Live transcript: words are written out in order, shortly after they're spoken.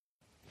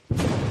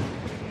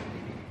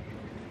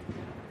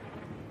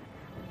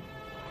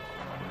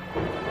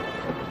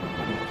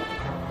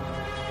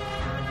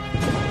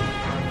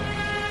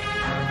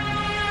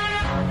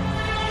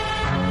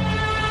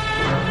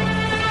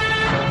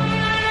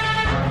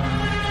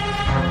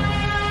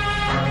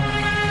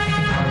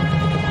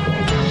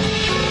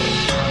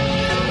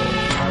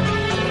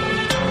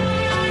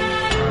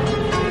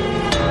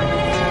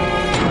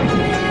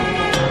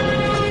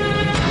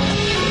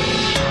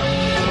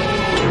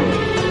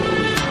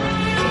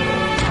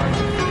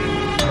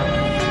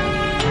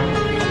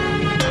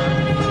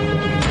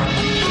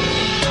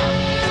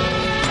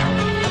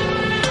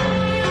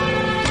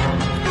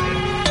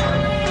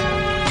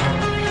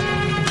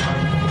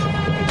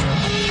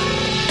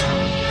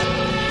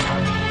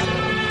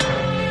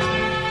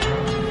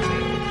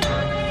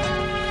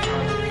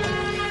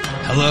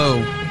Hello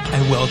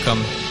and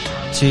welcome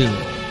to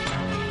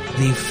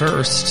the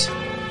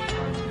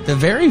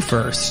very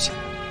first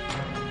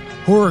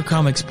Horror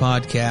Comics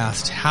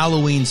Podcast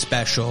Halloween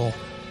special.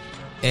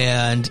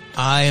 And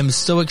I am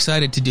so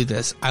excited to do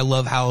this. I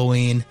love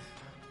Halloween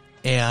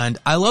and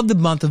I love the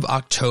month of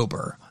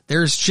October.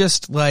 There's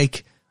just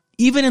like,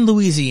 even in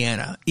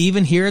Louisiana,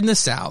 even here in the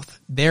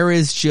South, there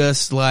is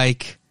just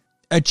like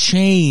a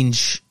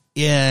change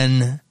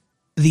in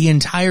the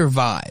entire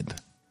vibe.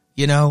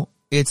 You know,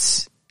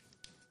 it's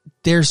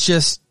a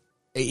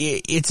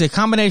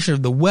combination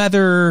of the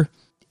weather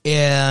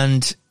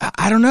and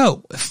I don't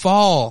know,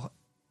 fall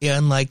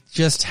and like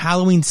just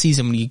Halloween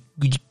season. When you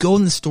go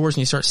in the stores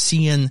and you start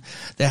seeing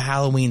the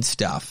Halloween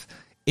stuff,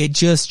 it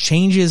just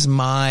changes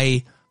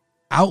my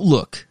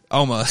outlook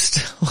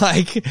almost.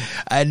 Like,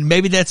 and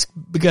maybe that's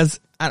because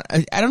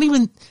I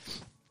don't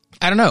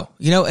know.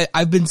 You know,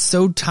 I've been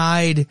so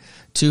tied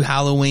to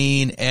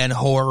Halloween and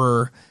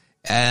horror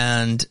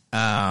and,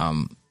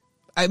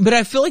 but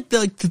I feel like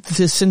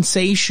the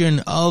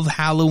sensation of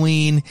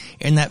Halloween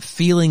and that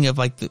feeling of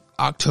like the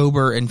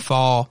October and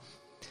fall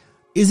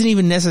isn't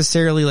even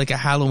necessarily like a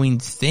Halloween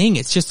thing.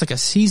 It's just like a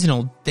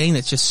seasonal thing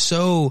that's just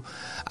so,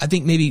 I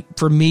think maybe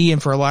for me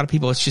and for a lot of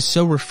people, it's just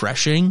so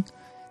refreshing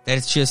that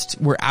it's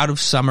just, we're out of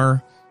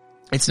summer.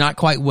 It's not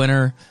quite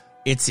winter.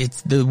 It's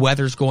the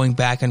weather's going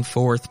back and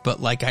forth,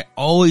 but like I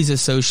always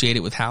associate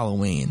it with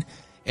Halloween.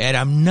 And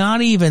I'm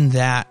not even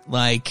that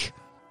like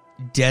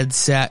dead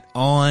set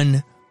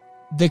on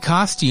the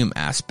costume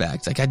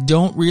aspect. Like I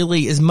don't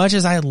really, as much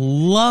as I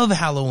love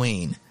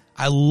Halloween,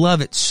 I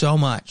love it so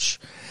much.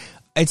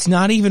 It's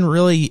not even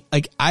really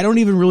like, I don't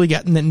even really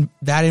get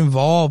that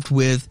involved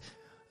with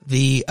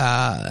the,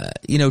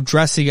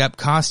 dressing up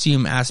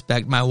costume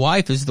aspect. My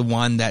wife is the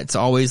one that's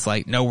always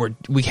like, no,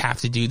 we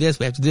have to do this.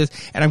 We have to do this.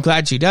 And I'm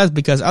glad she does,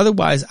 because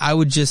otherwise I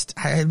would just,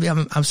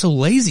 I'm so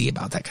lazy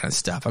about that kind of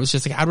stuff. I was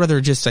just like, I'd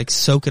rather just like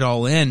soak it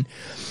all in.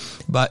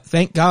 But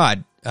thank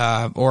God,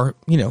 or,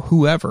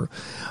 whoever,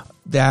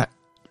 that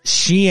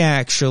she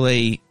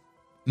actually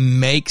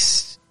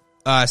makes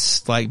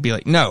us like be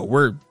like, no,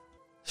 we're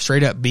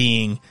straight up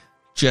being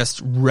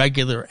just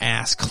regular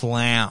ass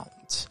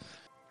clowns,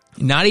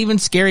 not even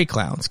scary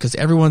clowns, because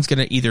everyone's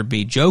gonna either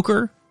be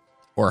Joker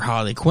or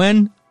Harley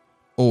Quinn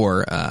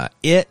or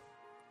It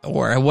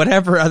or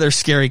whatever other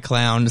scary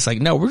clown. It's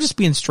like, no, we're just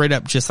being straight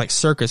up just like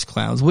circus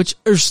clowns, which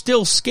are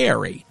still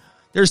scary.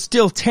 They're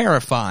still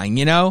terrifying,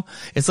 you know?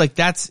 It's like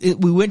that's it.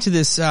 We went to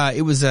this,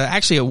 it was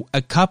actually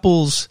a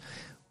couple's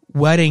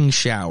wedding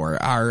shower.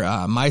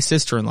 My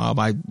sister-in-law,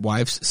 my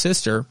wife's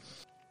sister,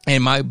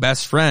 and my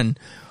best friend,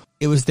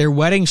 it was their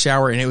wedding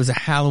shower, and it was a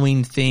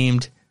Halloween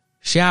themed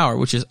shower,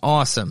 which is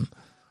awesome.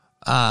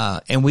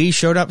 And we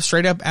showed up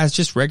straight up as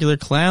just regular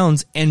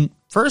clowns. And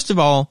first of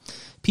all,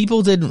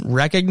 people didn't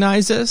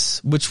recognize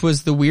us, which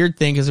was the weird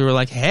thing, because they were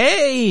like,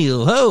 hey,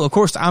 hello. Of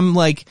course, I'm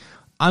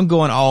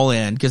going all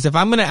in, because if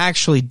I'm going to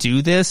actually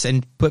do this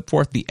and put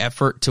forth the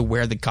effort to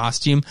wear the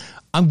costume,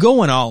 I'm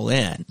going all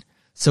in.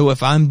 So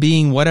if I'm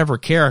being whatever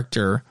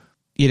character,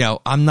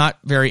 I'm not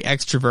very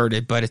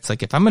extroverted, but it's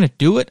like, if I'm going to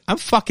do it, I'm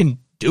fucking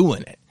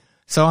doing it.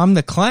 So I'm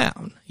the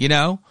clown,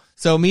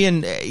 So me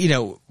and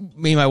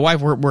my wife,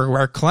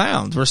 we're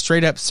clowns. We're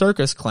straight up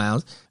circus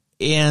clowns.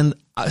 And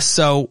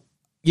so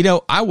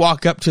I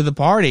walk up to the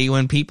party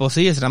when people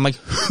see us and I'm like,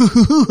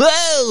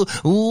 whoa,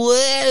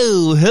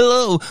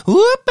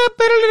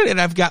 hello, and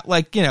I've got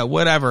like,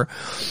 whatever,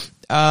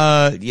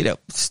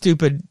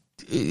 stupid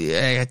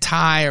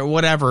tie or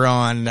whatever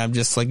on, and I'm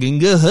just like,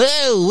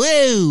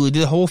 whoa,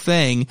 the whole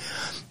thing.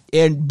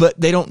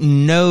 But they don't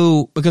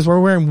know, because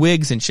we're wearing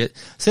wigs and shit,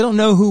 so they don't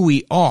know who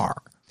we are.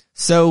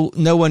 So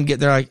they're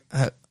like,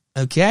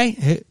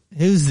 okay,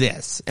 who's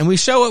this? And we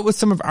show it with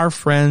some of our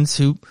friends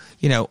who,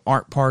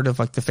 aren't part of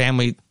like the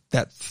family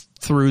that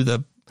threw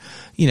the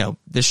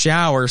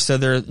shower. So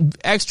they're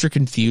extra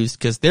confused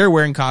because they're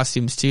wearing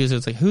costumes too. So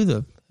it's like, we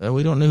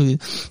don't know who.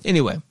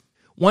 Anyway,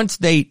 once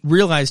they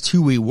realized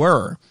who we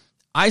were,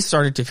 I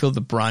started to feel the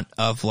brunt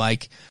of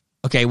like,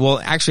 okay, well,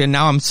 actually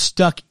now I'm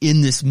stuck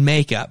in this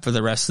makeup for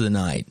the rest of the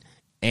night.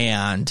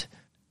 And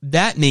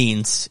that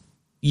means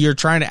you're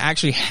trying to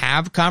actually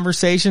have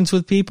conversations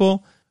with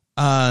people.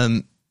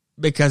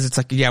 Because it's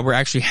like, yeah, we're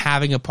actually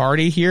having a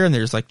party here and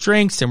there's like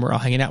drinks and we're all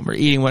hanging out and we're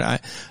eating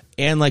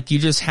and like, you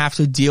just have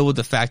to deal with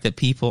the fact that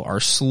people are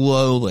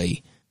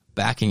slowly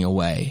backing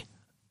away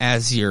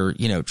as you're,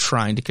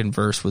 trying to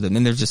converse with them.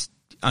 And they're just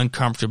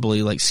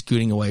uncomfortably like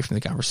scooting away from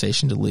the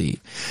conversation to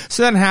leave.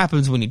 So that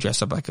happens when you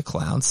dress up like a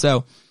clown.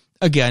 So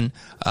again,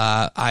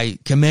 I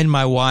commend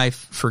my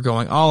wife for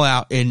going all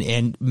out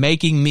and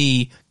making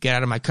me get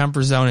out of my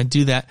comfort zone and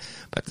do that.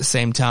 But at the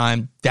same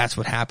time, that's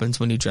what happens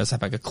when you dress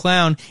up like a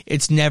clown.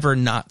 It's never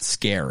not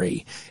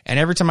scary. And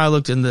every time I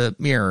looked in the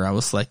mirror, I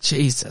was like,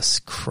 Jesus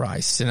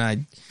Christ. And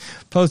I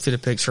posted a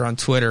picture on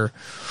Twitter,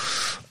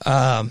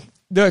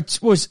 that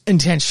was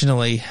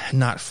intentionally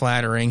not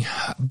flattering,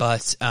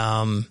 but,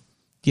 so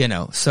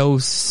that's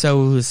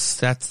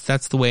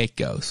the way it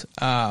goes.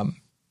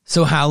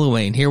 So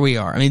Halloween, here we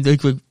are. I mean,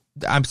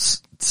 I'm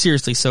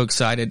seriously so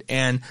excited.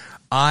 And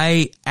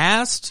I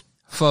asked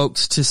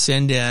folks to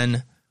send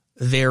in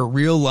their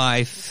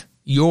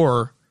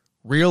your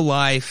real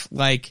life,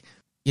 like,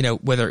 you know,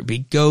 whether it be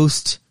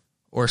ghost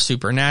or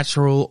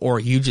supernatural, or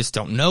you just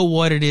don't know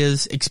what it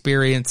is,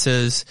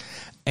 experiences.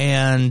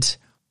 And,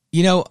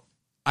 you know,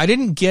 I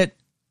didn't get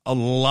a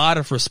lot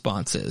of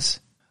responses,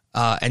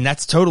 and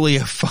that's totally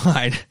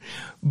fine.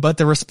 But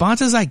the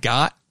responses I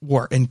got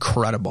were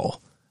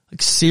incredible,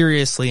 like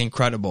seriously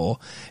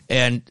incredible.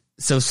 And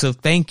so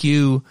thank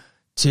you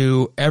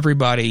to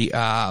everybody.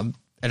 And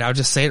I'll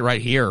just say it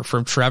right here,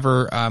 from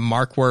Trevor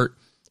Marquardt,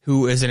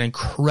 who is an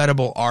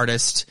incredible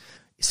artist.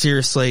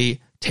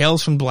 Seriously,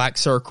 Tales from the Black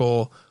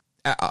Circle,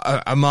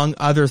 among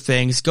other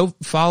things. Go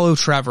follow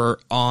Trevor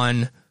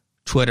on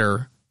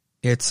Twitter.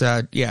 It's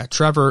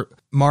Trevor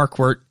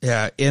Marquardt,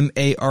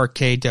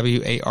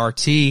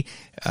 MarkwArt.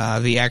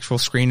 The actual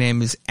screen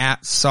name is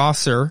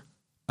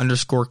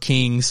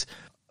 @saucer_kings.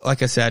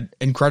 Like I said,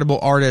 incredible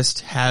artist,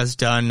 has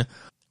done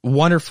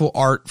wonderful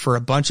art for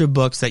a bunch of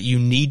books that you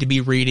need to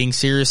be reading.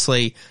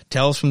 Seriously,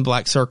 Tales from the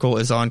Black Circle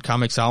is on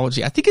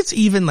Comixology. I think it's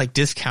even like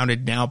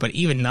discounted now, but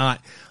even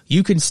not,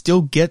 you can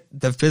still get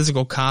the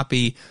physical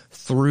copy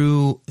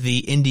through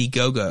the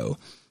Indiegogo.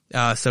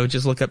 So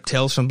just look up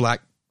Tales from the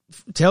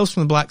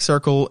Black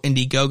Circle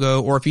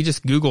Indiegogo, or if you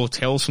just Google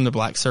Tales from the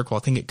Black Circle,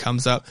 I think it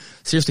comes up.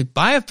 Seriously,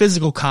 buy a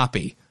physical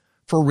copy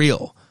for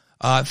real.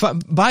 I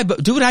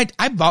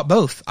bought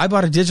both. I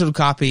bought a digital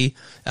copy,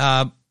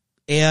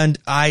 and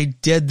I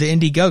did the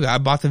Indiegogo. I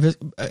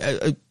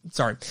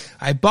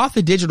bought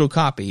the digital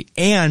copy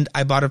and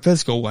I bought a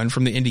physical one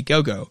from the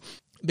Indiegogo,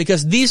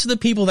 because these are the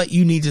people that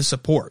you need to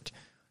support.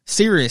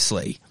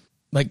 Seriously,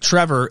 like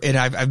Trevor, and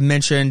I've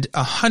mentioned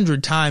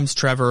 100 times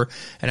Trevor,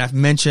 and I've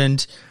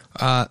mentioned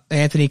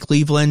Anthony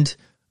Cleveland.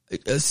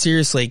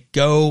 Seriously,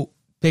 go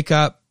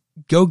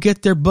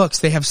get their books.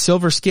 They have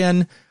Silver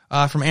Skin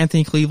from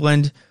Anthony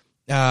Cleveland.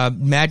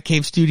 Mad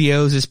Cave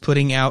Studios is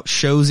putting out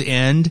Show's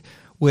End,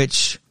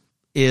 which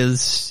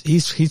is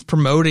he's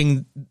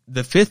promoting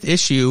the 5th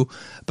issue,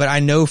 but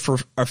I know for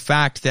a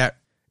fact that,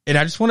 and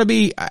I just want to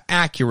be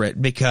accurate,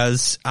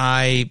 because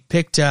I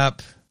picked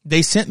up,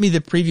 they sent me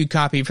the preview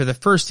copy for the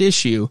 1st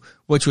issue,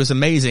 which was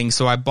amazing.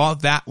 So I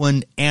bought that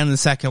one and the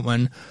second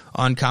one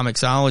on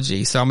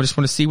Comixology. So I just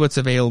want to see what's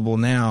available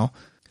now.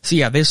 So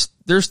yeah,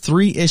 there's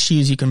 3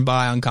 issues you can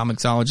buy on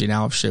Comixology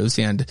now of Show's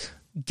End.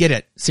 Get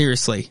it.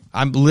 Seriously.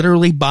 I'm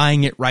literally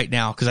buying it right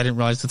now, because I didn't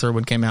realize the 3rd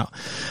one came out.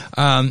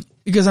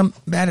 Because I'm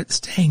bad at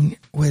staying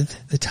with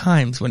the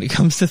times when it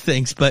comes to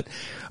things, but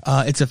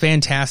it's a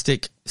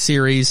fantastic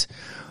series.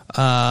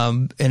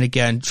 And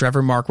again,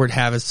 Trevor Marquardt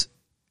has,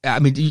 I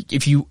mean,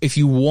 if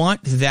you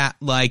want that,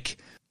 like,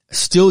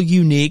 still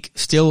unique,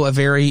 still a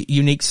very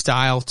unique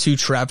style to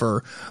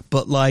Trevor,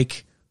 but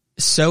like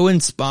so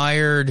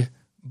inspired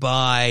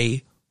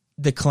by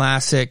the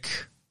classic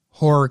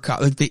horror,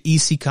 like the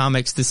EC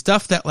Comics, the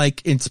stuff that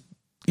like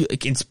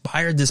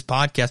inspired this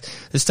podcast,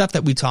 the stuff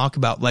that we talk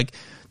about, like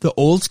the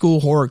old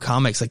school horror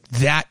comics, like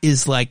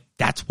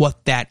that's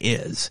what that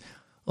is.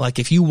 Like,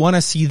 if you want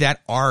to see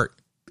that art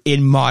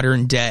in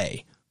modern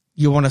day,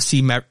 you want to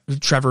see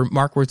Trevor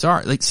Marquardt's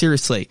art, like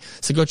seriously.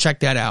 So go check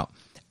that out.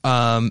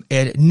 And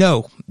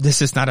no,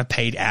 this is not a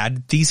paid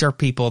ad. These are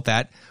people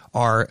that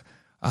are,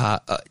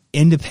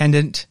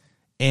 independent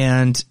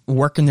and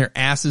working their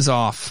asses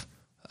off.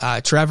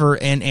 Trevor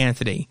and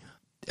Anthony,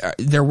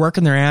 they're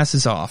working their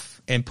asses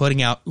off and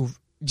putting out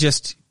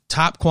just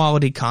top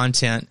quality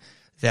content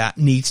that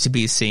needs to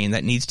be seen,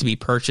 that needs to be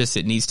purchased.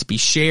 It needs to be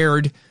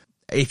shared.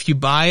 If you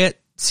buy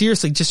it,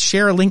 seriously, just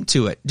share a link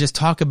to it. Just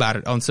talk about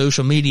it on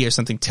social media or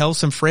something. Tell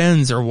some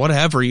friends or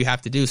whatever you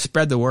have to do.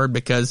 Spread the word,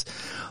 because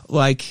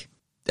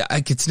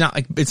it's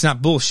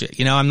not bullshit.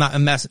 You know, I'm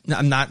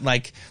not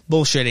like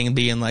bullshitting and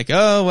being like,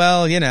 oh,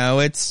 well, you know,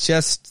 it's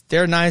just,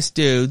 they're nice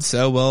dudes,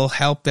 so we'll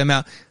help them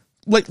out.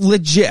 Like,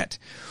 legit.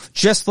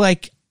 Just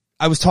like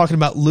I was talking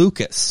about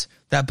Lucas,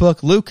 that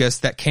book Lucas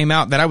that came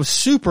out that I was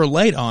super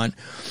late on.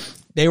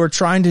 They were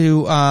trying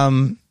to,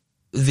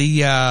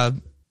 the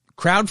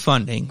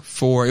crowdfunding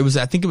for,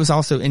 I think it was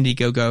also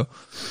Indiegogo,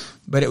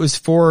 but it was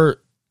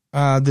for,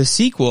 the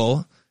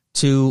sequel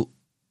to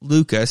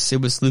Lucas.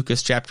 It was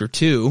Lucas Chapter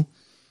 2.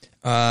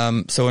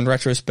 So in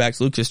retrospect,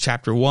 Lucas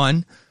Chapter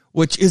 1,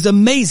 which is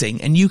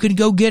amazing, and you can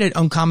go get it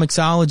on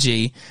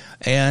Comixology.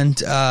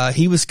 And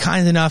he was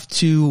kind enough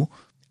to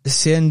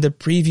send the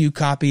preview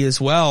copy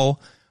as well.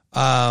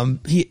 I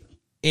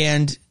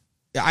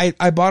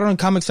bought it on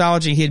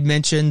Comixology. He had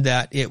mentioned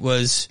that it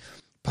was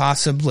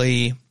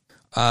possibly,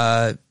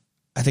 I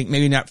think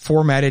maybe not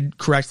formatted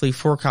correctly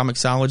for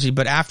Comixology,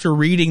 but after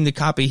reading the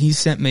copy he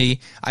sent me,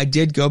 I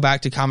did go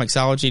back to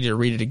Comixology to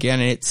read it again,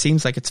 and it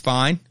seems like it's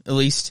fine, at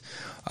least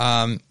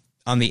on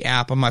the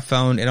app on my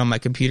phone and on my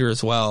computer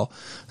as well.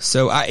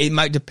 So it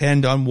might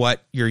depend on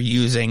what you're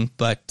using,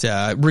 but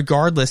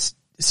regardless,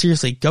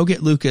 seriously, go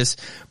get Lucas.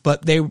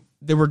 But they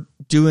were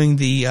doing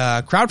the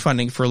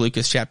crowdfunding for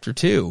Lucas Chapter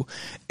 2,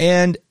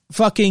 and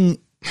fucking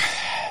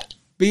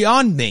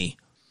beyond me.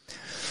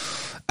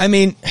 I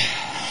mean,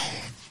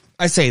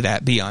 I say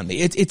that beyond me.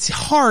 It's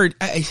hard.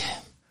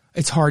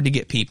 It's hard to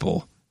get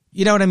people.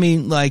 You know what I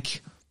mean?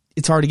 Like,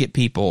 it's hard to get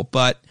people,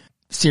 but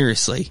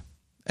seriously,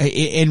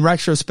 in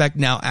retrospect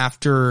now,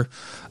 after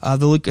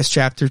the Lucas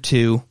Chapter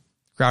 2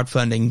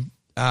 crowdfunding,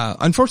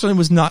 unfortunately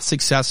was not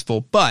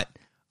successful, but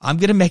I'm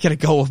going to make it a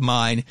goal of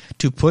mine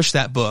to push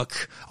that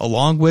book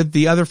along with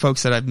the other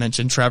folks that I've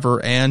mentioned,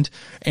 Trevor and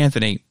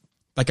Anthony.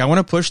 Like, I want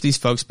to push these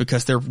folks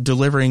because they're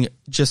delivering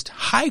just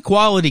high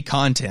quality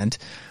content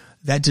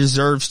that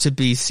deserves to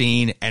be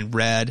seen and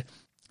read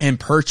and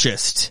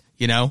purchased,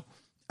 you know?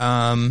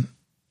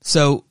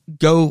 So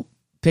go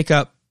pick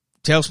up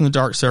Tales from the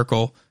Dark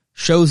Circle,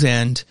 Show's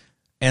End,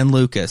 and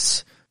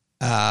Lucas.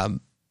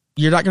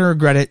 You're not going to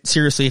regret it.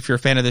 Seriously, if you're a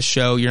fan of this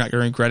show, you're not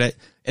going to regret it.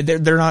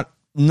 They're not,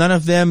 none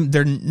of them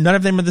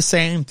are the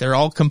same. They're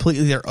all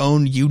completely their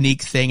own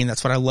unique thing, and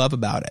that's what I love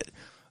about it.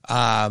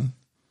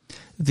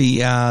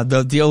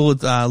 The deal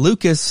with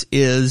Lucas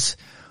is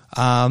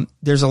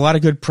there's a lot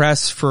of good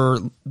press for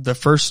the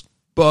first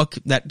book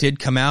that did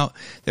come out.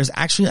 There's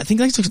actually, I think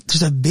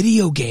there's a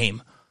video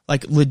game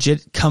like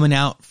legit coming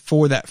out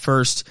for that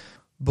first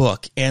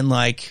book, and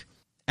like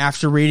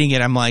after reading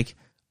it, I'm like,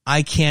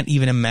 I can't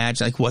even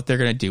imagine like what they're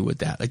gonna do with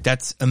that. Like,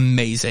 that's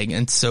amazing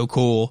and so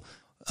cool.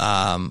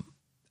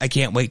 I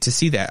can't wait to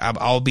see that.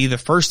 I'll be the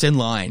first in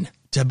line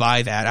to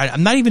buy that.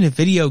 I'm not even a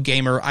video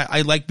gamer.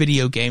 I like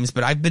video games,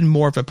 but I've been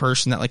more of a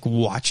person that like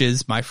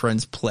watches my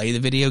friends play the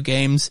video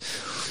games.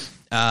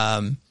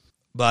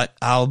 But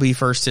I'll be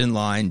first in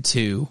line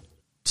to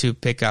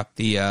pick up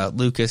the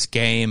Lucas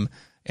game.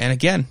 And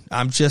again,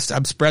 I'm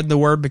spreading the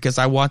word because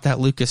I want that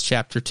Lucas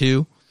Chapter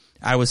 2.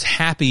 I was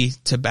happy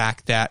to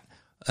back that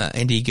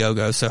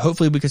Indiegogo. So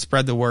hopefully we can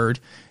spread the word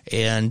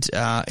and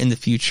in the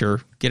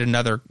future get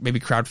another maybe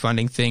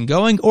crowdfunding thing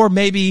going, or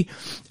maybe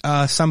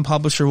some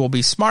publisher will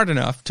be smart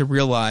enough to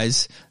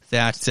realize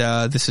that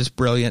this is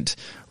brilliant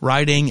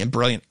writing and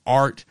brilliant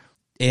art,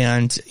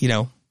 and you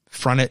know,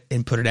 front it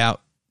and put it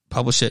out,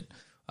 publish it.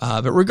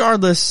 But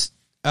regardless,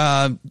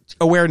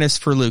 awareness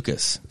for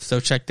Lucas. So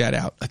check that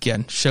out.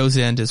 Again, Show's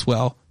End as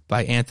well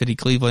by Anthony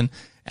Cleveland,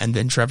 and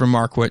then Trevor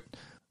Marquardt,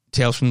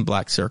 Tales from the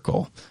Black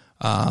Circle.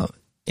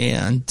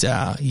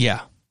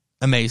 Yeah,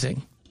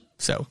 amazing.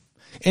 So,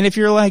 and if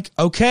you're like,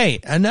 okay,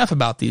 enough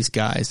about these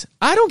guys,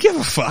 I don't give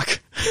a fuck.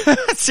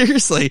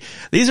 Seriously,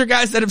 these are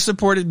guys that have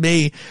supported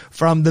me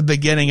from the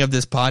beginning of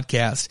this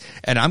podcast,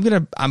 and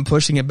I'm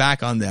pushing it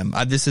back on them.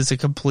 This is a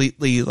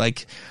completely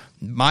like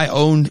my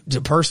own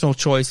personal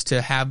choice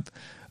to have,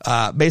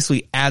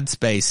 basically ad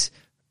space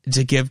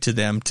to give to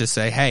them to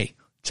say, hey,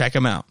 check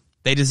them out.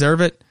 They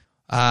deserve it.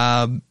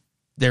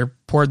 They're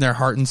pouring their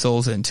heart and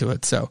souls into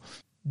it. So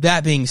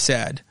that being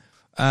said,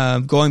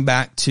 going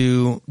back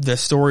to the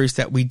stories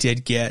that we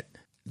did get,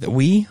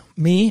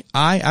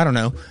 I don't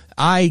know,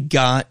 I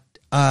got,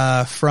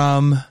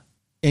 from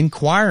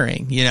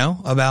inquiring, you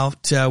know,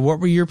 about, what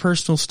were your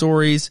personal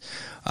stories?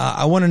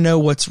 I want to know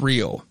what's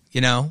real,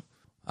 you know,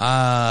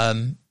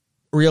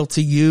 real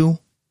to you.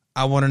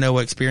 I want to know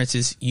what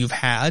experiences you've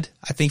had.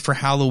 I think for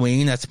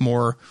Halloween, that's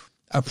more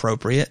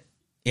appropriate,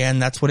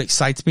 and that's what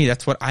excites me.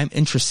 That's what I'm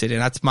interested in.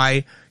 That's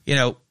my, you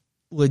know,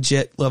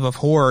 legit love of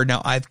horror.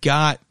 Now I've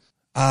got,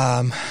 there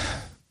are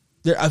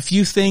a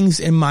few things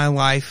in my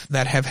life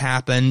that have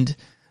happened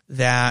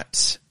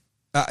that,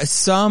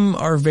 some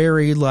are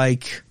very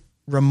like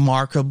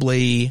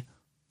remarkably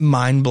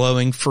mind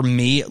blowing for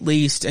me at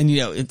least. And you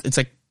know, it's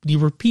like you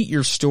repeat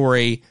your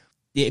story.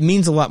 It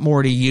means a lot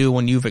more to you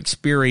when you've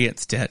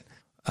experienced it,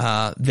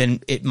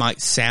 than it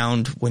might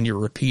sound when you're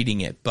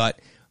repeating it. But,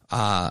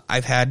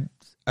 I've had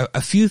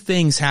a few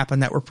things happen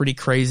that were pretty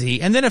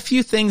crazy. And then a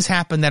few things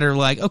happen that are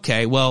like,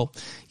 okay, well,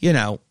 you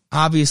know,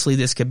 obviously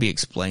this could be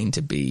explained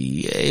to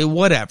be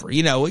whatever,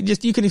 you know,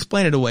 you can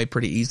explain it away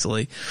pretty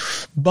easily.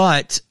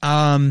 But,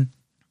 I'm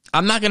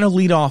not going to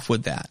lead off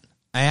with that.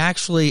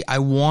 I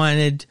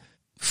wanted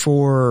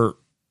for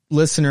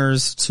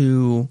listeners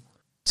to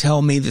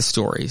tell me the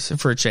stories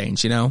for a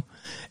change, you know,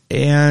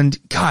 and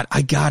God,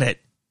 I got it.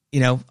 You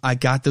know, I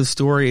got those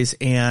stories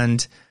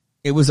and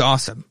it was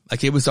awesome.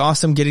 Like, it was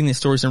awesome getting the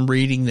stories and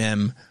reading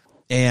them.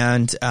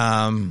 And,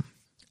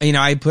 you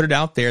know, I put it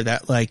out there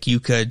that like you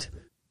could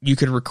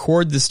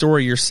record the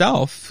story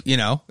yourself, you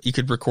know, you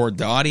could record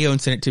the audio and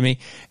send it to me.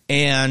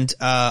 And,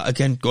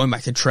 again, going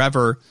back to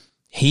Trevor,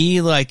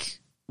 he like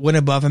went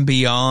above and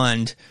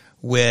beyond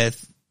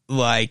with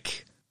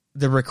like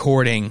the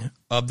recording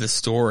of the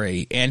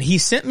story. And he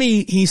sent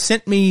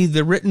me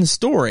the written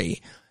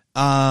story.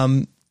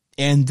 And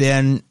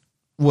then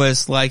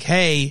was like,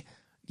 hey,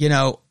 you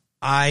know,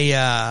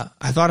 I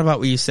thought about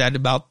what you said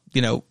about,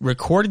 you know,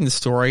 recording the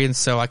story. And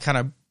so I kind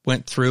of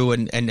went through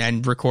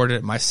and recorded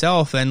it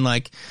myself. And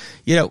like,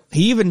 you know,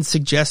 he even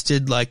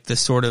suggested like the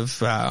sort of,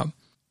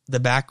 the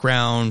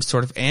background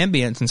sort of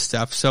ambience and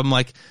stuff. So I'm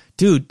like,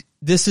 dude,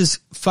 this is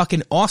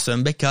fucking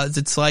awesome because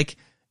it's like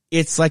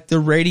the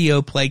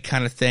radio play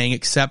kind of thing,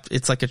 except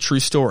it's like a true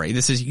story.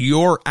 This is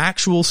your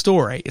actual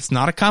story. It's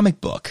not a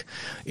comic book.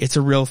 It's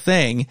a real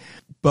thing,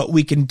 but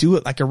we can do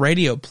it like a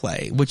radio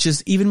play, which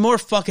is even more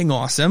fucking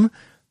awesome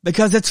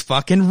because it's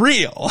fucking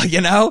real,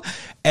 you know?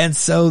 And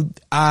so,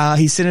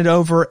 he sent it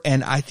over,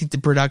 and I think the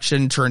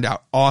production turned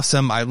out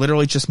awesome. I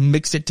literally just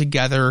mixed it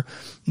together,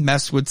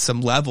 messed with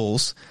some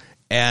levels,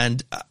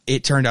 and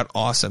it turned out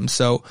awesome.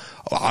 So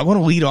I want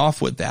to lead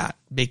off with that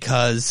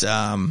because,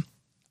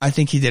 I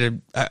think he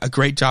did a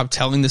great job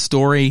telling the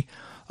story.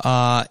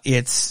 You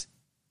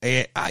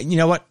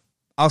know what?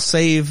 I'll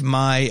save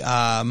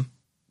my,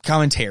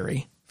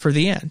 commentary for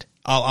the end.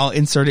 I'll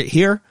insert it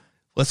here.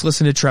 Let's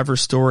listen to Trevor's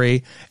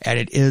story, and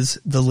it is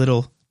The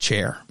Little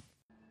Chair.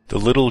 The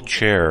Little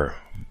Chair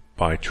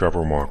by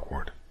Trevor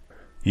Marquardt.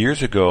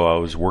 Years ago, I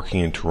was working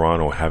in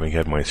Toronto, having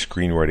had my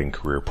screenwriting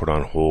career put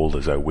on hold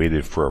as I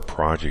waited for a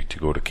project to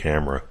go to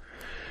camera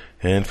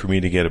and for me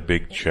to get a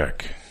big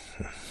check.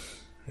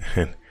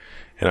 And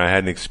I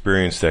had an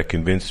experience that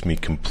convinced me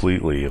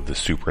completely of the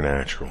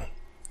supernatural.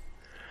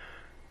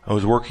 I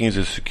was working as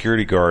a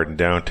security guard in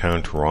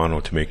downtown Toronto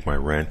to make my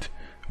rent,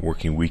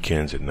 working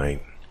weekends at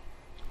night.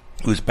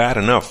 It was bad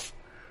enough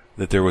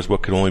that there was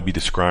what could only be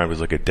described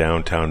as like a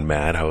downtown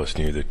madhouse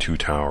near the two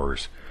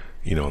towers.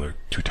 You know, the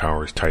two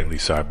towers tightly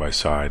side by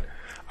side.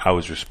 I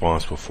was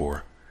responsible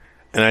for.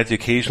 And I had to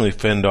occasionally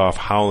fend off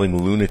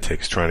howling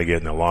lunatics trying to get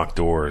in the locked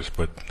doors,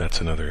 but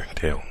that's another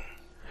tale.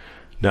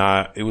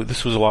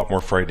 This was a lot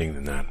more frightening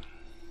than that.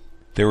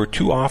 There were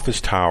two office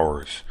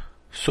towers,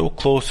 so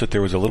close that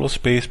there was a little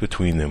space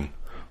between them,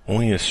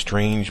 only a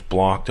strange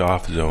blocked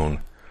off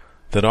zone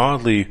that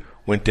oddly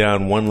went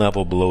down one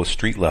level below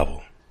street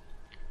level.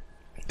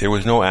 There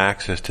was no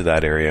access to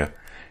that area,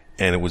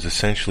 and it was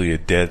essentially a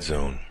dead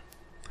zone.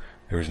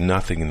 There was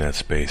nothing in that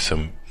space,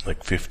 some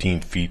like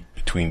 15 feet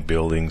between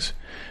buildings,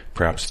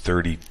 perhaps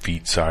 30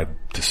 feet side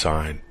to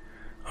side.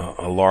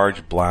 A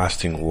large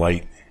blasting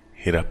light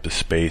hit up the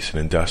space, an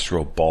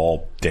industrial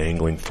bulb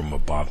dangling from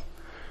above.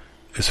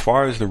 As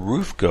far as the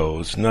roof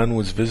goes, none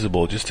was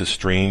visible, just a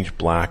strange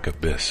black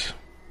abyss.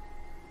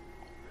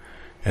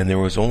 And there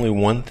was only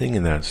one thing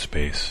in that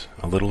space,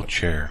 a little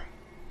chair,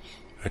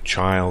 a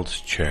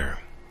child's chair.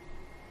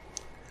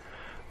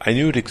 I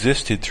knew it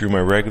existed through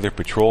my regular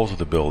patrols of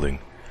the building.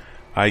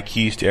 I had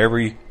keys to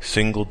every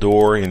single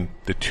door in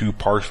the two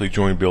partially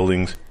joined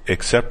buildings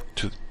except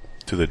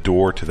to the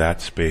door to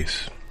that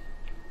space.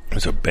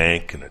 There's a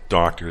bank and a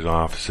doctor's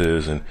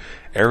offices and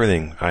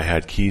everything I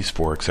had keys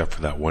for except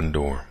for that one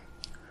door.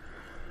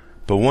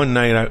 But one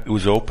night it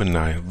was open and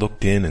I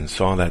looked in and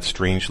saw that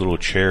strange little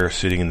chair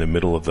sitting in the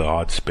middle of the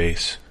odd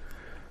space.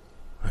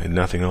 I had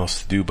nothing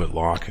else to do but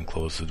lock and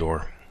close the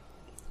door.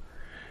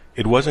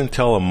 It wasn't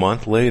until a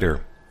month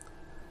later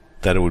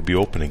that it would be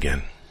open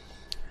again.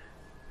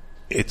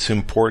 It's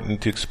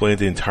important to explain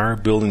the entire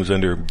building was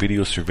under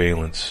video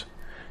surveillance.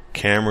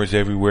 Cameras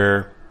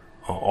everywhere,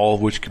 all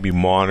of which could be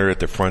monitored at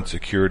the front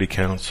security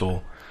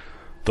council.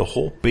 The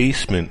whole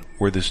basement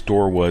where this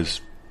door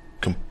was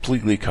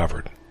completely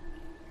covered.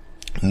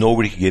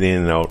 Nobody could get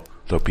in and out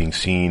without being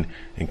seen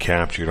and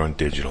captured on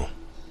digital.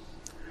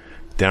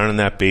 Down in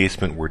that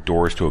basement were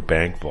doors to a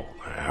bank vault,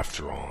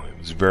 after all. It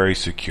was very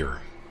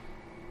secure.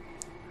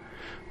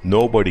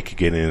 Nobody could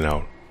get in and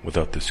out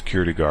without the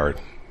security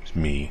guard,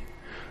 me,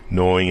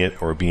 knowing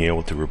it or being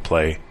able to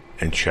replay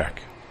and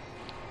check.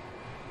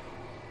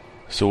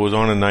 So it was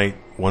on a night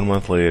 1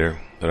 month later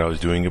that I was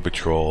doing a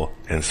patrol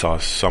and saw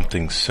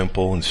something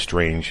simple and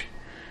strange,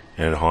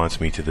 and it haunts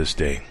me to this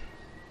day.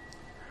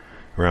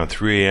 Around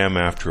 3 a.m.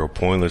 after a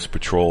pointless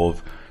patrol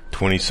of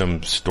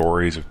 20-some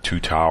stories of two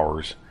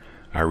towers,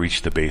 I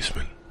reached the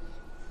basement.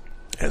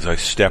 As I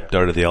stepped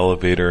out of the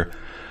elevator,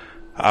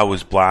 I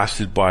was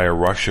blasted by a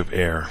rush of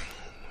air.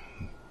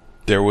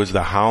 There was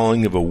the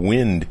howling of a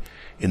wind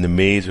in the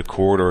maze of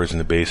corridors in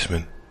the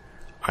basement.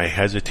 I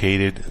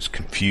hesitated, was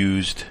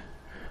confused,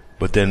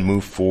 but then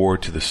moved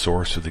forward to the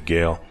source of the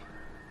gale.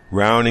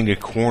 Rounding a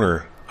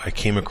corner, I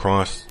came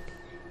across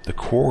the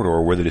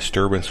corridor where the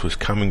disturbance was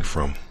coming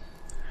from.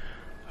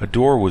 A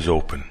door was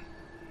open,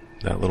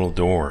 that little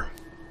door,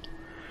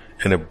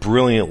 and a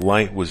brilliant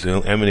light was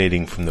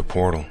emanating from the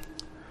portal,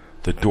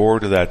 the door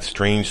to that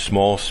strange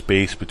small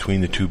space between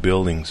the two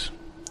buildings.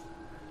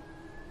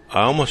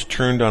 I almost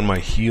turned on my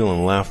heel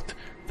and left.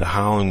 The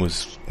howling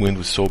wind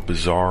was so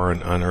bizarre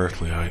and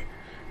unearthly. I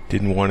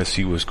didn't want to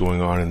see what was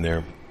going on in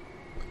there.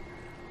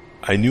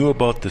 I knew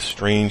about the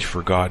strange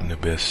forgotten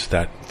abyss,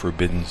 that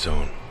forbidden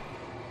zone.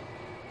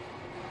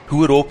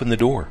 Who had opened the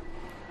door?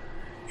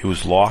 It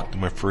was locked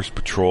in my first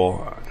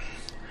patrol.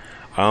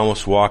 I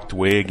almost walked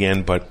away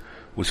again, but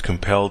was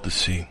compelled to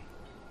see.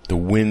 The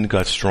wind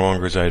got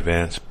stronger as I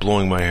advanced,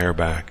 blowing my hair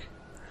back.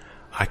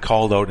 I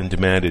called out and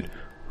demanded,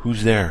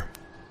 "Who's there?"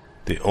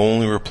 The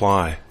only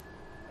reply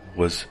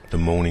was the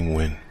moaning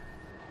wind.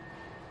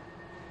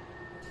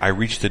 I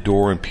reached the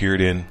door and peered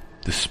in.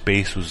 The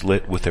space was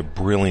lit with a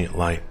brilliant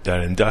light.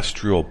 That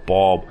industrial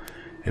bulb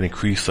had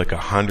increased like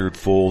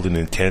 100-fold in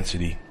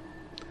intensity.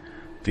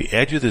 The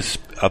edge of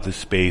the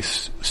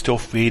space still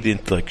faded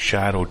into like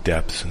shadow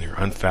depths, and they're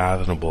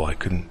unfathomable. I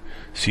couldn't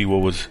see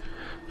what was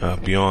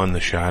beyond the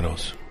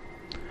shadows.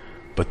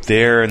 But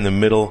there in the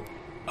middle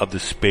of the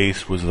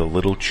space was a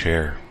little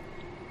chair.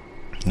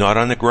 Not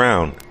on the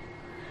ground.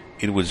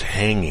 it was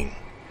hanging,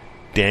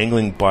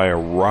 dangling by a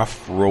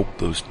rough rope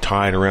that was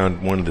tied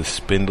around one of the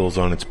spindles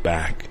on its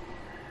back.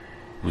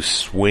 It was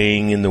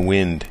swaying in the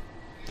wind,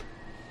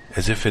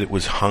 as if it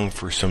was hung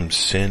for some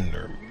sin,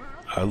 or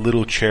a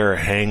little chair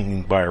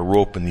hanging by a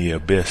rope in the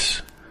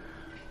abyss.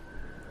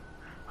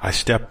 I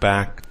stepped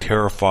back,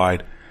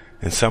 terrified,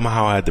 and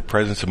somehow I had the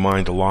presence of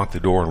mind to lock the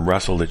door and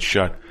wrestle it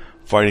shut,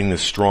 fighting the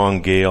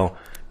strong gale,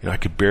 and I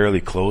could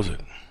barely close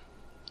it.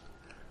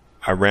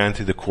 I ran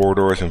through the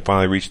corridors and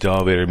finally reached the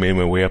elevator and made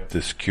my way up to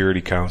the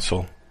security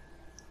council.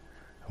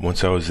 And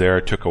once I was there,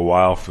 it took a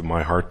while for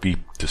my heartbeat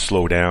to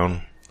slow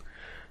down.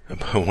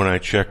 But when I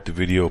checked the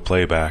video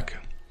playback,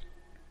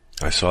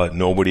 I saw that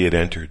nobody had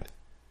entered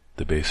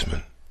the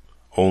basement.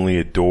 Only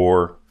a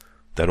door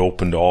that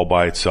opened all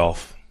by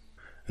itself,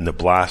 and the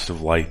blast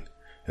of light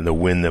and the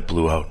wind that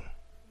blew out,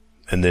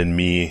 and then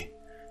me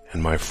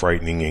and my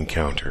frightening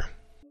encounter.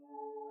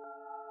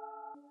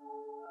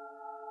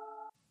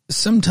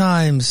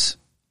 Sometimes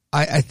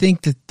I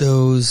think that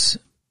those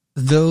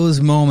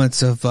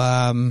moments of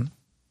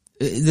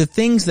the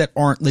things that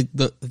aren't like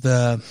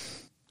the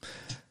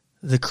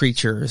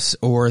creatures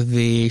or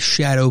the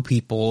shadow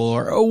people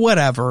or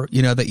whatever,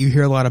 you know, that you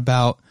hear a lot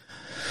about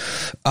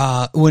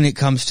when it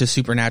comes to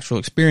supernatural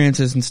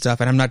experiences and stuff.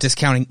 And I'm not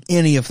discounting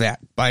any of that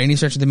by any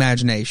stretch of the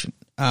imagination.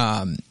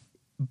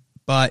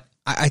 But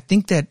I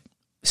think that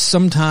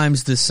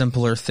sometimes the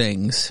simpler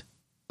things,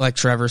 like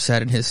Trevor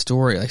said in his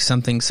story, like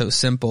something so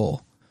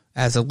simple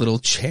as a little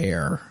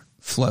chair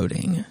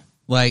floating,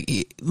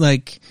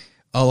 like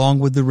along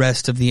with the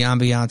rest of the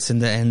ambiance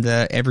and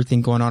the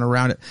everything going on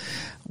around it,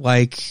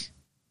 like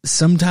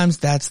sometimes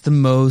that's the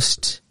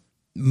most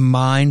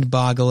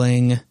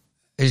mind-boggling,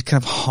 just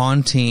kind of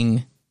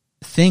haunting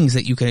things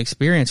that you can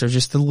experience, or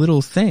just the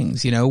little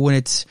things, you know,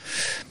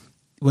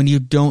 when you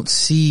don't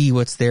see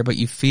what's there, but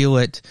you feel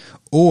it,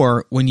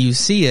 or when you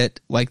see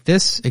it, like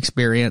this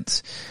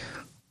experience,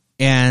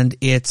 and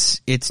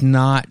it's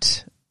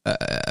not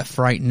a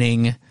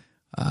frightening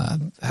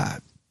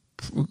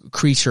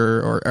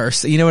creature or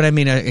you know what I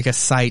mean, like a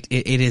sight.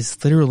 It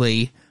is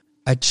literally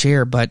a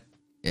chair, but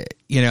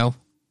you know,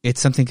 it's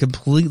something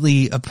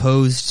completely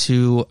opposed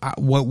to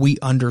what we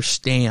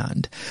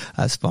understand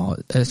as far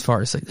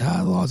as like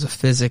laws of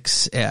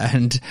physics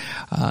and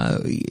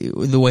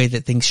the way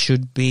that things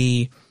should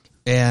be.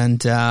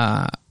 And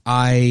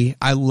I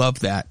love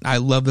that. I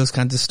love those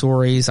kinds of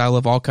stories. I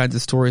love all kinds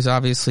of stories,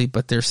 obviously,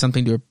 but there's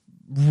something to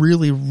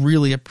really,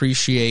 really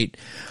appreciate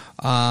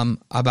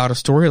about a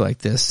story like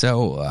this.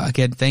 So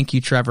again, thank you,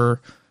 Trevor,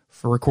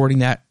 for recording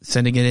that,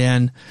 sending it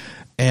in.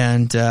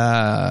 And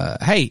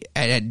hey,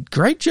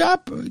 great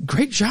job on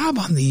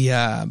the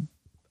I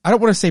don't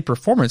want to say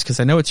performance,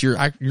 because I know it's your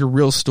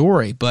real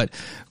story, but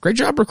great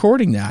job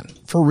recording that,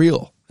 for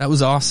real. That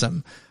was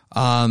awesome.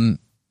 Not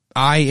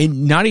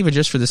even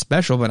just for the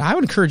special, but I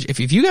would encourage, if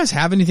you guys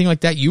have anything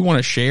like that you want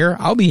to share,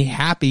 I'll be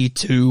happy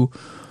to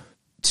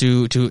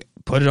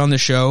put it on the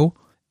show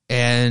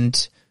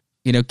and,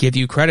 you know, give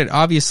you credit,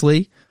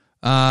 obviously.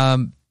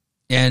 And,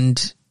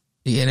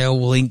 you know,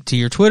 we'll link to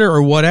your Twitter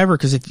or whatever,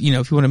 because if you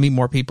want to meet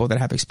more people that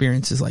have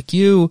experiences like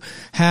you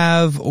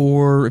have,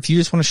 or if you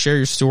just want to share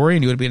your story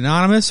and you want to be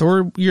anonymous,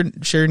 or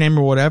share your name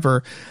or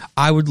whatever,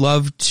 I would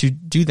love to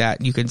do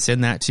that. You can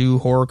send that to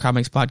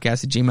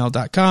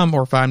horrorcomicspodcast@gmail.com,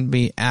 or find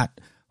me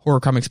at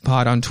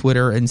horrorcomicspod on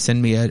Twitter and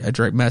send me a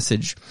direct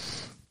message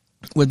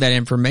with that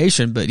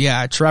information. But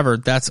yeah, Trevor,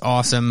 that's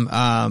awesome.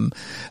 I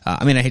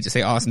mean, I hate to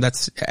say awesome.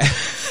 That's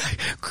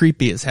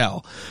creepy as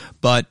hell,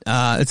 but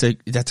that's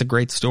a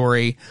great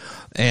story,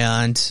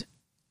 and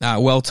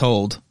well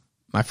told,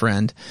 my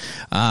friend.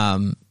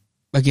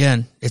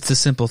 Again, it's the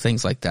simple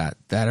things like that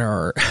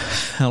are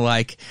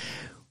like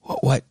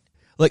what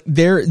like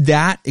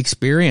that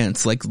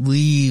experience like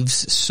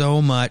leaves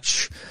so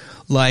much,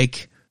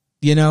 like,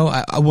 you know,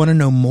 I want to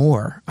know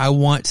more. I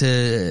want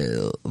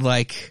to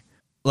like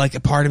a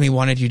part of me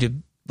wanted you to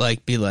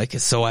like be like,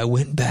 so I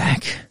went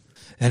back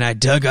and I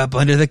dug up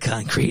under the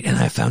concrete and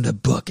I found a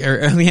book,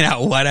 or, you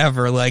know,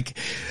 whatever, like,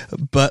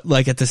 but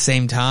like at the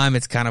same time,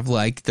 it's kind of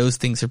like those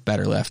things are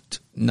better left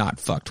not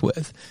fucked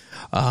with.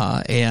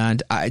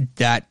 And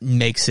that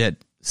makes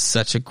it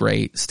such a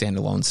great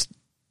standalone,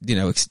 you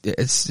know,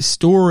 it's a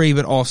story,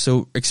 but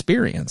also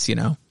experience, you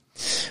know.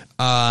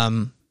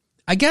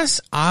 I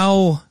guess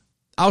I'll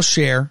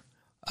share,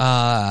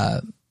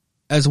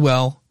 as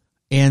well.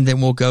 And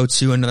then we'll go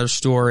to another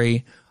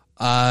story.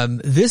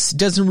 This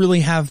doesn't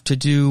really have to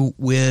do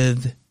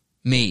with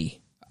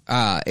me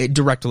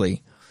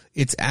directly.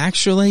 It's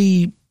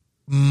actually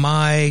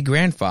my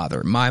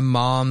grandfather, my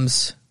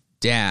mom's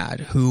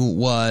dad, who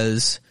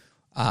was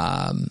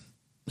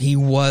he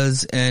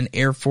was an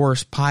Air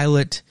Force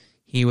pilot.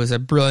 He was a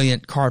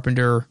brilliant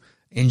carpenter,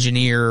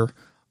 engineer,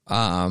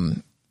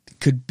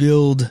 could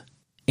build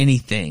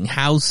anything,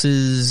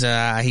 houses.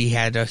 He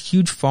had a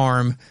huge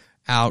farm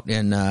out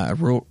in a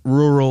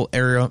rural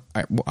area,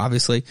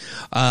 obviously,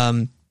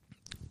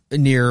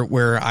 near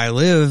where I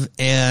live.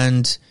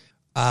 And,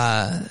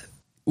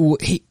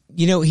 he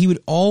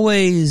would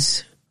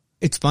always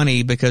it's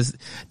funny because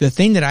the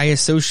thing that I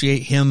associate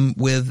him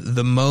with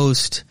the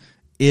most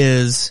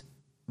is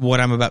what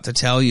I'm about to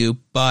tell you.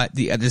 But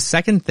the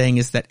second thing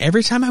is that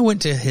every time I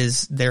went to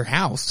their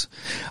house,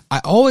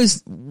 I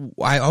always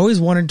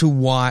wanted to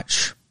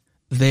watch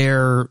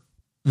their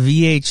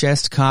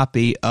VHS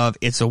copy of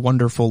It's a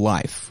Wonderful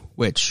Life,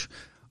 which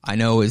I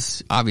know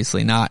is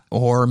obviously not a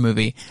horror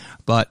movie,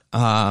 but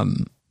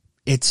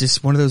it's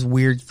just one of those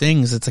weird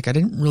things. It's like I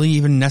didn't really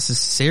even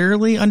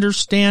necessarily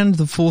understand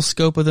the full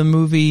scope of the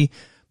movie,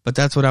 but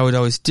that's what I would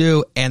always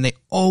do. And they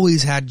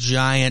always had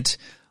giant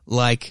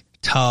like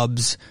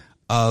tubs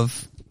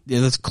of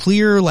this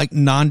clear, like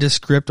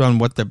nondescript on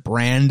what the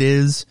brand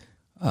is,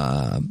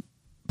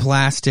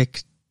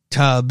 plastic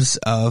tubs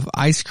of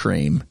ice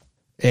cream.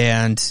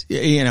 And,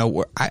 you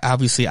know,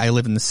 obviously I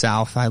live in the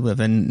South. I live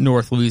in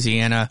North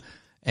Louisiana.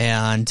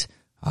 And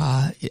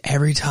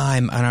every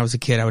time when I was a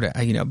kid, I would,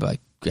 be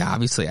like, yeah,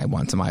 obviously I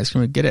want some ice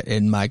cream, I'd get it.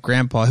 And my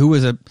grandpa, who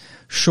was a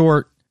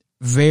short,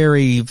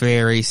 very,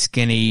 very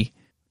skinny,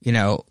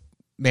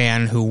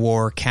 man who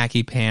wore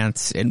khaki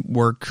pants and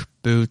work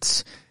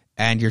boots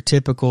and your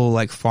typical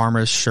like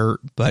farmer's shirt,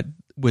 but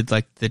with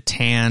like the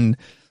tan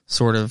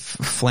sort of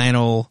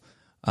flannel,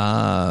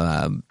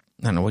 I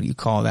don't know, what do you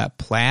call that?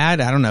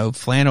 Plaid? I don't know,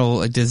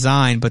 flannel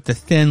design, but the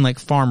thin like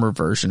farmer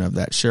version of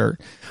that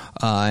shirt.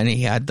 And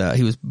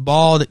he was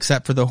bald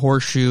except for the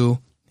horseshoe,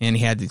 and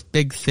he had these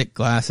big thick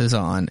glasses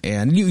on.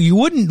 And you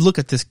wouldn't look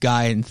at this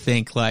guy and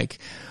think like,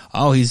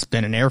 oh, he's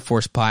been an Air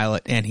Force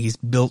pilot and he's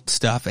built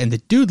stuff. And the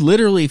dude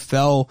literally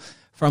fell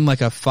from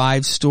like a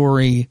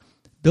 5-story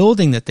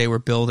building that they were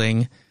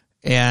building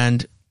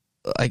and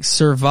like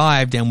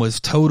survived and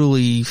was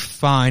totally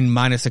fine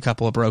minus a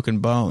couple of broken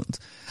bones.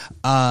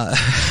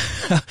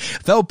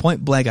 Fell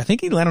point blank. I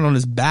think he landed on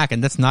his back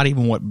and that's not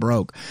even what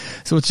broke.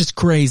 So it's just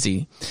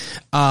crazy.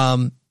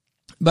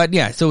 But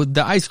yeah, so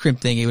the ice cream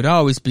thing, he would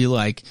always be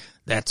like,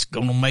 that's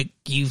gonna make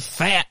you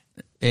fat.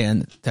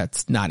 And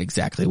that's not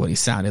exactly what he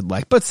sounded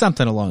like, but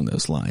something along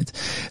those lines.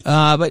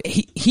 But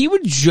he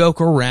would joke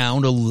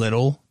around a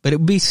little, but it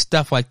would be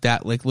stuff like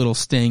that, like little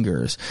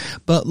stingers.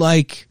 But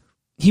like,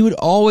 he would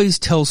always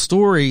tell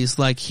stories,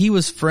 like he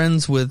was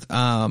friends with,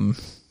 I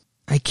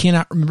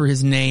cannot remember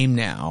his name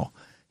now.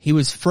 He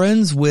was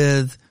friends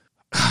with,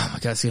 oh my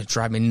God, it's going to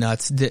drive me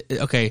nuts.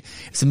 Okay.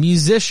 It's a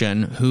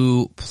musician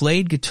who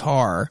played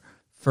guitar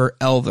for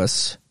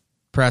Elvis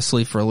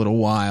Presley for a little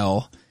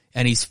while.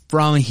 And he's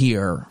from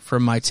here,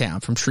 from my town,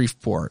 from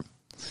Shreveport.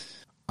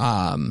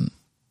 And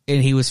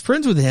he was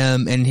friends with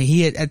him, and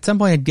he had, at some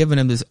point had given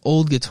him this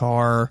old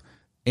guitar,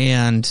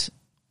 and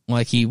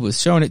like he was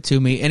showing it to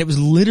me, and it was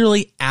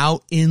literally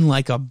out in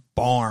like a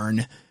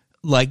barn,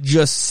 like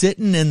just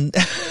sitting in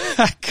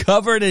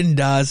covered in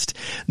dust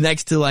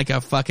next to like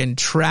a fucking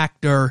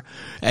tractor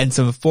and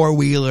some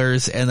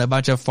 4-wheelers and a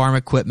bunch of farm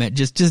equipment.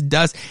 Just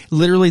dust.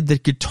 Literally the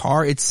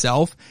guitar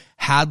itself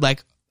had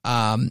like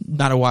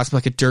not a wasp,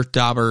 like a dirt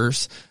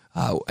dauber's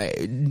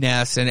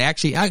nest. And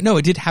actually, no,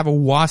 it did have a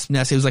wasp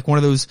nest. It was like one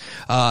of those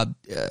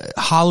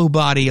hollow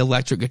body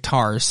electric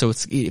guitars. So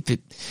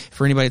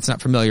for anybody that's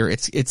not familiar,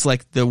 it's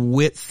like the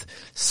width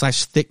 /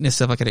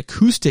 thickness of like an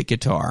acoustic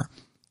guitar.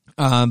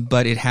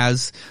 But it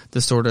has the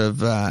sort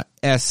of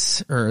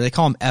S, or they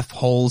call them F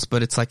holes,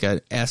 but it's like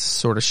a S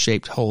sort of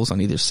shaped holes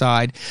on either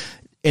side.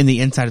 And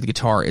the inside of the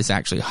guitar is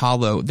actually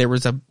hollow. There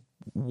was a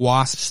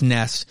wasp's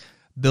nest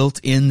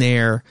built in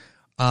there.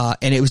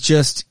 And it was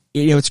just,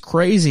 it's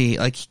crazy.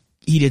 Like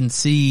he didn't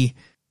see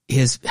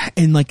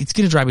and like, it's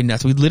going to drive me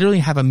nuts. We literally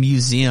have a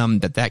museum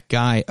that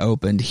guy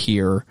opened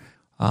here.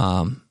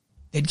 God,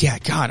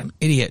 I'm an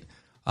idiot.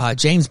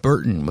 James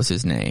Burton was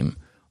his name.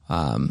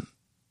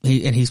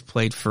 He's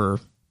played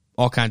for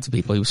all kinds of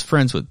people. He was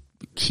friends with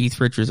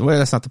Keith Richards. Well,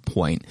 that's not the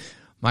point.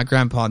 My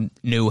grandpa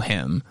knew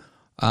him.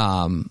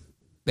 And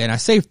I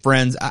say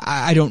friends,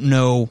 I don't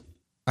know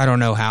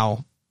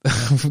how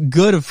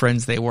good of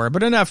friends they were,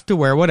 but enough to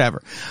where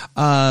whatever.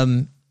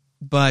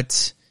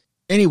 But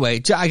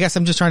anyway, I guess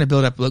I'm just trying to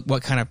build up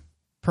what kind of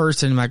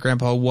person my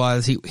grandpa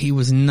was. He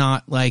was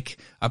not like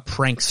a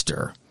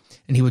prankster,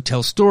 and he would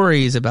tell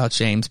stories about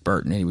James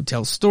Burton, and he would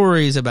tell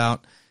stories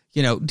about,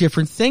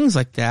 different things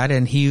like that.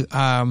 And he,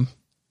 again,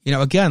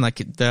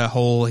 like the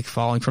whole like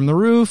falling from the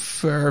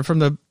roof or from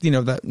the,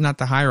 not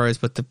the high rise,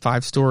 but the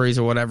 5 stories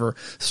or whatever,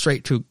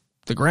 straight to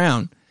the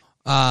ground.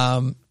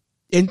 And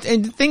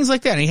things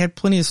like that. And he had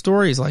plenty of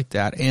stories like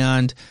that.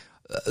 And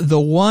the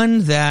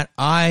one that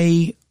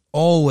I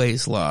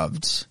always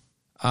loved,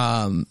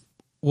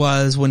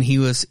 was when he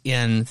was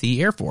in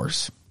the Air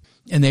Force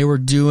and they were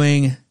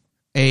doing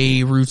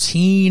a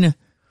routine,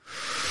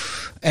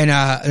 and,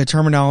 the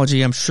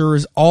terminology I'm sure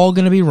is all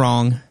going to be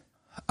wrong.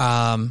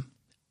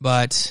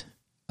 But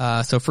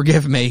so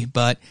forgive me,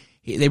 but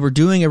they were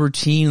doing a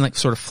routine, like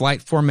sort of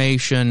flight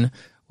formation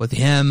with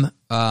him,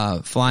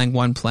 flying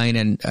one plane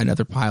and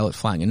another pilot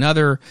flying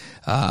another.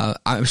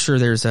 I'm sure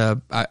there's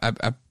a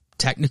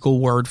technical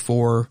word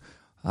for,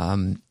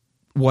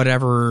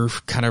 whatever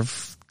kind of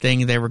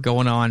thing they were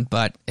going on.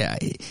 But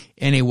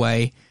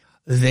anyway,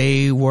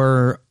 they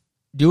were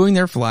doing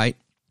their flight,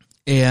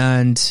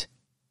 and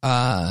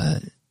I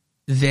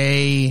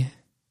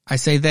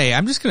say they,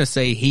 I'm just going to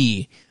say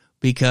he,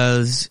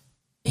 because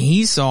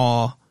he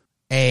saw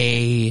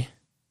a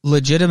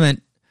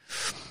legitimate,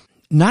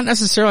 not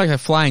necessarily like a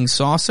flying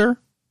saucer,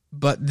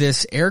 but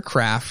this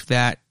aircraft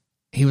that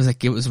he was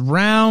like, it was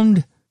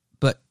round,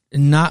 but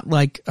not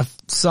like a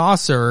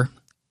saucer.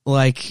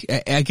 Like,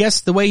 I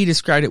guess the way he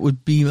described it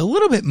would be a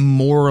little bit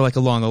more like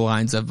along the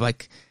lines of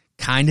like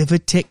kind of a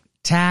tic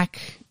tac,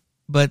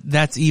 but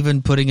that's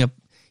even putting a,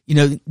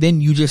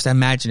 then you just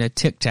imagine a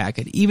tic tac.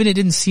 And even it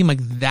didn't seem like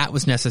that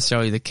was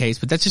necessarily the case,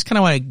 but that's just kind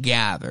of what I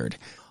gathered.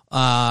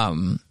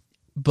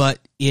 But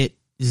it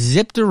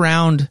zipped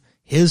around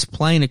his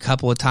plane a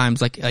couple of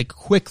times, like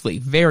quickly,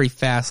 very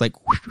fast, like,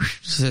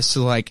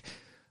 so like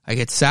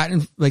it sat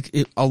in,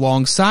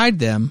 alongside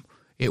them.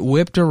 It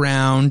whipped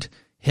around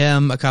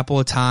him a couple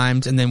of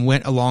times and then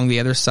went along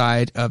the other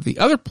side of the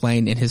other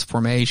plane in his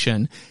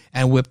formation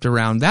and whipped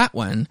around that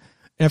one.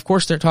 And of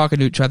course they're talking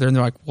to each other and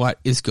they're like, what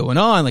is going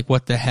on? Like,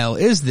 what the hell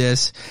is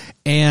this?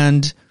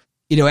 And,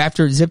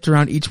 after it zipped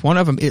around each one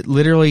of them, it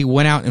literally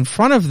went out in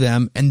front of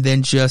them and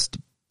then just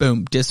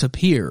boom,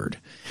 disappeared.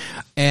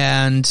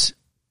 And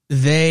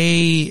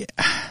he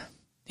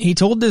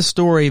told this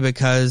story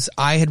because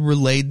I had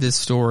relayed this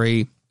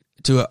story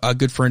to a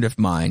good friend of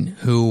mine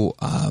who,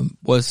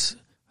 was,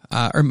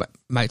 or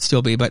might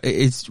still be, but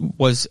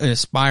was an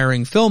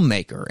aspiring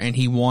filmmaker, and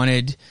he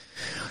wanted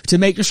to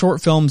make the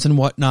short films and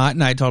whatnot.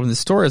 And I told him the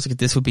story. I was like,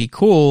 this would be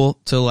cool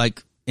to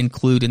like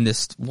include in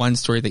this one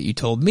story that you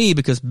told me,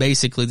 because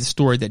basically the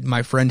story that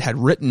my friend had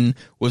written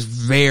was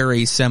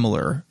very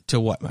similar to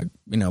what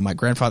my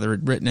grandfather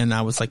had written. And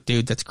I was like,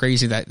 dude, that's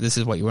crazy that this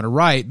is what you want to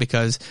write,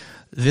 because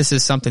this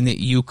is something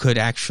that you could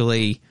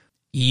actually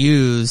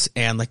use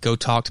and like go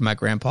talk to my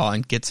grandpa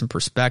and get some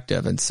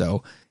perspective. And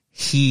so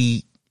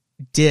he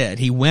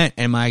went,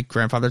 and my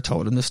grandfather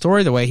told him the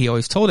story the way he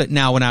always told it.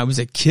 Now, when I was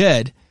a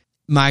kid,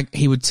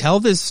 he would tell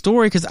this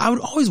story because I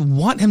would always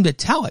want him to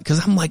tell it,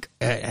 because I'm like,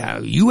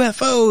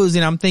 UFOs,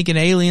 and I'm thinking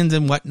aliens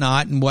and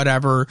whatnot and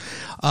whatever.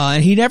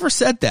 And he never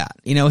said that.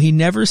 He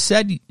never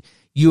said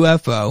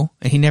UFO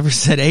and he never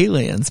said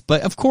aliens.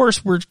 But of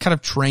course, we're kind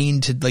of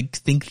trained to like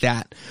think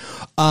that.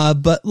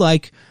 But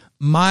like,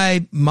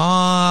 my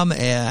mom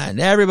and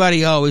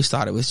everybody always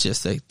thought it was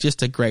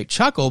just a great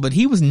chuckle, but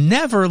he was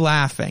never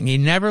laughing. He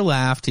never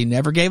laughed. He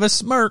never gave a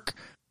smirk.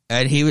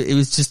 And it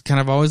was just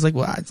kind of always like,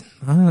 well,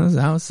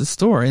 that was the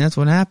story. That's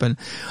what happened.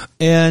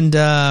 And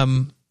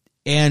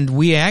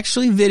we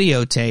actually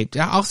videotaped.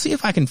 I'll see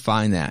if I can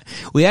find that.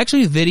 We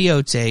actually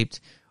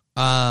videotaped,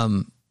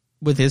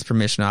 with his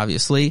permission,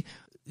 obviously,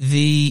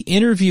 the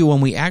interview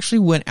when we actually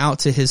went out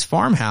to his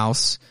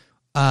farmhouse,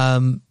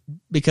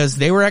 because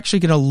they were actually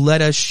going to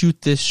let us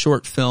shoot this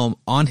short film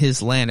on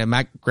his land. And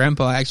my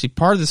grandpa actually,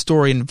 part of the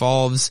story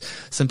involves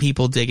some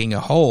people digging a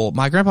hole.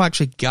 My grandpa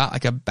actually got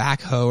like a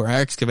backhoe or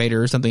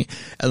excavator or something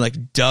and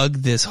like dug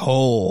this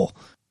hole,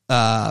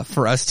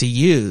 for us to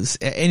use.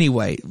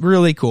 Anyway,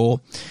 really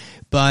cool.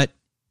 But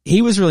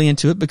he was really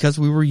into it because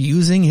we were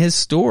using his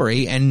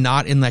story and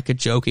not in like a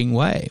joking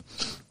way.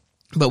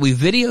 But we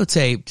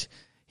videotaped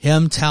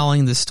him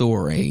telling the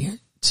story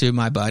to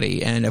my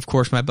buddy, and of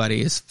course my buddy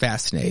is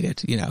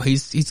fascinated.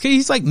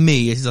 He's like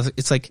me.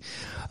 It's like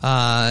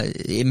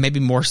maybe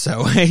more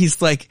so.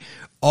 He's like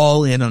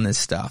all in on this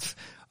stuff.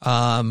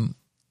 And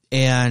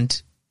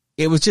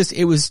it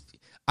was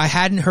I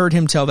hadn't heard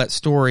him tell that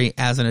story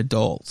as an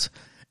adult,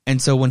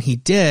 and so when he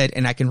did,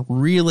 and I can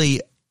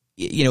really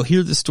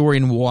hear the story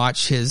and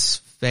watch his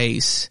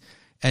face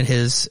and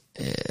his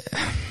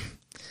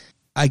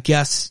I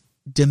guess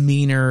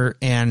demeanor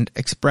and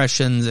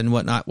expressions and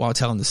whatnot while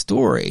telling the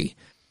story.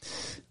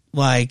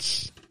 Like,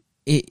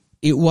 it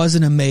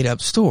wasn't a made up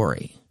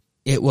story.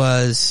 It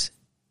was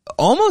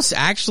almost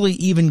actually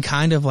even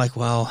kind of like,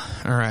 well,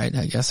 all right,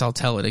 I guess I'll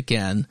tell it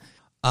again.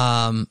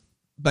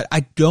 But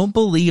I don't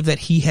believe that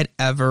he had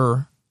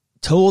ever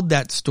told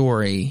that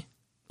story,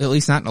 at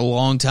least not in a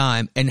long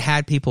time, and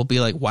had people be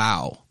like,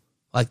 wow,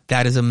 like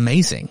that is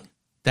amazing.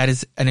 That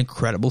is an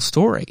incredible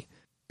story.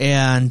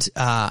 And,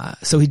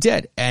 so he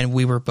did, and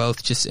we were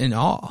both just in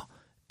awe,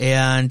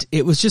 and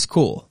it was just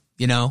cool,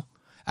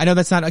 I know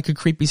that's not like a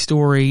creepy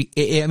story.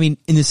 I mean,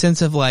 in the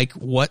sense of like,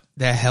 what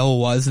the hell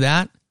was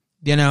that?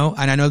 And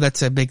I know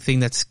that's a big thing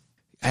that's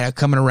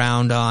coming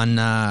around on,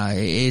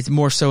 it's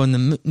more so in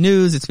the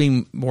news. It's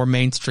being more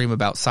mainstream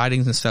about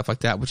sightings and stuff like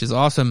that, which is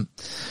awesome.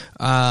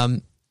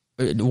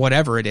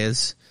 Whatever it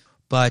is.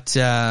 But,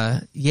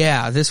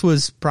 yeah, this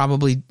was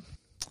probably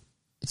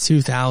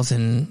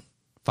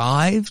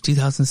 2005,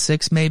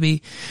 2006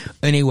 maybe.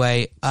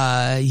 Anyway,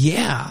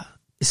 yeah.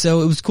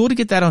 So it was cool to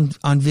get that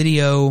on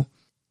video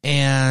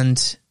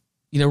and,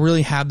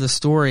 really have the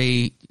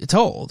story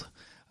told.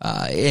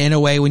 In a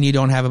way when you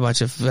don't have a bunch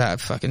of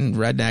fucking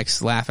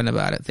rednecks laughing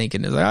about it,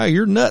 thinking, oh,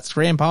 you're nuts,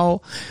 Grandpa.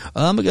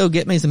 I'm gonna go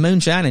get me some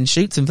moonshine and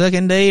shoot some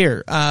fucking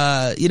deer.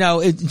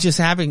 It's just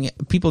having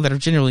people that are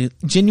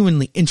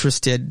genuinely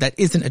interested that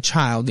isn't a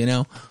child,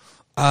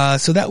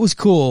 so that was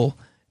cool.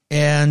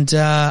 And,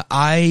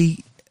 I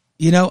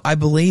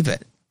believe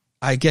it.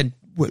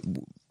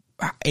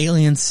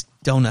 aliens,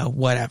 don't know,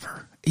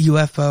 whatever.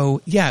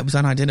 UFO, yeah, it was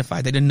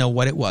unidentified. They didn't know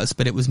what it was,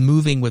 but it was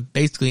moving with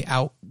basically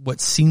out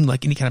what seemed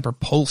like any kind of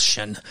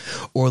propulsion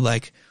or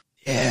like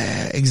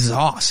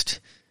exhaust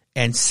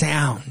and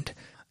sound.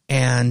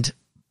 And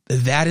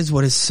that is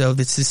what is so,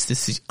 this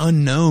is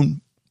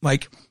unknown.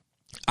 Like,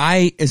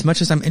 as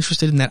much as I'm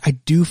interested in that, I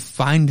do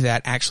find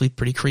that actually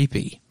pretty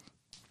creepy.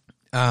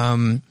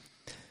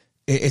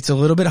 It's a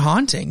little bit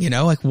haunting,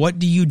 like what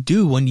do you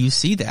do when you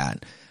see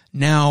that?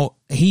 Now,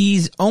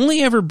 he's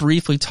only ever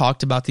briefly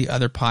talked about the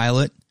other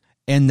pilot,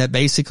 and that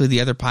basically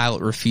the other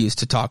pilot refused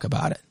to talk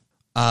about it.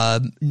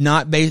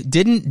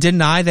 Didn't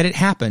deny that it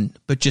happened,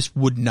 but just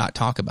would not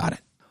talk about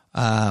it.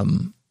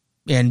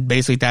 And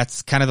basically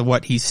that's kind of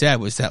what he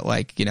said was that,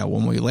 like,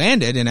 when we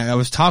landed and I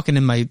was talking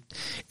on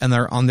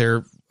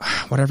their,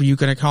 whatever you're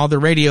going to call the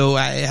radio,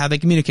 how they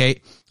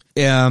communicate.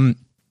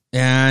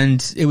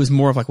 And it was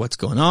more of like, what's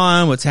going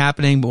on, what's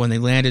happening. But when they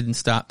landed and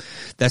stopped,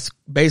 that's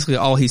basically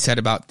all he said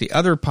about the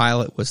other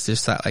pilot was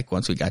just that, like,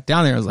 once we got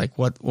down there, I was like,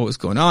 what was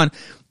going on?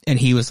 And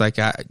he was like,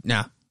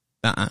 no,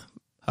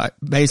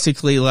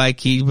 basically, like,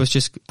 he was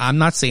just, I'm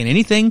not saying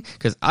anything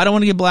because I don't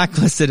want to get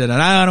blacklisted and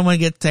I don't want to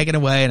get taken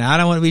away and I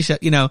don't want to be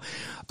shut,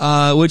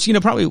 which,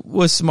 probably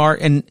was smart.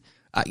 And,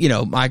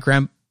 my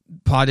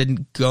grandpa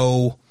didn't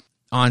go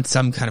on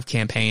some kind of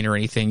campaign or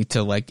anything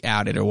to like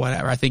out it or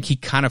whatever. I think he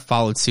kind of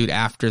followed suit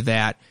after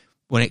that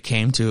when it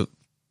came to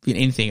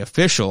anything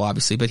official,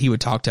 obviously, but he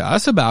would talk to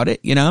us about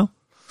it,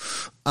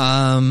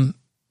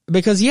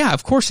 because yeah,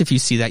 of course, if you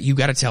see that, you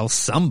got to tell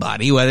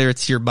somebody, whether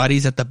it's your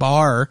buddies at the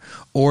bar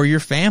or your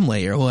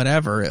family or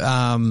whatever.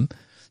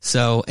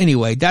 So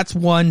anyway, that's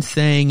one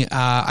thing.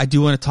 I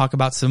do want to talk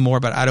about some more,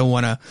 but I don't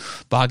want to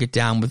bog it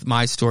down with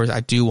my stories.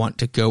 I do want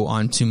to go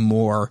on to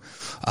more,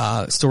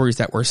 stories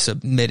that were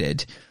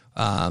submitted.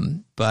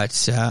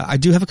 But I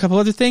do have a couple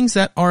other things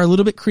that are a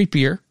little bit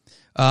creepier,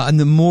 and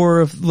the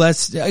more of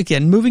less,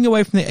 again, moving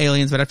away from the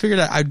aliens, but I figured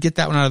I'd get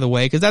that one out of the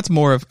way because that's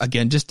more of,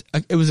 again,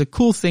 it was a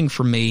cool thing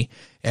for me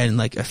and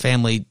like a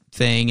family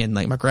thing. And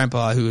like my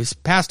grandpa, who has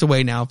passed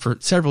away now for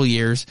several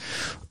years,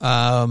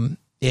 and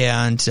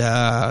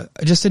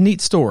just a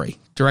neat story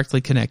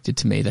directly connected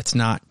to me. That's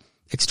not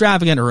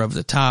extravagant or over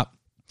the top,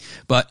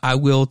 but I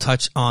will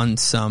touch on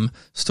some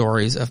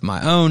stories of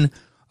my own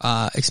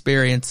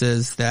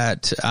experiences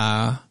that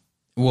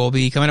will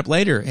be coming up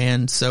later.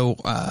 And so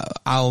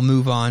I'll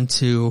move on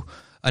to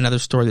another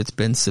story that's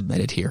been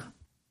submitted here.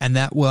 And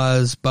that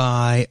was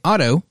by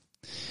Otto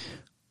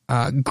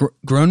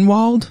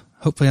Grunwald.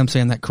 Hopefully I'm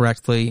saying that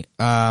correctly.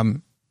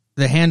 The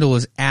handle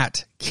is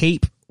at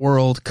Cape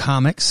World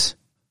Comics.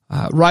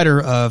 Writer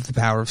of The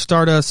Power of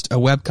Stardust, a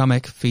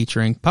webcomic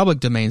featuring public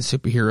domain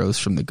superheroes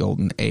from the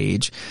Golden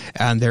Age.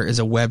 And there is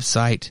a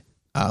website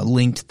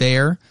linked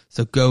there.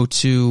 So go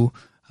to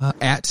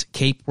at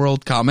Cape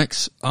World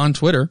Comics on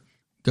Twitter.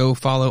 Go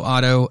follow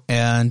Otto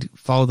and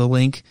follow the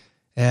link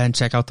and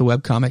check out the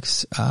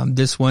webcomics.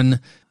 This one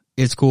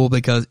is cool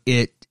because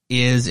it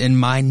is in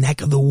my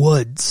neck of the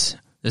woods.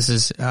 This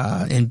is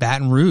in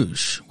Baton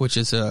Rouge, which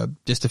is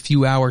just a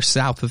few hours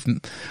south of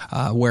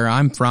where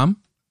I'm from.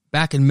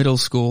 Back in middle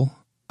school,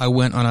 I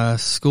went on a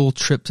school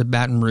trip to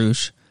Baton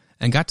Rouge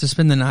and got to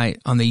spend the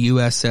night on the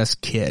USS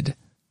Kidd,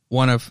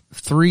 one of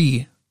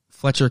 3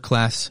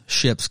 Fletcher-class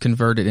ships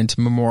converted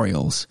into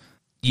memorials.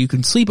 You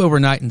can sleep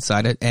overnight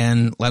inside it,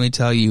 and let me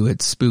tell you,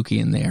 it's spooky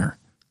in there.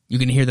 You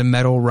can hear the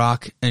metal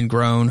rock and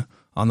groan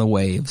on the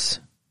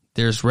waves.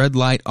 There's red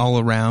light all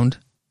around.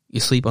 You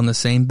sleep on the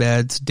same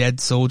beds dead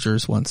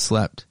soldiers once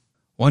slept.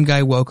 One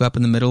guy woke up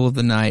in the middle of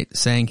the night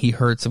saying he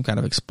heard some kind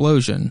of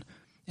explosion,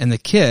 and the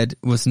Kidd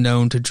was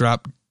known to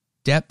drop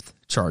depth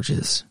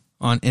charges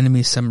on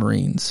enemy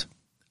submarines.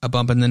 A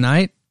bump in the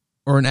night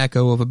or an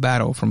echo of a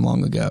battle from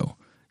long ago?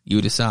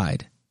 You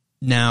decide.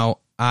 Now,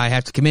 I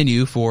have to commend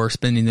you for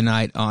spending the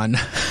night on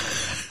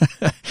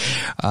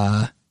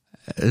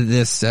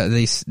this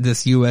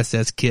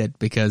USS Kidd,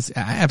 because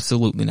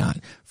absolutely not.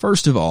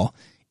 First of all,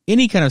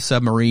 any kind of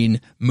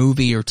submarine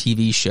movie or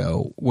TV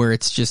show where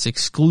it's just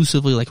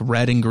exclusively like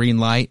red and green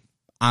light,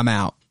 I'm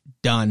out.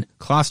 Done.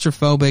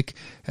 Claustrophobic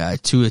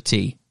to a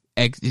T.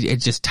 It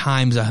just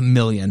times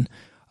 1,000,000.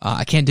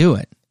 I can't do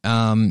it.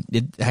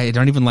 I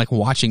don't even like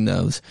watching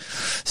those.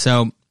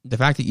 So the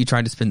fact that you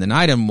tried to spend the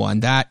night on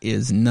one, that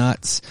is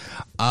nuts.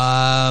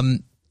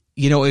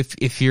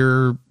 If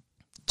you're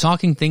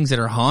talking things that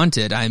are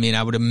haunted, I mean,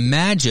 I would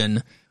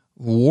imagine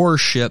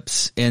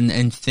warships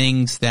and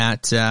things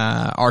that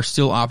are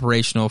still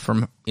operational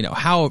from,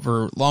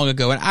 however long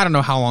ago. And I don't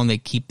know how long they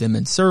keep them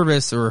in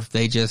service or if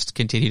they just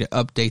continue to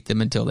update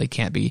them until they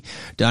can't be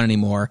done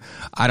anymore.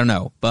 I don't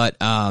know. But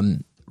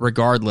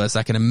regardless,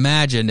 I can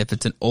imagine if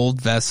it's an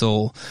old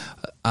vessel,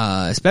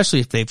 especially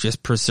if they've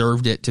just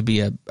preserved it to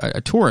be a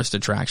tourist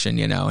attraction,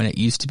 and it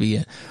used to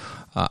be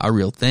a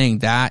real thing.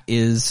 That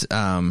is,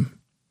 I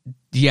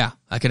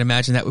can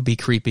imagine that would be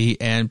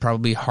creepy and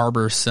probably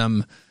harbor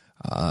some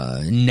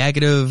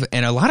negative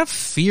and a lot of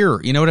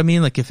fear. You know what I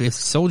mean? Like if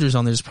soldiers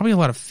on there's probably a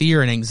lot of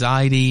fear and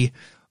anxiety,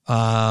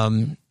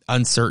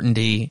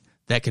 uncertainty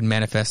that can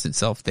manifest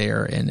itself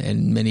there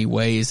in many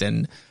ways.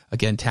 And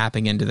again,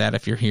 tapping into that,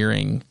 if you're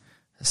hearing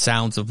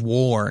sounds of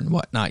war and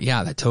whatnot,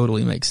 yeah, that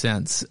totally makes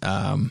sense.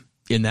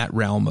 In that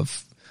realm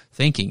of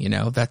thinking,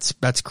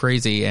 that's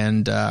crazy.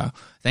 And,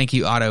 thank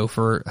you, Otto,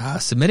 for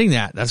submitting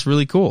that. That's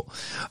really cool.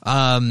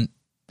 I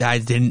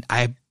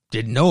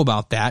didn't know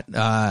about that,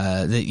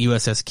 the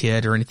USS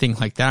Kidd or anything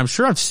like that. I'm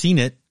sure I've seen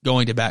it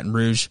going to Baton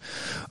Rouge,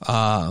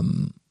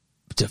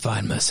 to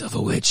find myself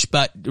a witch.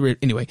 But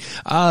anyway,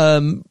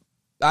 I'm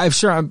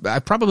sure I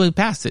probably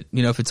passed it,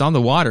 if it's on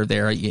the water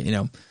there,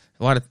 a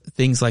lot of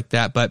things like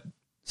that. But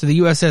so the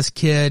USS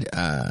Kidd,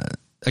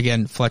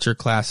 again, Fletcher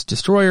class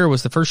destroyer,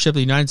 was the first ship of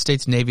the United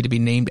States Navy to be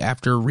named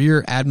after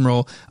Rear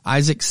Admiral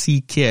Isaac C.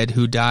 Kidd,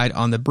 who died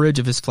on the bridge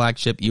of his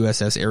flagship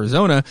USS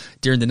Arizona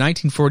during the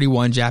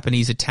 1941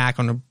 Japanese attack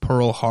on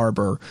Pearl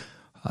Harbor.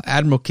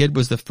 Admiral Kidd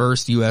was the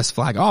first U.S.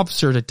 flag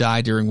officer to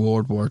die during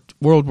World War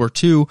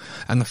II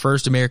and the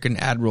first American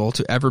admiral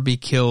to ever be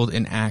killed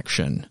in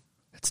action.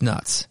 That's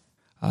nuts.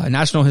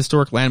 National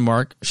Historic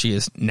Landmark, she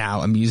is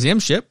now a museum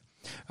ship.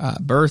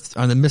 Berthed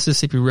on the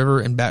Mississippi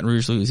River in Baton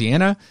Rouge,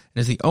 Louisiana,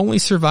 and is the only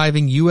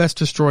surviving U.S.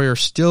 destroyer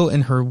still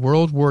in her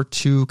World War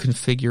II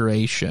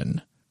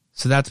configuration.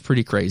 So that's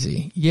pretty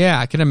crazy. Yeah,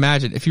 I can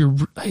imagine if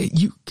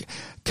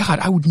God,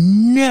 I would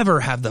never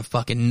have the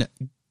fucking,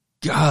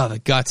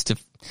 the guts to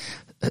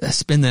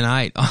spend the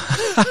night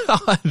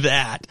on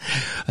that,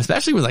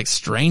 especially with like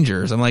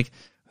strangers. I'm like,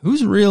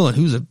 who's real and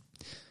who's a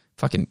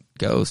fucking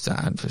ghost?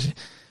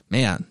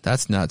 Man,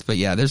 that's nuts. But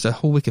yeah, there's a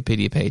whole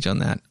Wikipedia page on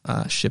that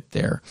ship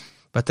there.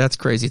 But that's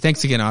crazy.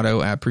 Thanks again,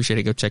 Otto. I appreciate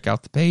it. Go check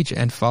out the page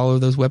and follow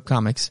those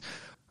webcomics.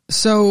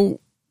 So,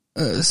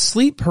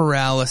 sleep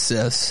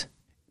paralysis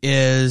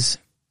it's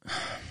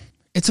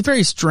a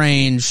very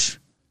strange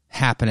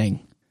happening.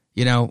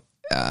 It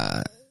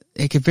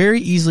could very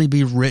easily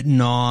be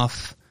written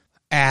off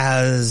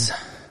as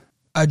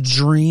a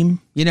dream,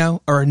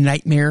 or a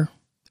nightmare,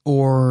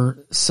 or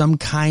some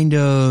kind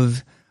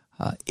of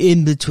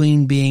in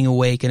between being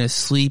awake and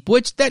asleep,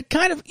 which that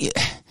kind of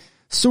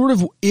sort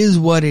of is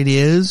what it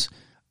is,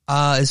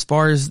 as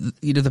far as,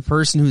 the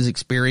person who's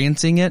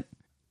experiencing it.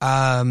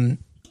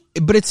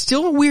 But it's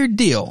still a weird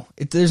deal.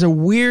 There's a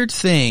weird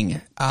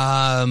thing.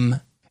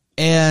 And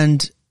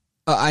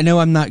I know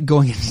I'm not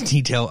going into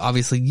detail,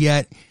 obviously,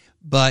 yet,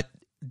 but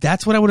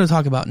that's what I want to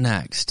talk about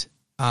next.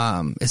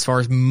 As far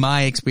as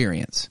my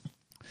experience,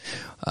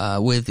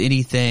 with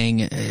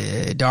anything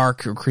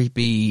dark or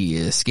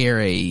creepy,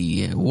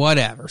 scary,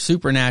 whatever,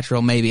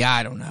 supernatural, maybe,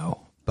 I don't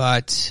know.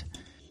 But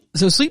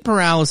so sleep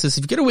paralysis,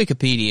 if you go to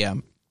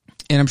Wikipedia,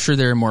 and I'm sure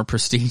they're more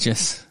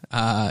prestigious,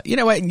 you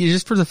know what,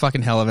 just for the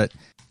fucking hell of it,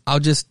 I'll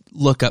just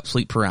look up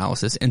sleep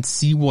paralysis and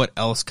see what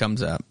else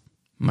comes up.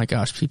 My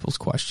gosh, people's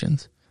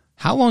questions.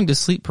 How long does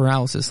sleep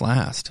paralysis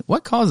last?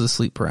 What causes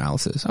sleep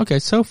paralysis? Okay,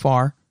 so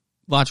far,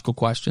 logical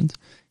questions.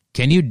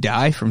 Can you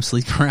die from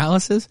sleep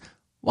paralysis?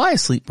 Why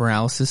is sleep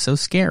paralysis so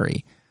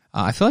scary?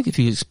 I feel like if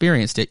you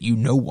experienced it, you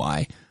know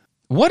why.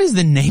 What is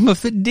the name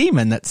of the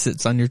demon that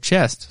sits on your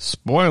chest?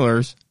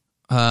 Spoilers.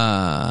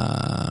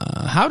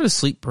 How does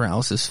sleep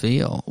paralysis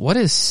feel? What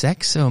is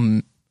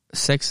sexomnia?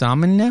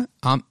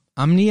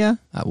 Omnia?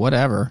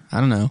 Whatever.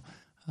 I don't know.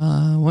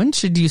 When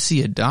should you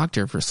see a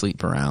doctor for sleep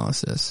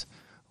paralysis?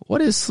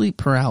 What is sleep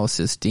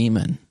paralysis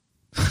demon?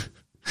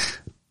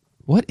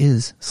 What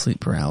is sleep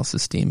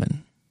paralysis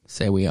demon?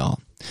 Say we all.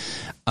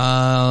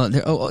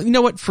 You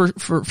know what?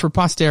 For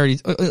posterity.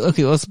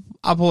 Okay,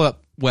 I'll pull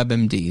up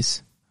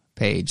WebMD's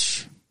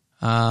page.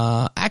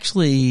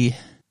 Actually,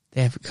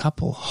 they have a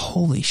couple.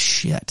 Holy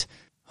shit.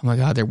 Oh my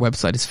God, their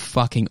website is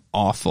fucking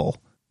awful.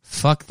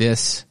 Fuck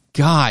this.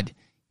 God,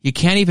 you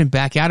can't even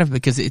back out of it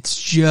because it's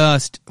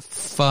just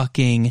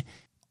fucking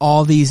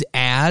all these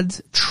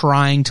ads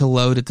trying to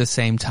load at the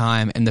same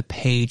time and the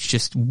page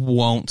just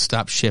won't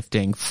stop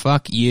shifting.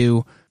 Fuck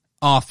you.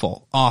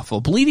 Awful, awful.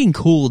 Bleeding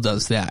Cool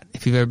does that.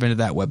 If you've ever been to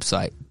that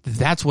website,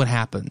 that's what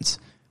happens.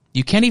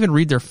 You can't even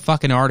read their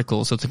fucking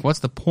articles. So it's like, what's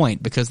the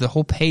point? Because the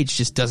whole page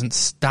just doesn't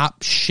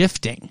stop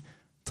shifting.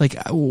 It's like,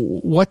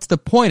 what's the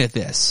point of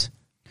this?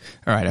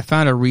 All right, I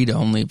found a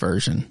read-only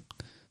version.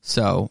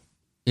 So,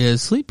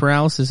 is sleep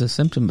paralysis a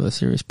symptom of a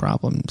serious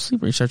problem?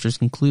 Sleep researchers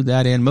conclude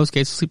that in most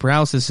cases, sleep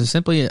paralysis is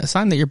simply a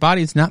sign that your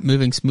body is not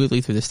moving smoothly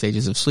through the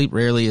stages of sleep.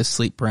 Rarely is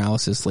sleep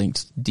paralysis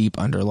linked to deep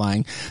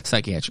underlying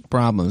psychiatric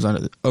problems.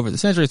 Over the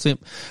centuries,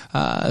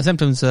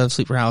 symptoms of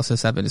sleep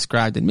paralysis have been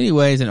described in many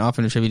ways and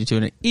often attributed to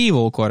an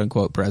evil,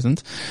 quote-unquote,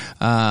 presence.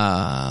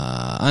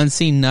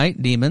 Unseen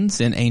night demons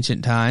in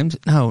ancient times.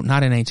 No,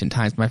 not in ancient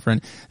times, my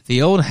friend.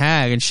 The old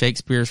hag in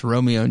Shakespeare's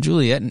Romeo and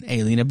Juliet and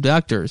alien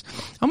abductors.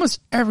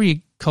 Almost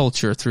every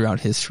culture throughout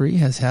history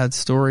has had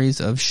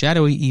stories of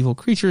shadowy evil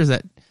creatures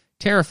that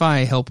terrify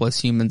helpless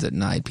humans at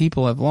night.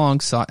 People have long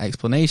sought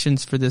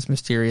explanations for this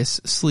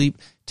mysterious sleep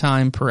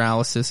time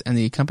paralysis and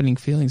the accompanying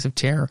feelings of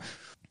terror.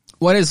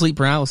 What is sleep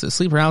paralysis?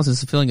 Sleep paralysis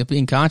is a feeling of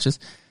being conscious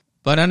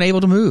but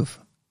unable to move.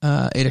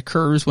 It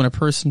occurs when a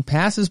person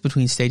passes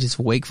between stages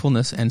of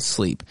wakefulness and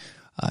sleep.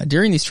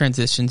 During these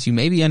transitions, you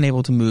may be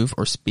unable to move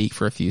or speak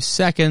for a few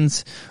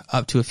seconds,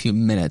 up to a few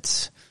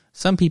minutes.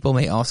 Some people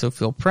may also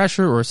feel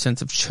pressure or a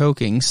sense of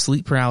choking.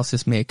 Sleep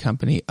paralysis may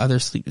accompany other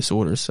sleep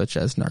disorders such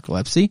as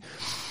narcolepsy.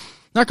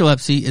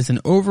 Narcolepsy is an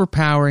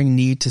overpowering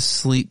need to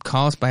sleep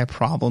caused by a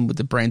problem with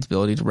the brain's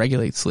ability to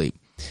regulate sleep.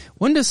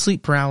 When does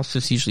sleep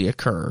paralysis usually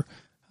occur?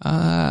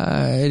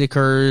 It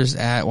occurs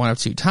at one of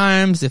two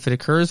times. If it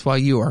occurs while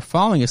you are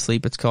falling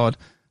asleep, it's called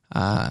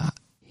hypnagogic,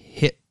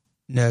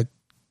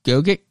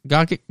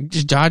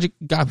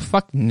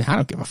 fucking, I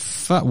don't give a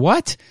fuck.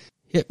 What?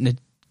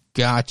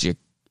 Hypnagogic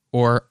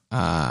or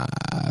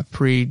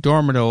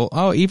predormital.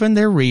 Oh, even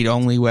their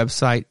read-only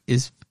website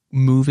is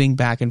moving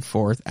back and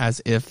forth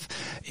as if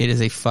it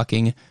is a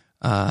fucking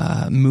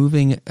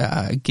moving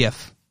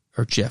GIF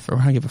or GIF, or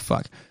I don't give a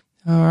fuck.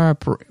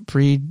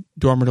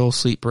 Predormital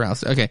sleep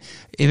paralysis. Okay,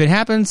 if it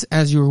happens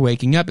as you're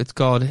waking up, it's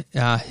called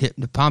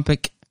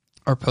hypnopompic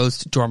or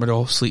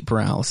post-dormital sleep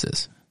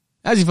paralysis.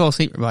 As you fall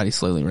asleep, your body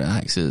slowly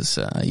relaxes.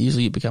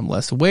 Usually you become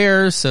less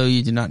aware, so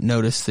you do not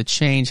notice the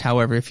change.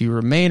 However, if you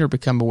remain or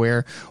become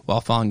aware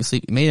while falling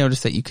asleep, you may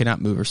notice that you cannot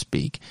move or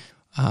speak.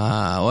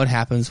 What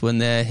happens when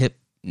the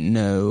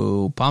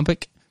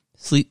hypnopompic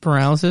sleep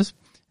paralysis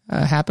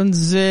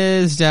happens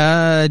is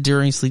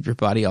during sleep, your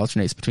body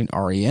alternates between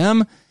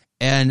REM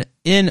and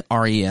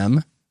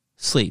NREM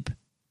sleep.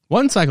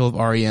 One cycle of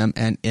REM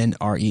and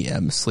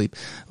NREM sleep.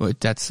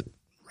 That's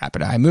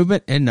rapid eye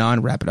movement and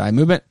non-rapid eye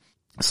movement.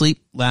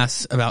 Sleep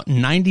lasts about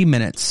 90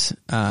 minutes.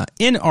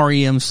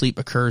 NREM sleep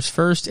occurs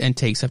first and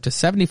takes up to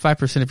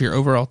 75% of your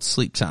overall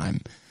sleep time.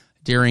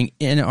 During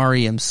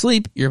NREM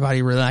sleep, your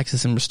body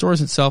relaxes and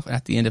restores itself.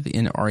 At the end of the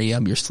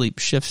NREM, your sleep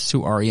shifts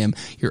to REM.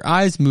 Your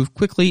eyes move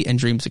quickly and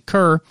dreams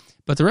occur,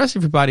 but the rest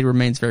of your body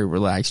remains very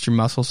relaxed. Your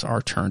muscles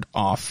are turned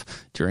off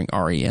during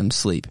REM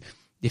sleep.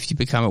 If you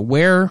become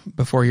aware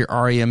before your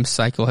REM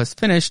cycle has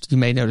finished, you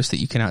may notice that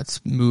you cannot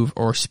move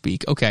or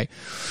speak. Okay.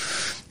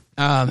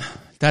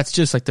 That's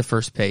just like the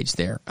first page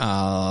there.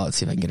 Let's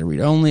see if I can get a read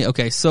only.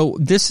 Okay, so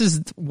this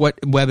is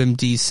what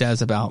WebMD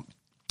says about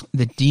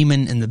the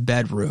demon in the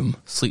bedroom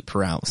sleep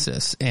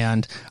paralysis.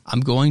 And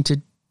I'm going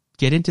to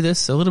get into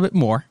this a little bit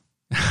more.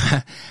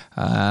 But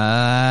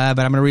I'm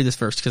going to read this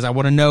first because I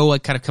want to know,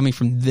 like, kind of coming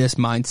from this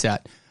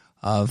mindset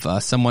of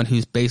someone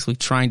who's basically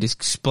trying to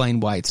explain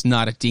why it's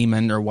not a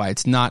demon or why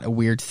it's not a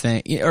weird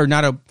thing or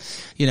not a,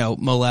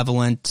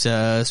 malevolent,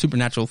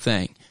 supernatural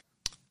thing.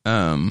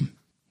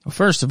 Well,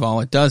 first of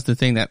all, it does the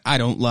thing that I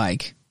don't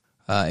like.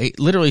 It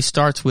literally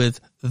starts with,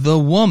 the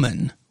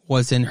woman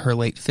was in her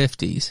late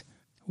 50s.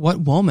 What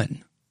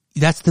woman?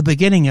 That's the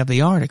beginning of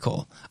the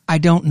article. I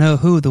don't know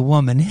who the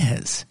woman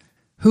is.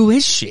 Who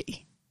is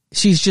she?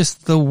 She's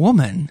just the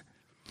woman.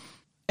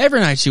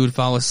 Every night she would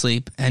fall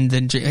asleep and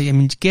then,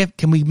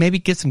 can we maybe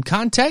get some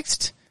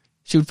context?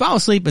 She would fall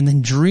asleep and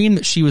then dream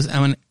that she was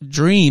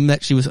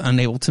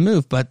unable to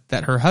move, but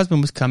that her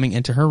husband was coming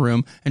into her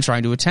room and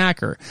trying to attack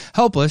her.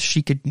 Helpless,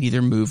 she could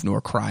neither move nor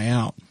cry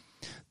out.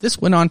 This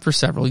went on for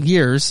several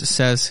years,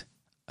 says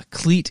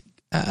Cleet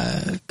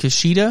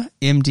Kashida,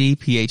 MD,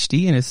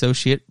 PhD, and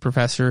associate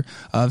professor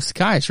of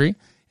psychiatry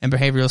and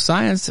behavioral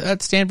science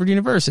at Stanford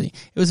University.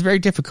 It was very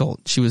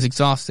difficult. She was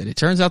exhausted. It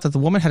turns out that the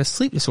woman had a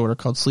sleep disorder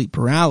called sleep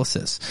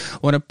paralysis.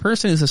 When a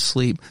person is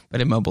asleep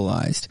but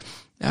immobilized,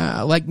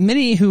 like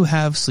many who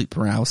have sleep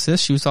paralysis,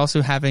 she was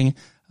also having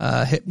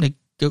gogic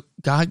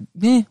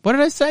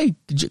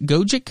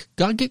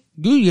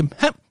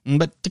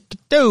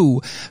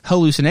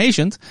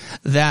hallucinations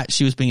that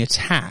she was being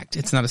attacked.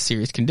 It's not a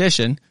serious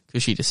condition,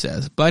 Kushida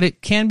says, but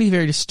it can be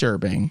very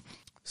disturbing.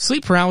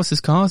 Sleep paralysis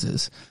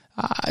causes.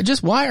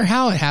 Just why or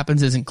how it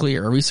happens isn't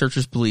clear.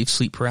 Researchers believe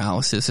sleep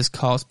paralysis is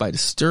caused by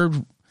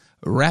disturbed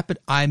rapid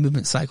eye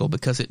movement cycle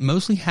because it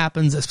mostly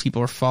happens as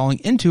people are falling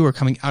into or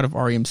coming out of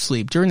REM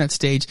sleep. During that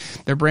stage,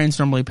 their brains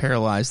normally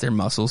paralyze their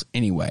muscles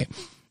anyway.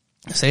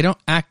 So they don't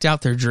act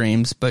out their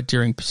dreams, but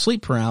during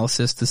sleep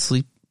paralysis, the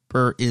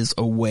sleeper is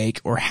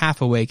awake or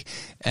half awake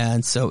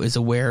and so is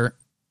aware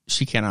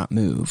she cannot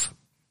move.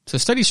 So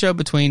studies show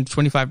between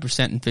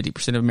 25% and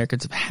 50% of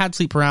Americans have had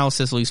sleep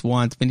paralysis at least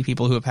once. Many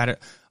people who have had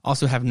it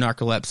also have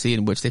narcolepsy,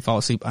 in which they fall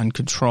asleep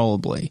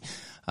uncontrollably.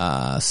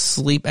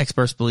 Sleep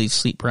experts believe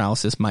sleep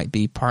paralysis might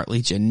be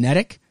partly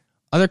genetic.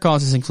 Other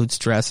causes include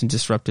stress and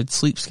disrupted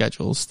sleep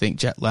schedules, think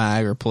jet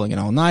lag or pulling an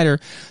all-nighter.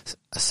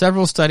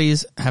 Several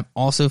studies have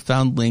also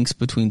found links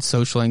between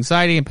social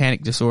anxiety and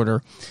panic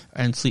disorder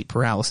and sleep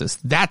paralysis.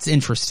 That's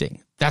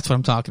interesting. That's what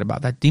I'm talking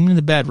about. That demon in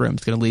the bedroom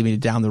is going to lead me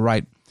down the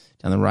right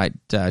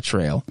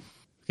trail,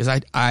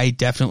 because I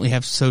definitely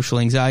have social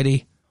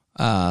anxiety,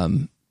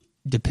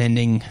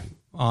 depending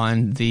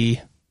on the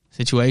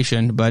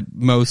situation, but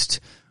most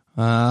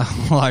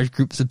large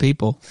groups of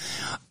people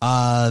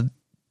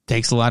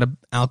takes a lot of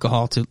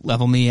alcohol to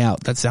level me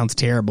out. That sounds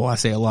terrible. I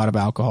say a lot of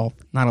alcohol,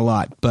 not a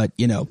lot, but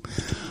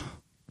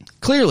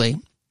clearly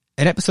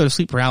An episode of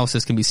sleep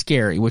paralysis can be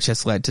scary, which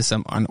has led to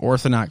some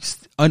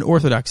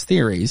unorthodox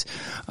theories.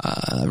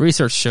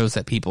 Research shows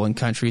that people in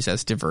countries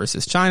as diverse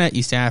as China,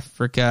 East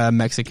Africa,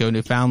 Mexico,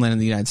 Newfoundland,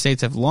 and the United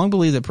States have long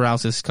believed that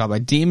paralysis is caused by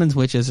demons,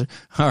 witches,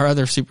 or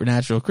other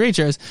supernatural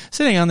creatures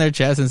sitting on their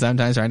chests and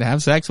sometimes trying to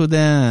have sex with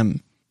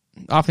them.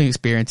 Often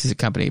experience is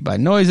accompanied by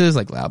noises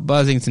like loud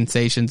buzzing,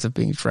 sensations of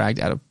being dragged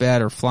out of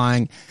bed or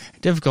flying,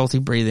 difficulty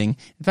breathing.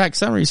 In fact,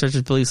 some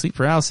researchers believe sleep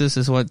paralysis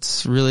is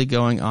what's really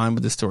going on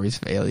with the stories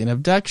of alien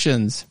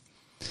abductions.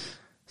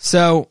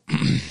 So,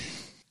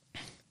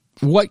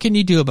 what can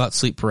you do about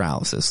sleep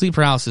paralysis? Sleep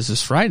paralysis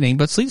is frightening,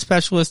 but sleep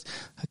specialist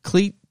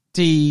Kushida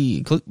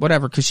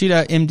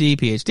MD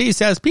PhD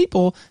says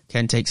people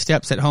can take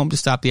steps at home to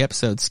stop the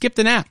episode. Skip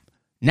the nap.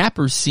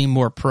 Nappers seem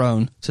more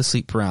prone to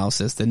sleep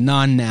paralysis than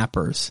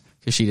non-nappers,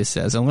 Kushida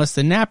says, unless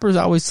the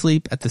nappers always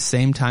sleep at the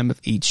same time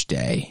of each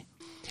day.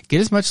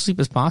 Get as much sleep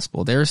as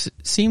possible. There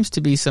seems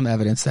to be some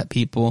evidence that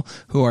people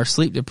who are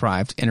sleep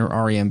deprived enter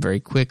REM very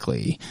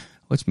quickly,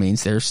 which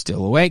means they're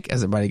still awake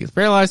as their body gets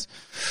paralyzed.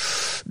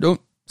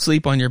 Don't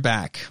sleep on your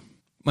back.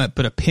 I'm going to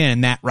put a pin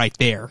in that right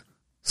there.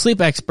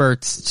 Sleep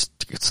experts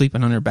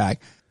sleeping on their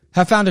back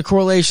have found a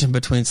correlation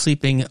between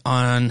sleeping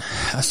in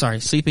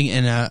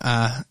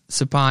a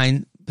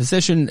supine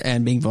position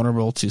and being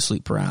vulnerable to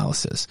sleep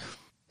paralysis.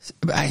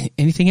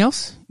 Anything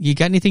else? You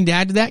got anything to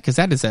add to that? Because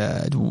that is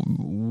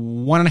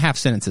 1.5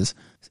 sentences.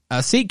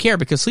 Seek care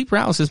because sleep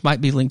paralysis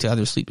might be linked to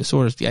other sleep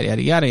disorders, yada,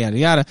 yada, yada, yada,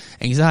 yada,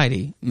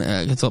 anxiety,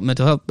 consult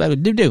mental health,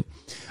 do.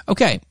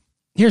 Okay,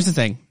 here's the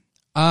thing.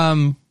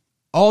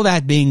 All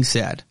that being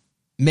said,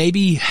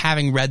 maybe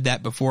having read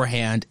that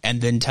beforehand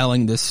and then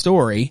telling this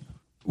story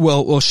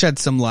will shed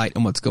some light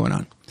on what's going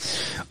on.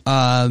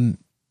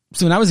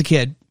 So when I was a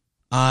kid,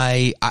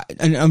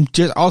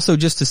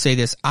 just to say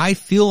this, I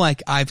feel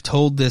like I've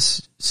told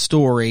this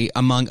story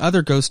among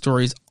other ghost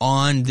stories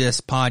on this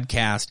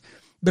podcast,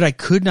 but I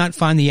could not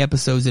find the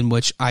episodes in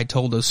which I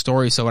told those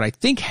stories. So what I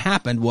think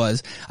happened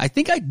was, I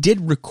think I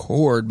did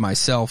record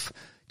myself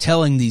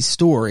telling these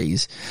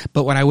stories,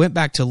 but when I went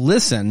back to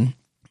listen,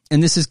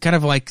 and this is kind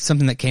of like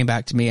something that came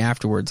back to me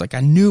afterwards, like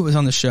I knew it was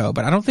on the show,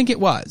 but I don't think it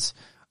was.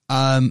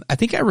 I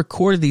think I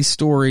recorded these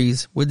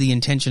stories with the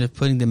intention of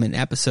putting them in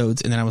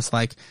episodes, and then I was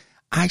like,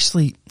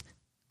 actually,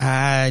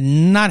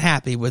 not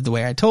happy with the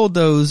way I told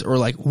those, or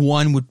like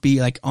one would be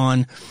like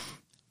on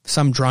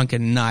some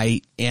drunken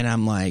night, and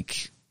I'm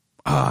like,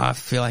 I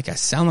feel like I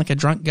sound like a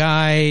drunk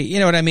guy. You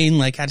know what I mean?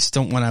 Like, I just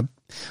don't want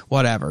to,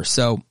 whatever.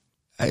 So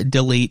I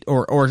delete,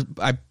 or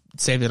I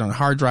saved it on a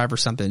hard drive or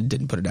something and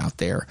didn't put it out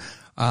there.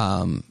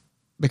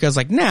 Because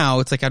like now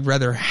it's like I'd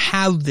rather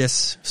have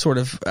this sort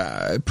of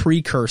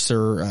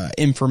precursor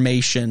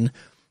information,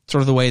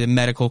 sort of the way the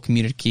medical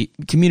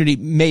community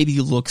maybe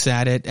looks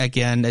at it.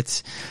 Again,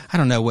 I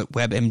don't know what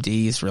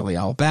WebMD is really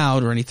all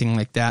about or anything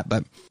like that,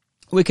 but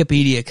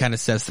Wikipedia kind of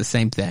says the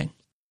same thing,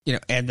 you know,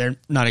 and they're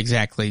not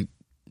exactly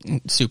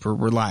super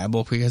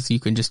reliable because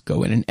you can just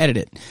go in and edit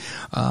it.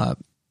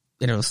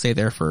 It'll stay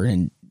there for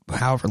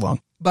however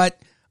long.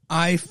 But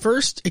I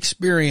first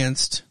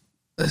experienced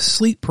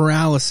sleep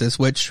paralysis,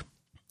 which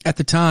at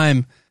the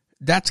time,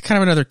 that's kind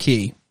of another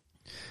key.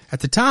 At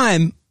the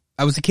time,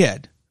 I was a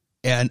kid,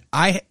 and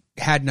I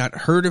had not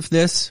heard of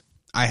this.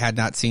 I had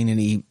not seen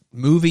any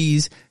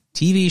movies,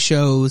 TV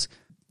shows.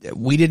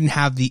 We didn't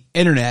have the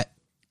internet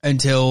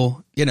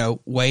until,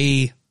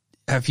 way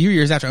a few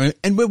years after.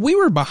 And we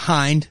were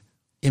behind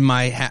in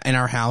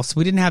our house.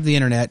 We didn't have the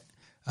internet,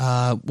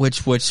 which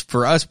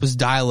for us was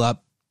dial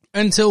up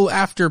until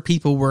after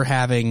people were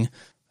having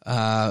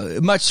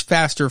much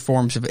faster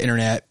forms of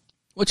internet,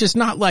 which is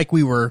not like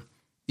we were,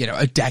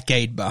 a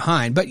decade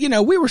behind, but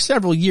we were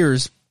several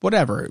years,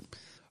 whatever.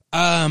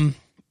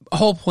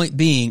 Whole point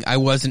being, I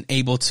wasn't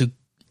able to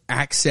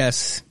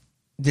access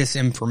this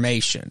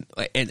information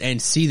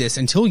and see this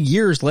until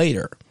years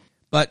later.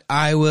 But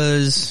I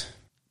was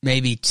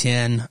maybe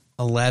 10,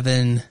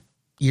 11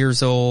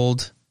 years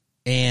old,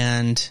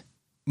 and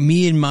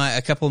me and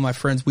a couple of my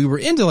friends, we were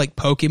into like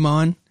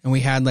Pokemon, and we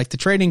had like the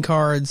trading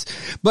cards,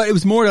 but it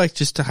was more like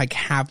just to like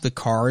have the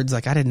cards.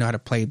 Like I didn't know how to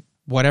play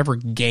whatever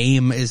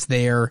game is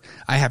there.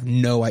 I have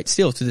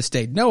still to this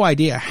day, no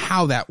idea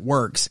how that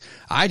works.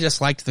 I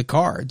just liked the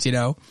cards,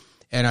 and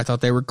I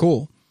thought they were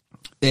cool.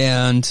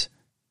 And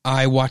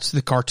I watched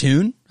the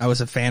cartoon. I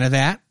was a fan of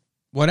that,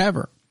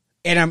 whatever.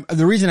 And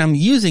the reason I'm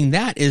using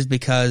that is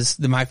because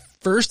my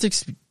first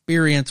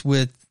experience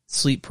with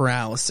sleep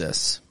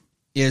paralysis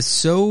is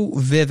so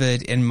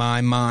vivid in my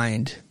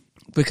mind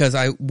because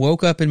I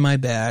woke up in my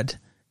bed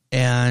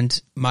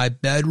and my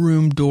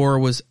bedroom door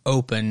was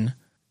open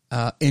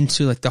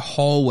into like the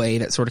hallway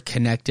that sort of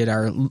connected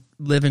our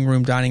living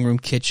room, dining room,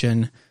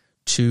 kitchen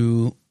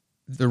to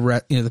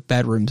the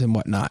bedrooms and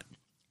whatnot.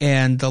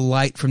 And the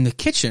light from the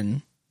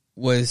kitchen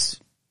was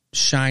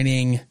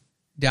shining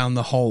down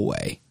the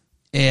hallway.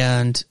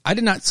 And I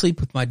did not sleep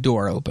with my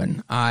door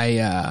open.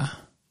 I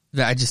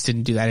just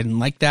didn't do that. I didn't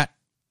like that.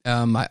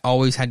 I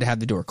always had to have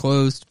the door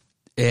closed.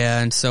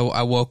 And so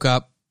I woke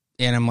up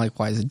and I'm like,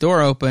 why is the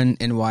door open?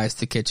 And why is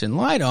the kitchen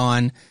light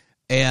on?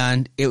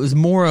 And it was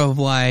more of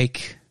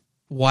like,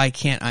 why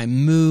can't I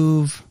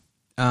move?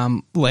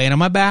 Laying on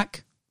my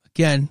back,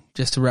 again,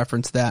 just to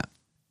reference that.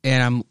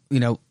 And I'm,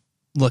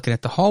 looking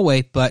at the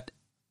hallway, but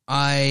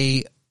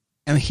I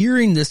am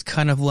hearing this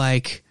kind of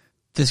like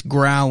this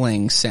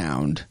growling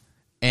sound.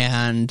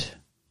 And,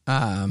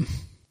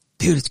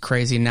 dude, it's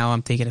crazy. Now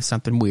I'm thinking of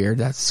something weird.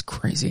 That's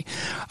crazy.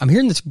 I'm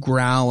hearing this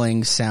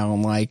growling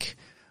sound like,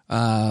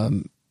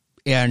 and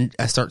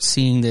I start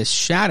seeing this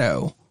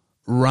shadow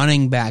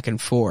running back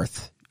and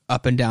forth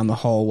up and down the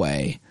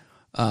hallway.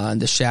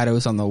 The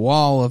shadows on the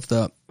wall of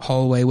the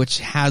hallway, which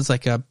has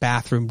like a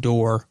bathroom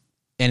door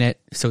in it.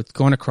 So it's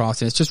going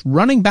across and it's just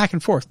running back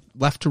and forth,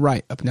 left to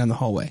right, up and down the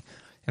hallway.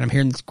 And I'm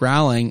hearing this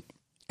growling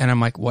and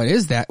I'm like, what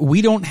is that?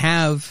 We don't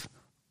have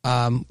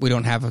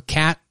a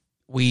cat.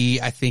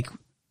 I think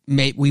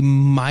we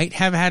might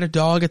have had a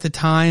dog at the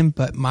time,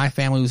 but my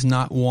family was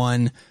not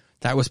one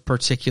that was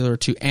particular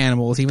to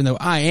animals, even though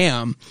I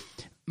am.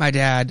 My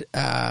dad,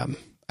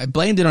 I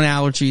blamed it on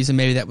allergies, and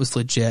maybe that was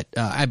legit.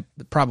 I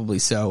probably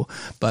so,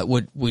 but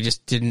we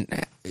just didn't.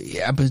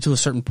 Up until a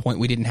certain point,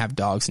 we didn't have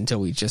dogs until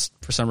we just,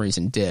 for some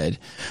reason, did.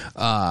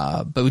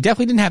 But we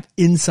definitely didn't have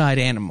inside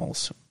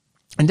animals,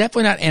 and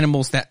definitely not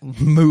animals that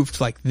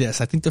moved like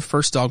this. I think the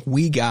first dog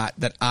we got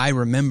that I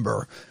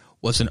remember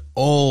was an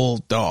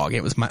old dog.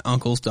 It was my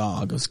uncle's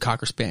dog. It was a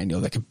Cocker Spaniel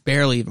that could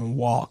barely even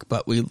walk.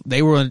 But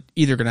they were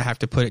either going to have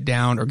to put it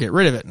down or get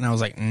rid of it, and I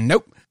was like,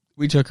 nope.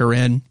 We took her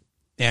in.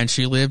 And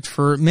she lived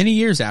for many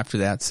years after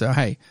that. So,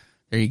 hey,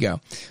 there you go.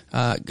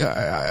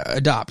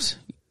 Adopt,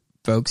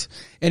 folks.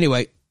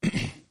 Anyway,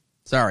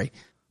 sorry.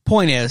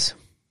 Point is,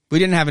 we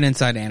didn't have an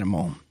inside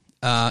animal.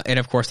 And,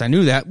 of course, I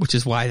knew that, which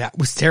is why that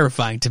was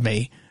terrifying to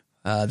me,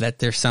 that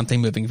there's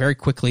something moving very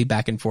quickly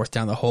back and forth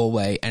down the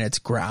hallway, and it's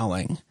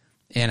growling.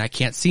 And I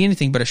can't see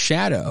anything but a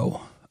shadow.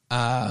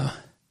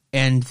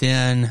 And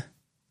then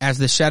as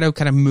the shadow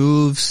kind of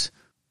moves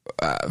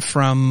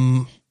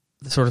from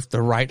sort of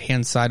the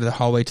right-hand side of the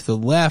hallway to the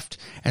left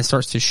and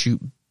starts to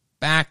shoot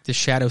back, the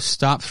shadow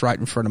stops right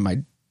in front of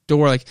my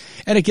door.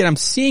 And again, I'm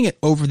seeing it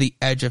over the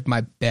edge of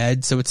my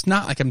bed, so it's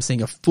not like I'm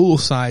seeing a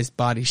full-sized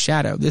body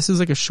shadow. This is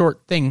like a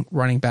short thing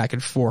running back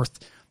and forth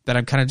that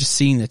I'm kind of just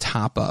seeing the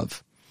top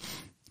of.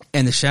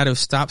 And the shadow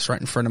stops right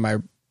in front of my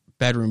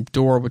bedroom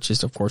door, which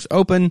is, of course,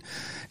 open,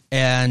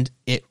 and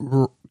it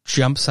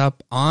jumps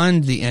up on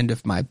the end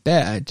of my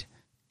bed.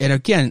 And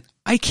again,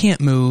 I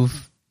can't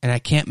move, and I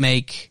can't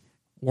make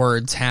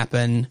words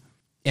happen,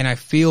 and I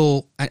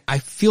feel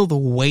the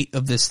weight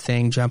of this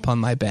thing jump on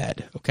my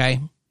bed, okay?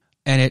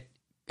 And it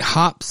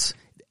hops,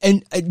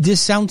 and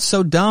this sounds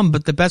so dumb,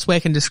 but the best way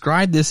I can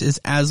describe this is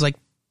as like,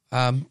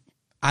 I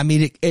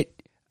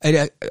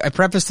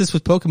preface this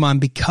with Pokemon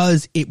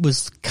because it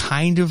was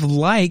kind of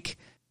like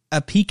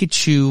a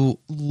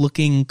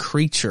Pikachu-looking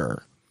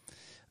creature.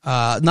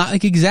 Not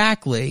like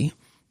exactly,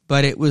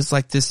 but it was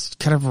like this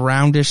kind of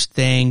roundish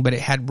thing, but it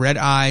had red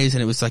eyes,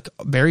 and it was like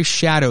very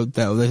shadowed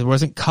though. There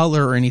wasn't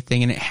color or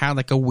anything, and it had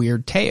like a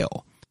weird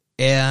tail.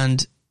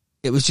 And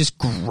it was just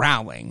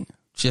growling,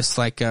 just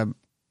like a,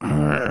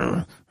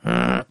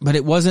 but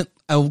it wasn't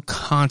a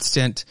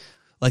constant,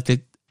 like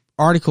the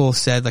article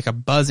said, like a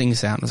buzzing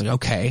sound. I was like,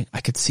 okay,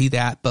 I could see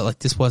that, but like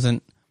this was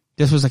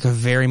like a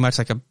very much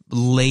like a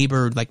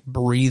labored, like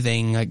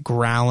breathing, like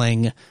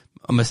growling,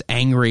 almost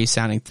angry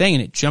sounding thing.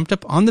 And it jumped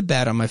up on the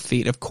bed on my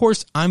feet. Of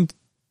course, I'm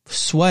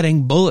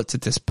sweating bullets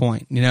at this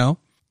point, and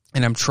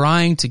I'm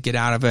trying to get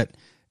out of it.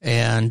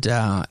 And,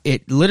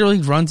 it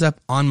literally runs up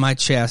on my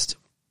chest,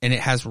 and it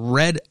has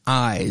red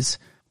eyes.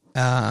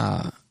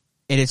 And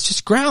it's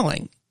just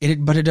growling,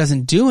 but it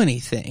doesn't do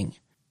anything.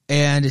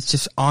 And it's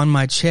just on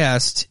my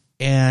chest.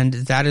 And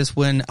that is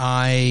when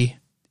I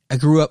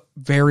grew up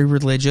very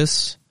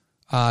religious,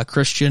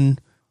 Christian,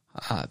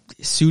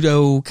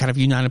 pseudo kind of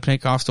United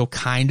Pentecostal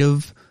kind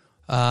of.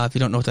 If you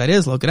don't know what that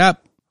is, look it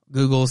up.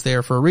 Google's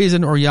there for a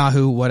reason, or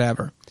Yahoo,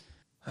 whatever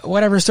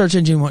search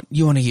engine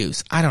you want to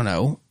use. I don't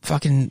know.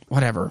 Fucking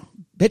whatever.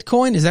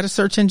 Bitcoin, is that a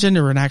search engine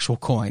or an actual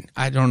coin?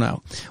 I don't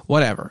know.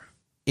 Whatever.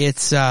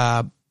 It's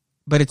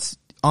but it's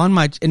on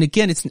my, and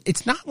again,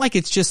 it's not like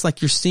it's just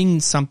like you're seeing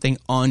something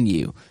on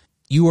you.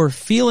 You are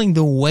feeling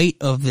the weight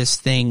of this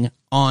thing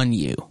on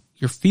you.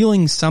 You're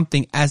feeling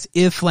something as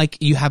if like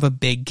you have a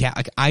big cat,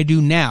 like I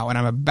do now, and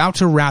I'm about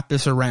to wrap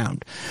this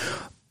around.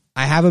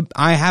 I have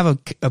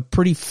a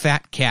pretty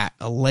fat cat,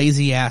 a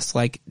lazy ass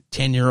like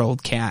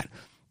 10-year-old cat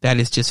that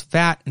is just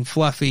fat and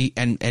fluffy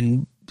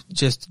and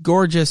just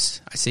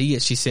gorgeous. I see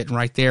it. She's sitting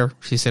right there.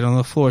 She's sitting on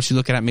the floor. She's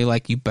looking at me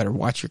like, you better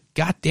watch your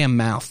goddamn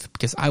mouth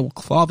because I will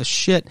claw the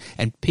shit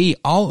and pee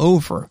all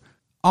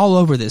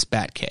over this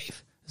bat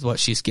cave is what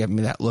she's giving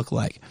me that look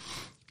like.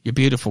 You're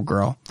beautiful,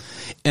 girl.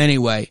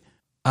 Anyway,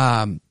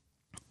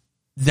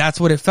 that's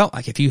what it felt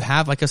like. If you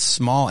have like a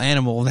small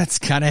animal that's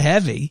kind of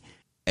heavy,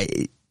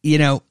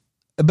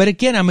 but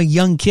again, I'm a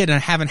young kid and I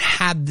haven't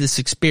had this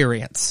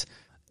experience.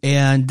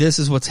 And this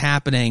is what's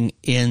happening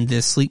in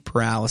this sleep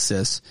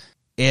paralysis.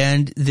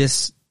 And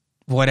this,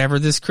 whatever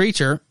this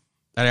creature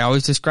that I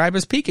always describe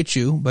as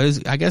Pikachu, but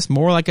is, I guess,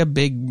 more like a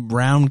big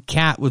round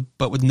cat with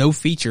no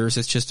features.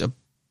 It's just a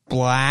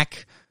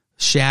black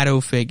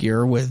shadow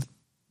figure with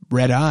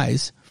red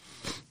eyes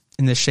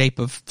in the shape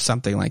of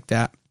something like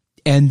that.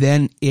 And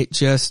then it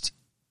just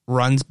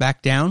runs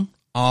back down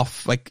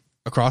off, like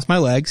across my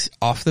legs,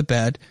 off the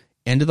bed,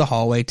 into the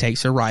hallway,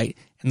 takes a right,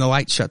 and the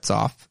light shuts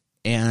off,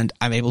 and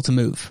I'm able to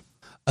move.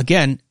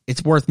 Again,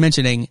 it's worth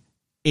mentioning,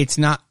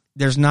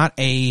 there's not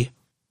a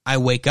I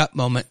wake up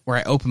moment where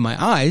I open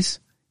my eyes.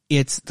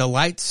 It's the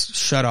lights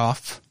shut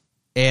off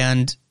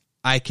and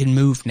I can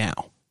move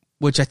now,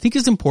 which I think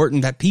is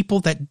important, that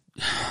people that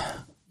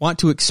want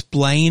to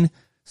explain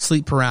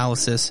sleep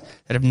paralysis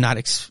that have not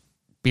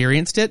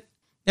experienced it,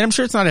 and I'm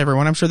sure it's not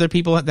everyone. I'm sure there are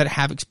people that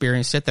have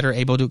experienced it that are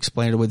able to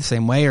explain it the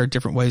same way or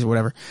different ways or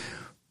whatever.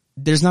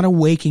 There's not a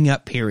waking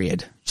up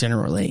period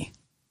generally.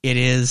 It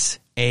is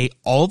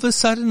all of a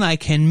sudden I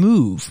can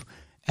move,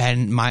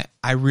 and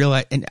I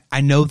realize, and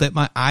I know that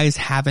my eyes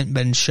haven't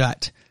been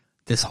shut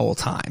this whole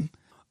time.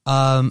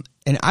 And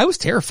I was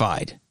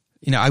terrified.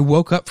 I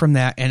woke up from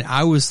that and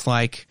I was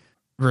like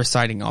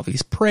reciting all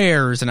these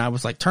prayers, and I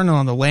was like turning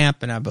on the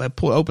lamp, and I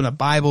open the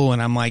Bible,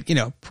 and I'm like,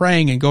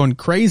 praying and going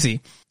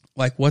crazy.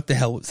 Like, what the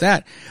hell was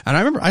that? And I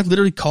remember I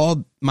literally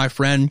called my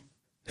friend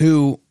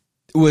who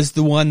was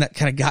the one that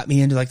kind of got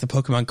me into like the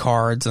Pokemon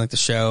cards and like the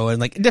show and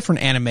like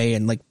different anime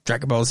and like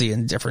Dragon Ball Z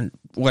and different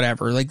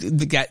whatever, like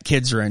the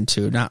kids are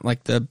into, not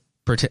like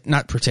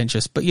not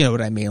pretentious, but you know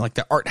what I mean? Like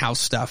the art house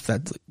stuff,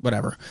 that's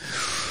whatever.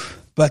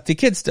 But the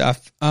kid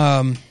stuff,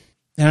 and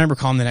I remember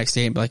calling the next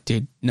day and be like,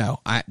 dude, no,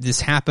 this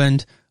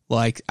happened.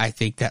 Like, I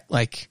think that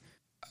like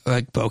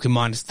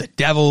Pokemon is the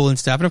devil and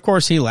stuff. And of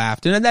course he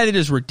laughed, and that it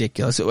is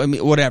ridiculous. I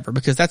mean, whatever,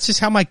 because that's just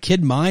how my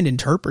kid mind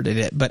interpreted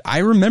it. But I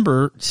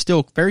remember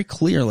still very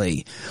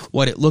clearly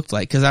what it looked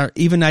like. Cause I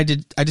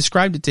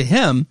described it to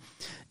him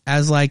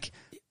as like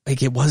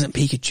it wasn't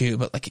Pikachu,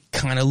 but like it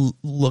kind of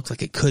looked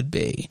like it could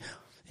be.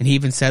 And he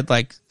even said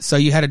like, so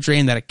you had a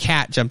dream that a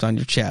cat jumped on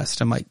your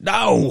chest. I'm like,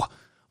 no,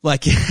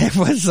 like it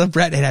was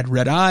Brett had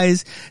red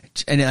eyes,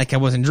 and like I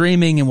wasn't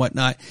dreaming and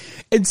whatnot.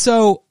 And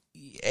so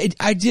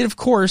I did, of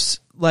course,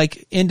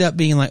 like end up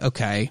being like,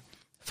 okay,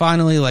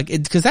 finally, like,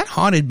 because that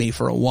haunted me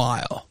for a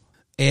while.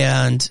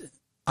 And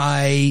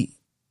I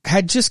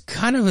had just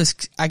kind of,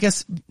 I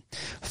guess,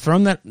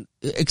 from that,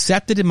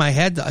 accepted in my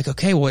head that like,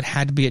 okay, well, it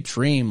had to be a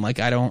dream. Like,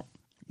 I'm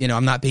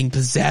not being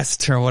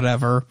possessed or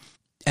whatever.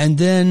 And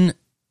then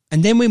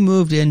we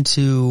moved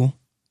into,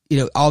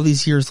 all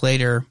these years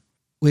later,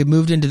 we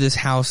moved into this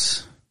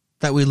house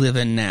that we live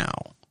in now.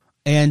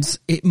 And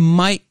it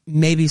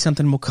maybe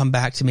something will come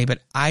back to me,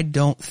 but I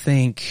don't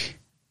think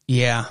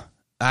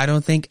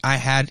I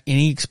had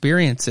any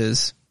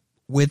experiences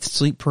with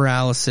sleep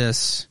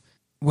paralysis.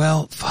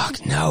 Well,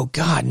 fuck no,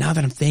 God, now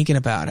that I'm thinking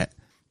about it,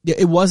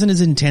 it wasn't as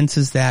intense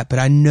as that, but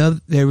I know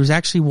there was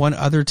actually one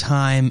other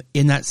time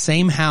in that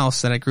same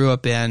house that I grew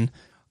up in,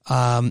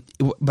 but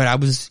I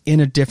was in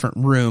a different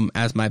room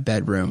as my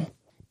bedroom.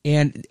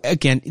 And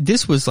again,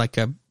 this was like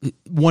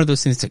one of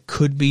those things that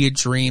could be a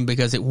dream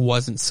because it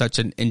wasn't such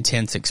an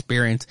intense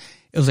experience.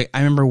 It was like, I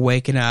remember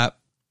waking up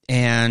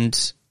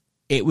and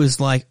it was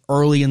like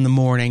early in the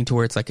morning to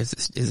where it's like,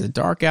 is it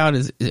dark out?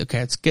 Okay,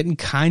 it's getting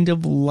kind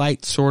of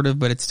light sort of,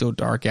 but it's still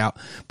dark out,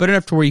 but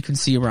enough to where you can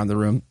see around the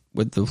room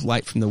with the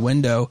light from the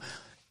window.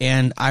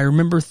 And I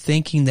remember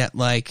thinking that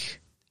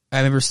like, I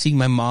remember seeing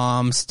my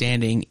mom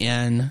standing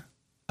in,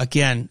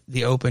 again,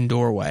 the open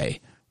doorway,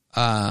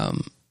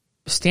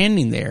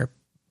 standing there,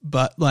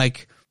 but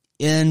like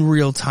in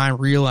real time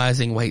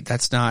realizing, wait,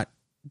 that's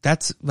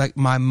like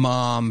my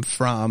mom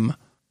from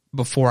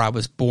before I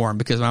was born,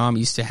 because my mom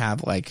used to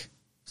have like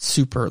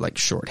super like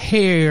short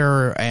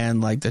hair and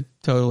like the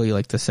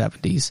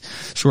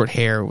 70s short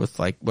hair with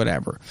like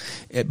whatever.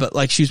 But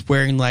like she was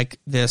wearing like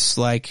this,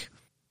 like,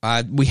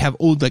 we have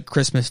old like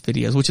Christmas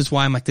videos, which is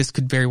why I'm like, this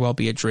could very well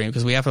be a dream,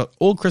 because we have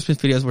old Christmas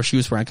videos where she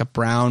was wearing like a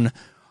brown,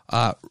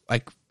 or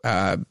like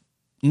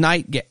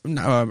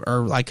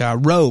a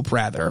robe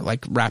rather,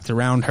 like wrapped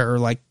around her,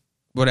 like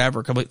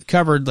whatever,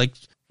 covered, like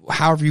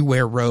however you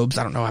wear robes.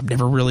 I don't know. I've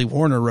never really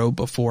worn a robe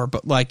before,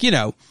 but like,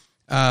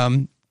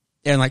 and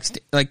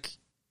like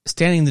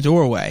standing in the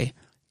doorway.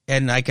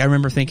 And like, I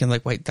remember thinking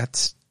like,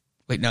 that's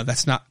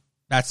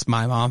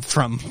my mom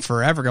from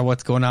forever.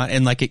 What's going on?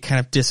 And like it kind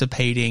of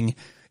dissipating.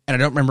 And I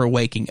don't remember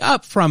waking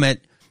up from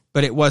it,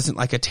 but it wasn't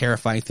like a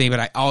terrifying thing, but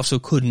I also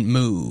couldn't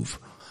move.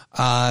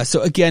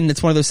 So again,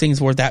 it's one of those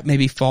things where that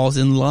maybe falls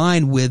in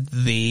line with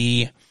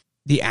the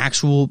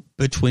actual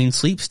between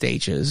sleep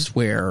stages,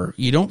 where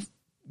you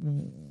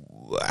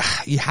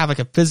have like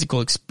a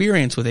physical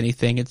experience with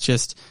anything. It's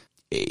just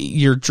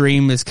your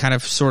dream is kind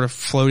of sort of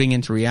floating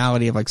into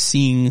reality of like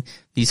seeing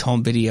these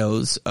home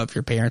videos of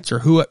your parents or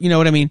who, you know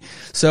what I mean?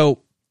 So,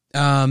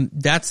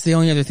 that's the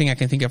only other thing I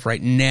can think of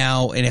right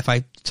now. And if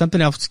something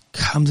else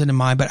comes into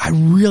mind, but I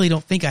really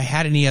don't think I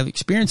had any other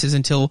experiences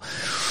until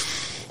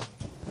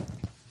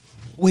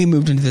we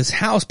moved into this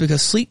house,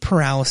 because sleep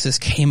paralysis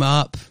came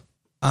up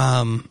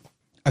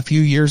a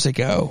few years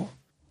ago,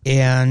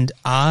 And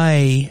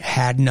I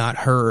had not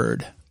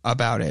heard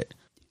about it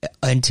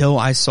until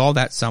I saw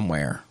that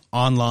somewhere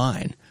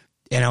online.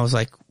 And I was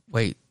like,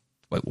 wait,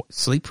 what,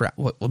 sleep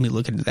paralysis? Let me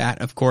look into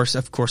that. Of course,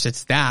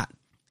 it's that.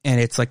 And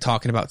it's like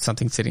talking about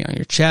something sitting on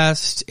your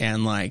chest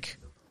and like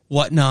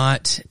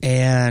whatnot.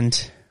 And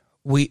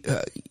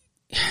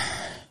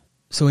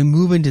so we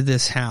move into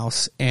this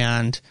house,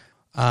 and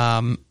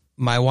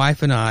my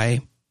wife and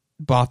I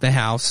bought the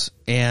house,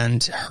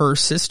 and her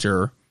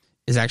sister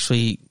was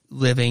actually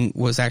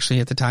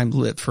at the time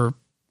lived for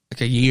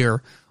like a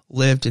year,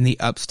 lived in the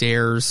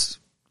upstairs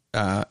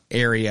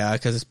area,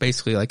 because it's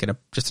basically like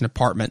just an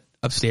apartment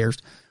upstairs.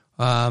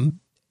 And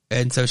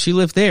so she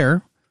lived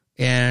there,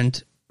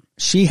 and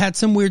she had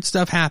some weird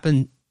stuff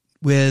happen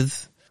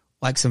with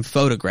like some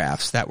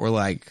photographs that were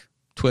like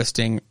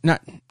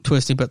not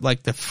twisting, but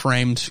like the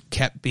frames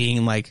kept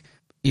being like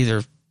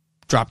either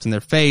dropped in their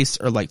face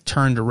or like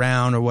turned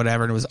around or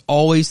whatever. And it was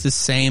always the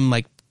same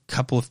like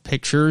couple of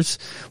pictures,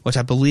 which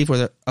I believe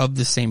were of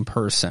the same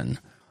person.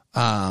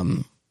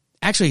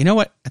 Actually, you know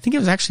what? I think it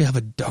was actually of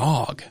a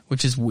dog,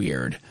 which is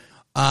weird.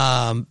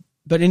 But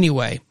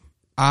anyway,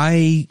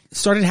 I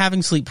started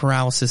having sleep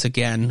paralysis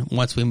again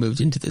once we moved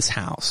into this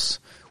house,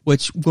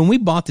 which when we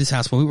bought this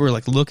house, when we were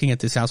like looking at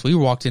this house, we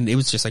walked in, it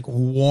was just like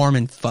warm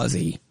and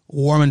fuzzy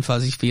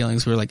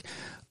feelings. We were like,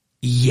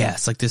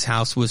 yes, like this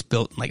house was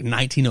built in like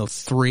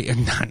 1903 or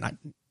not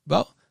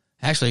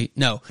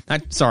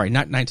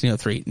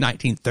 1903,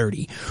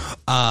 1930.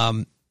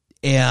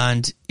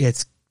 And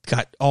it's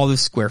got all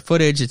this square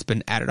footage. It's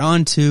been added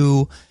on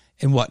to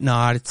and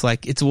whatnot. It's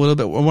like, it's a little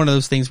bit one of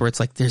those things where it's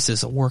like,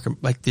 there's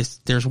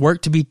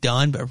work to be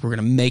done, but we're going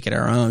to make it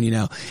our own, you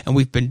know? And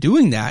we've been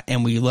doing that,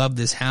 and we love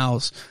this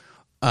house.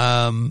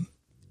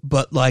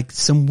 But like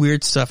some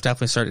weird stuff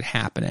definitely started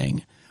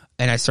happening,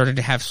 and I started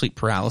to have sleep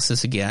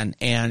paralysis again.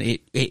 And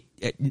it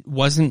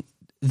wasn't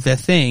the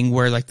thing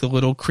where like the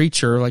little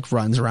creature like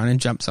runs around and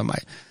jumps on my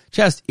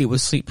chest. It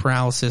was sleep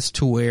paralysis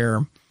to where,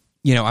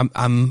 you know,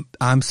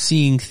 I'm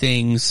seeing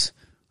things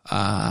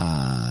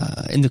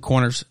in the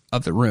corners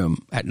of the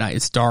room at night.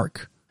 It's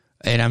dark,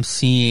 and I'm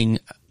seeing,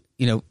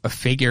 you know, a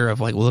figure of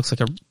like what looks like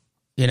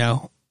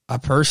a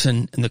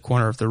person in the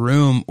corner of the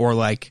room, or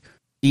like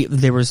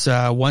there was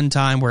one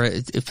time where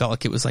it felt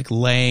like it was like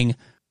laying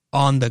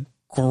on the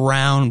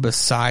ground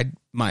beside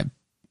my,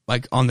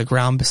 like on the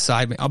ground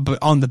beside me, but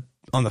on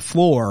the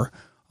floor,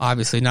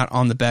 obviously not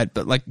on the bed,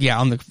 but like, yeah,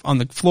 on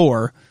the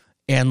floor,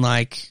 and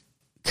like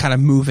kind of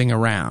moving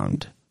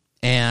around.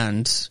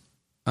 And,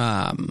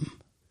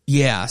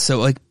 yeah, so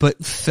like,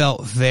 but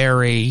felt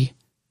very,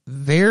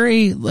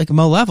 very like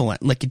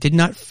malevolent. Like it did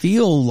not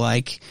feel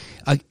like,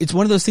 it's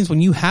one of those things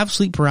when you have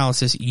sleep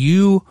paralysis,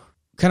 you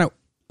kind of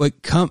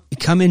like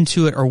come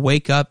into it or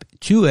wake up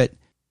to it.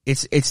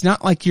 It's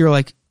not like you're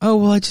like, oh,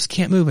 well, I just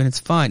can't move and it's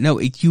fine. No,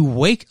 you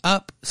wake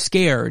up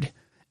scared,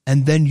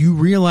 and then you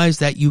realize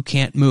that you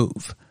can't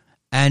move.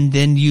 And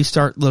then you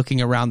start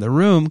looking around the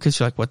room because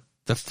you're like, what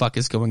the fuck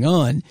is going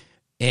on?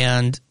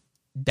 And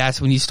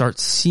that's when you start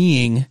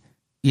seeing,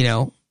 you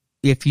know,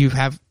 if you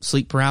have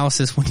sleep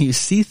paralysis, when you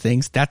see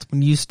things, that's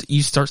when you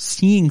start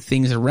seeing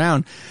things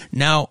around.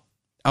 Now,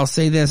 I'll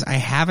say this, I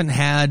haven't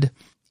had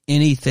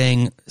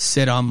anything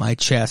sit on my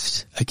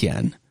chest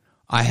again.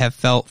 I have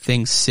felt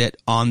things sit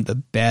on the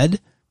bed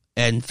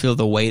and feel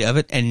the weight of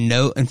it,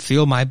 and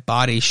feel my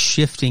body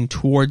shifting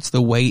towards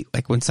the weight,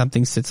 like when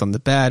something sits on the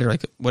bed or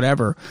like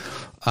whatever,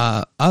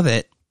 of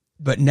it,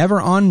 but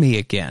never on me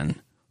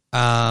again.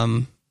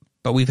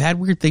 But we've had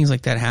weird things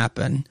like that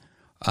happen.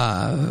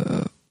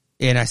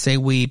 And I say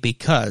we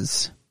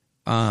because,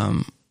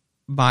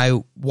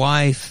 my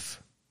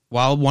wife,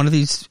 while one of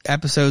these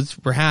episodes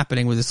were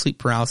happening with the sleep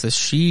paralysis,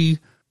 she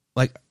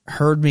like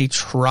heard me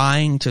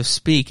trying to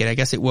speak, and I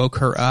guess it woke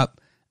her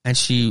up, and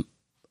she,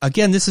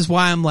 again, this is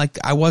why I'm like,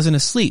 I wasn't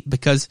asleep,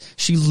 because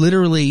she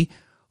literally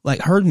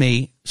like heard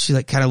me. She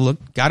like kind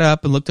of got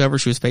up and looked over.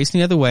 She was facing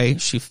the other way.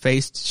 She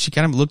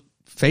kind of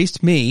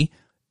faced me,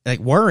 like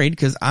worried,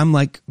 because I'm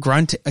like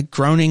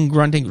groaning,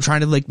 grunting,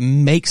 trying to like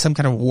make some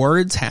kind of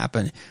words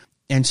happen.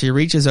 And she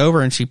reaches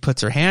over and she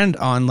puts her hand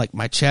on like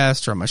my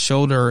chest or on my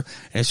shoulder,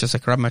 and it's just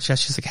like rubbing my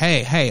chest. She's like,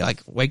 hey,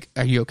 like, wake,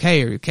 are you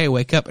okay? Are you okay?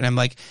 Wake up. And I'm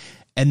like,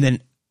 and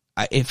then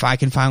if I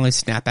can finally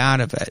snap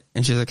out of it.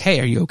 And she's like, hey,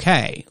 are you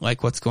okay?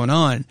 Like, what's going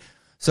on?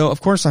 So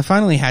of course I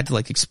finally had to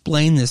like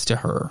explain this to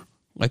her,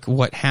 like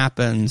what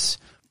happens,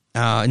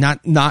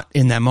 not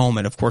in that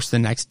moment, of course, the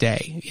next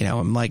day, you know,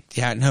 I'm like,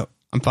 yeah, no,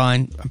 I'm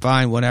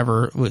fine,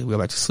 whatever. We go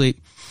back to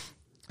sleep.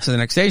 So the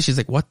next day she's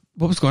like, what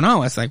was going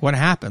on? It's like, what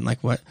happened?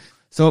 Like what?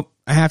 So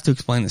I have to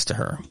explain this to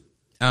her.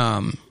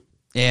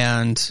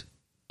 And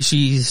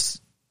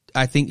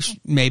I think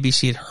maybe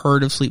she had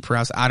heard of sleep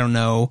paralysis. I don't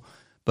know,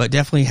 but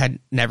definitely had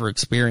never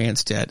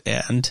experienced it.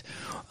 And,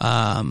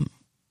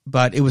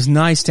 but it was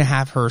nice to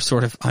have her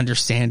sort of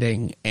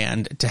understanding,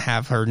 and to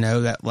have her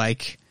know that,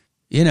 like,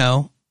 you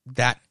know,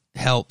 that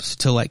helps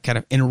to like kind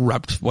of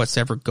interrupt what's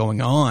ever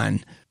going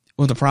on.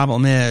 Well, the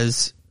problem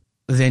is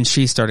then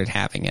she started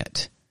having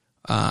it.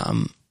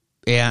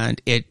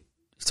 And it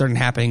started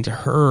happening to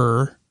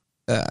her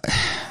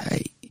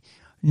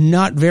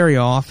not very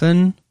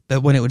often,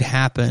 but when it would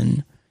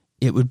happen,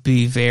 it would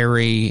be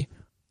very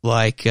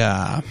like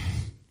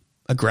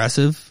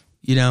aggressive,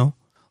 you know,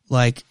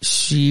 like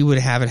she would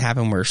have it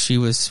happen where she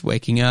was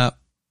waking up,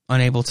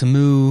 unable to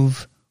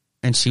move,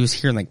 and she was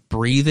hearing like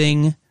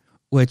breathing,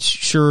 which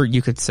sure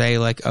you could say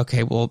like,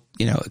 okay, well,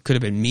 you know, it could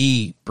have been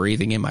me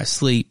breathing in my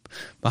sleep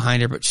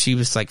behind her, but she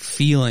was like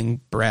feeling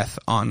breath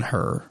on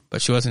her,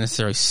 but she wasn't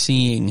necessarily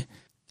seeing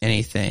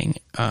anything.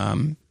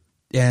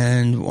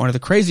 And one of the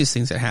craziest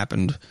things that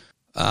happened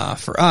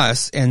for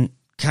us and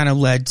kind of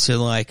led to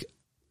like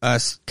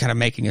us kind of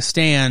making a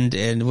stand,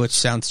 and which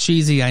sounds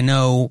cheesy, I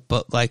know,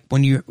 but like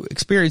when you're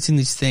experiencing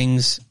these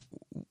things,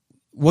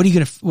 what are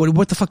you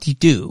what the fuck do you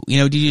do? You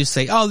know, do you just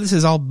say, oh, this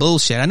is all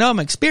bullshit, I know I'm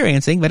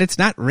experiencing, but it's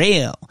not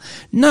real?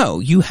 No,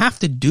 you have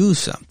to do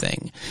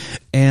something.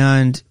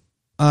 And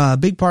a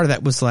big part of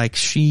that was like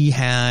she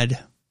had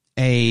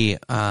a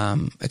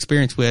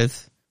experience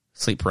with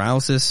sleep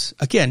paralysis.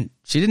 Again,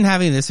 she didn't have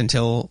any of this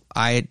until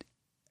I had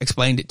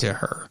explained it to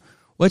her,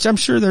 which I'm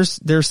sure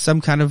there's some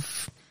kind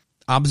of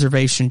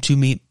observation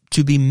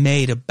to be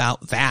made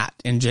about that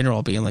in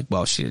general, being like,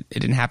 well, it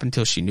didn't happen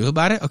until she knew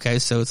about it. Okay,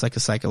 so it's like a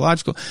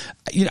psychological,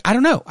 you know, I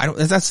don't know.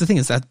 That's the thing,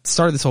 is that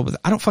started this whole,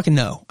 I don't fucking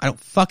know.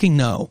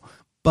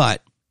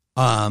 But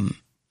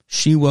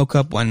she woke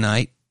up one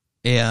night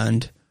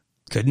and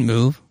couldn't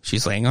move.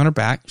 She's laying on her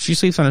back. She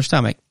sleeps on her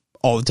stomach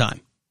all the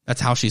time.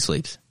 That's how she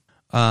sleeps.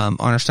 On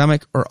her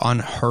stomach or on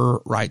her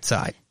right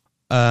side.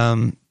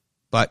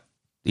 But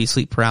these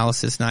sleep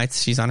paralysis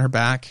nights, she's on her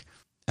back.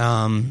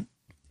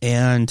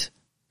 And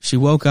she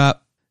woke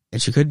up and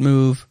she couldn't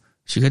move.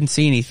 She couldn't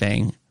see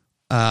anything.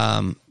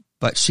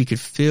 But she could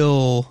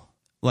feel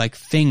like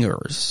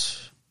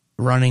fingers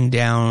running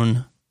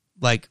down,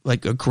 like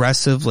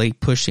aggressively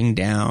pushing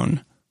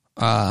down,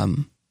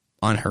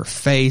 on her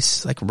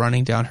face, like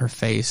running down her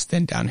face,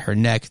 then down her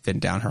neck, then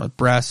down her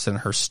breasts and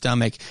her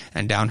stomach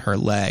and down her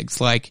legs,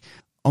 like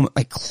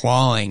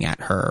clawing at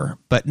her,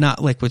 but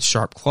not like with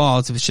sharp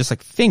claws. It was just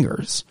like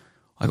fingers,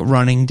 like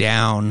running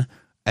down,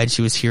 and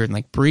she was hearing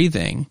like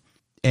breathing,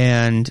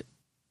 and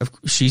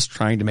she's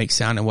trying to make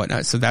sound and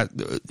whatnot. So that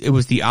it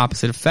was the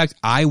opposite effect.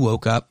 I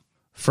woke up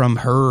from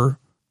her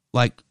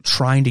like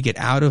trying to get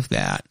out of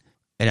that,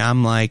 and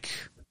I'm like,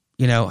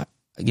 you know,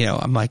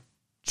 I'm like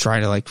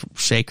trying to like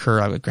shake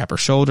her. I would grab her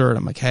shoulder and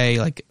I'm like, hey,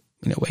 like,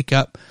 you know, wake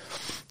up.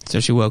 So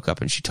she woke up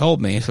and she told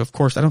me. So of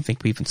course, I don't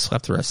think we even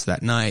slept the rest of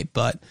that night,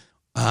 but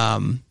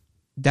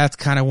that's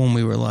kind of when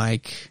we were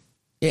like,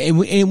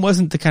 it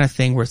wasn't the kind of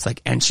thing where it's like,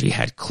 and she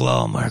had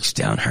claw marks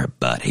down her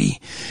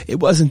body. It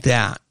wasn't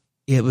that.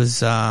 It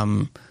was,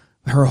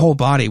 her whole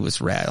body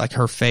was red, like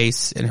her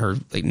face and her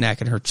like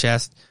neck and her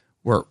chest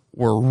were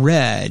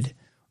red.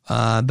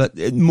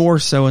 But more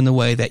so in the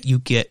way that you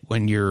get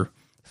when you're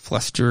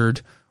flustered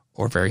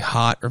or very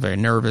hot or very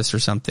nervous or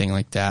something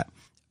like that.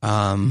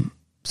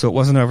 So it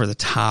wasn't over the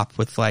top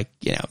with like,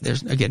 you know,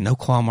 there's again, no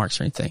claw marks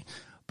or anything,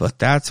 but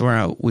that's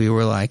where we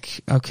were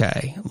like,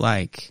 okay,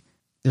 like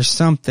there's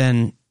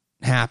something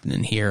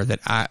happening here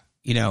that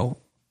you know,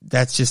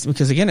 that's just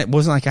because again, it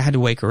wasn't like I had to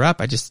wake her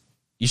up.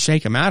 You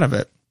shake him out of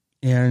it.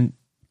 And,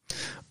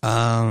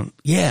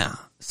 yeah.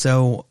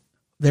 So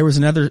there was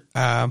another,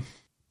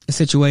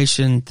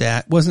 situation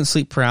that wasn't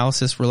sleep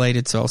paralysis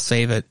related, so I'll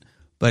save it,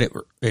 but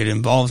it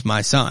involves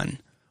my son,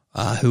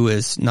 who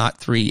is not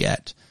 3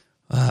 yet,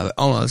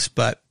 almost,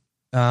 but,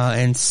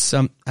 and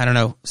I don't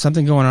know,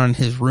 something going on in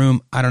his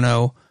room. I don't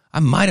know. I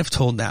might have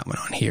told that one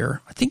on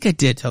here. I think I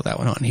did tell that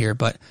one on here,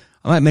 but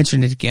I might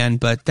mention it again,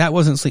 but that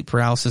wasn't sleep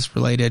paralysis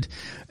related.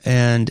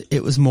 And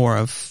it was more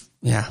of,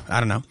 yeah, I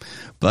don't know.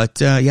 But,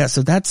 yeah,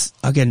 so that's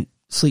again,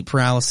 sleep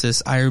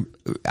paralysis. I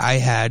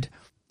had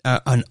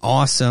an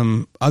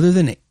awesome, other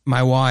than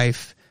my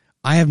wife,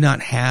 I have not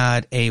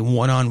had a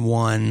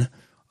one-on-one,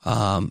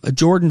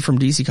 Jordan from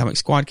DC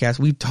Comics Squadcast.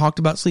 We talked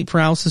about sleep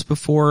paralysis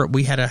before.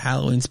 We had a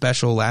Halloween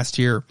special last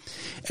year,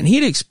 and he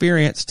had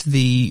experienced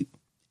the,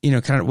 you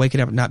know, kind of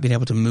waking up and not being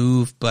able to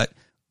move, but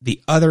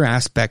the other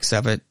aspects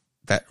of it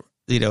that,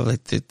 you know,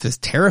 like this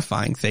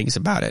terrifying things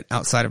about it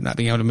outside of not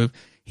being able to move,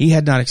 he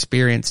had not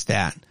experienced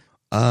that.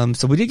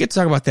 So we did get to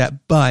talk about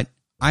that, but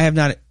I have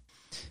not,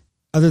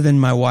 other than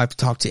my wife,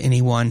 talked to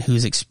anyone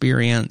who's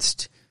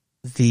experienced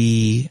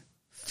the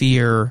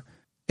fear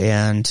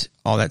and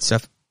all that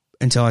stuff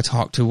until I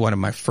talked to one of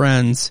my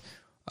friends,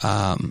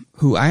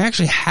 who I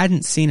actually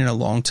hadn't seen in a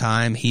long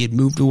time. He had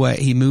moved away.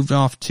 He moved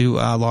off to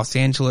Los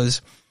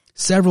Angeles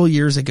several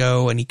years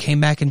ago, and he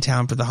came back in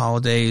town for the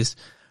holidays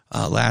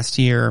last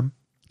year.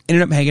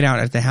 Ended up hanging out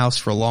at the house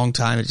for a long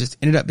time. It just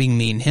ended up being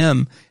me and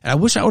him. And I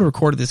wish I would have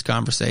recorded this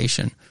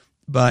conversation,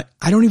 but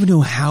I don't even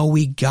know how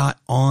we got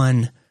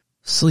on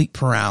sleep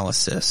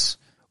paralysis.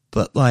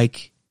 But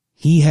like,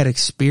 he had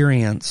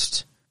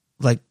experienced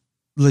like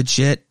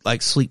legit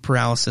like sleep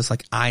paralysis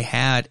like I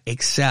had,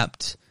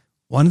 except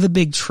one of the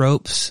big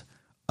tropes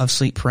of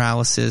sleep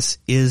paralysis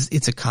is,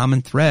 it's a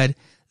common thread,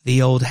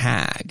 the old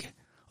hag.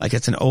 Like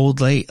it's an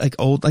old late,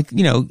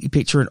 you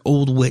picture an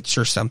old witch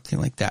or something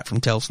like that from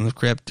Tales from the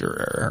Crypt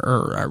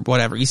or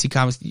whatever. You see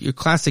comics, your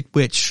classic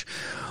witch,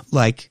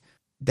 like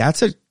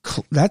that's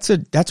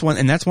one,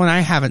 and that's one I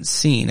haven't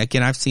seen.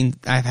 Again, I've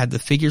had the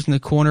figures in the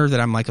corner that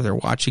I'm like, if they're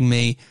watching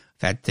me.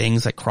 I've had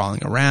things like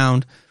crawling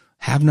around,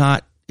 have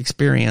not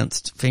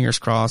experienced, fingers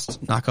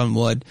crossed, knock on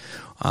wood,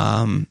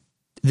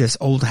 this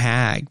old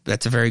hag.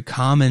 That's a very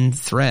common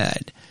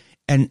thread.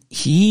 And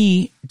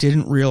he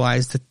didn't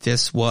realize that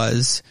this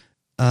was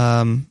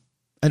an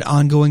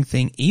ongoing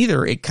thing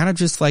either. It kind of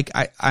just like,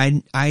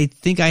 I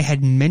think I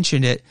had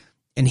mentioned it,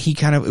 and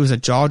it was a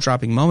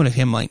jaw-dropping moment of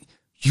him like,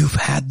 you've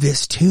had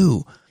this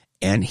too.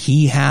 And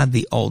he had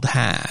the old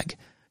hag.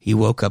 He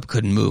woke up,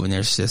 couldn't move, and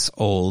there's this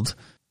old,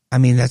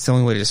 that's the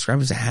only way to describe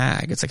it as a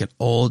hag. It's like an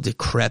old,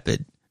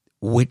 decrepit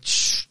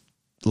witch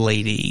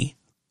lady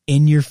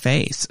in your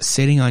face,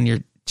 sitting on your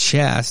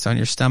chest, on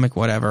your stomach,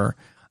 whatever,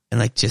 and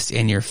like just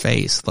in your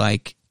face,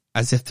 like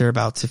as if they're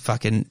about to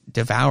fucking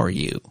devour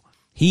you.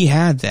 He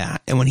had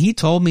that. And when he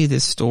told me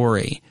this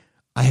story,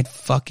 I had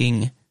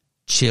fucking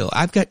chill.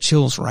 I've got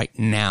chills right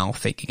now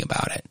thinking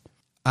about it.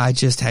 I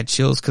just had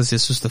chills because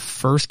this was the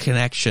first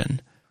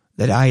connection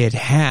that I had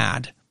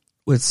had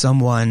with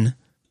someone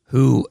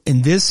who,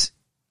 and this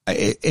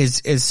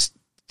is as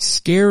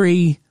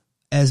scary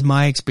as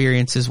my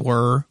experiences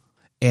were,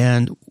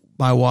 and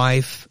my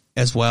wife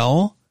as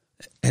well,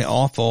 and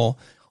awful.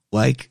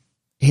 Like,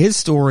 his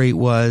story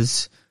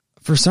was,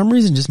 for some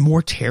reason, just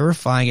more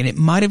terrifying. And it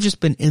might have just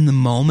been in the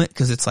moment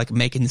because it's like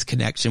making this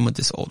connection with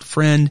this old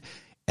friend.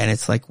 And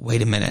it's like,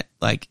 wait a minute,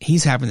 like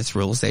he's having this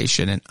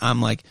realization. And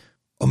I'm like,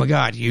 oh my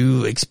God,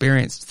 you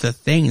experienced the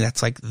thing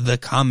that's like the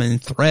common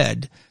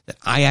thread that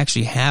I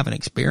actually haven't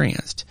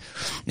experienced.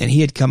 And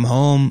he had come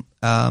home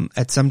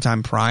at some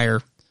time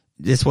prior.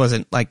 This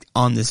wasn't like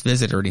on this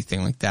visit or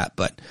anything like that,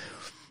 but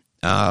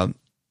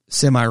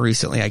semi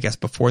recently, I guess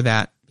before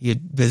that, he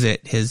had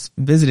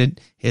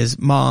visited his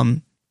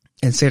mom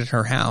and stayed at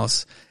her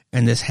house,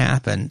 and this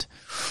happened.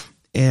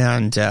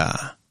 And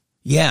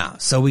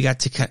so we got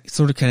to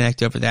sort of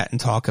connect over that and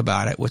talk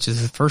about it, which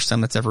is the first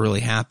time that's ever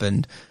really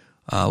happened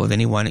with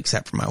anyone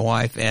except for my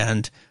wife.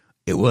 And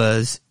it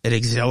was an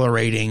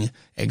exhilarating,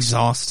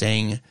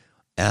 exhausting,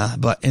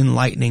 but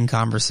enlightening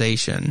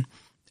conversation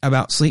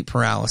about sleep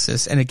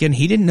paralysis. And again,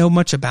 he didn't know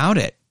much about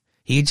it.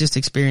 He had just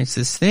experienced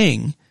this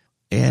thing.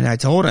 And I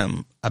told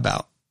him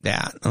about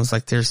that. I was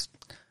like, there's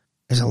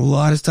a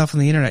lot of stuff on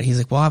the internet. He's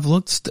like, well, I've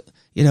looked,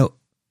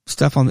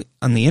 stuff on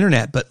the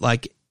internet, but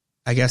like,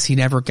 I guess he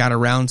never got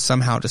around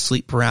somehow to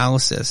sleep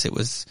paralysis. It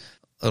was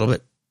a little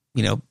bit,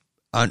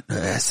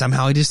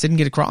 somehow he just didn't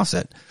get across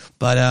it.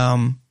 But,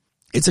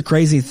 it's a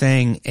crazy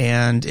thing,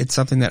 and it's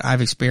something that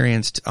I've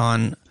experienced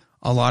on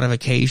a lot of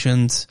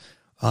occasions.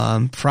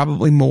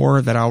 Probably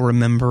more that I'll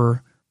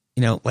remember,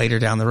 later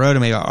down the road,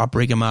 and maybe I'll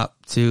bring them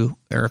up too,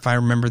 or if I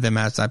remember them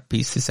as I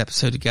piece this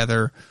episode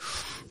together,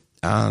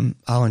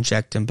 I'll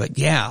inject them. But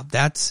yeah,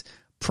 that's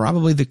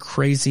probably the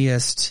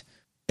craziest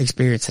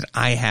experience that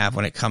I have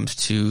when it comes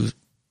to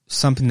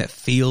something that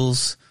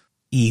feels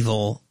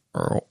evil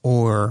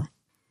or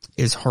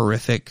is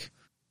horrific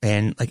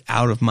and like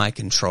out of my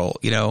control,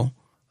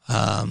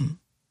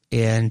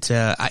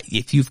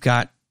 if you've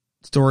got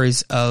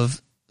stories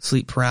of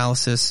sleep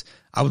paralysis,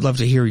 I would love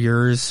to hear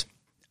yours.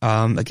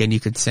 Again, you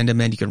can send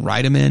them in, you can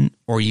write them in,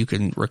 or you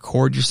can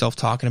record yourself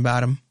talking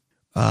about them,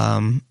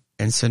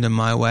 and send them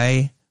my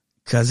way.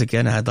 Cause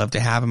again, I'd love to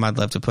have them. I'd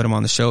love to put them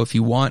on the show if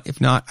you want. If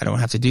not, I don't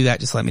have to do that.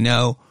 Just let me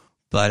know.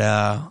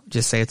 But,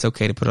 just say it's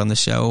okay to put on the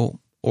show,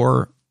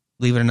 or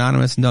leave it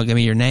anonymous and don't give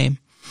me your name.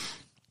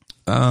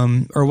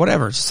 Or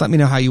whatever. Just let me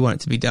know how you want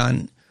it to be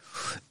done.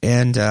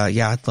 And,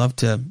 I'd love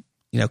to,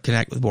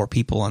 connect with more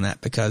people on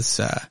that because,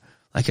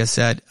 like I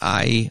said,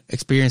 I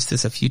experienced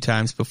this a few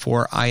times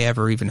before I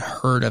ever even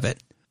heard of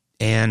it.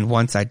 And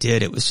once I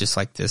did, it was just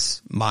like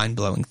this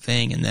mind-blowing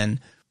thing. And then,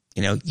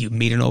 you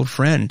meet an old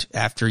friend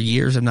after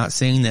years of not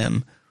seeing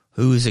them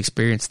who's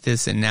experienced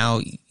this, and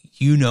now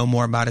you know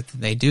more about it than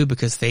they do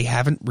because they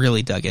haven't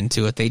really dug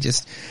into it. They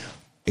just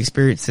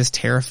experienced this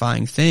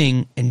terrifying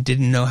thing and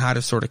didn't know how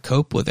to sort of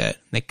cope with it.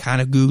 They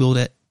kind of Googled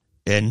it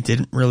and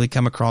didn't really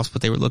come across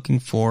what they were looking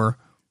for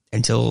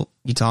until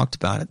you talked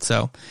about it.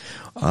 So,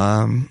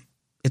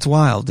 it's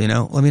wild,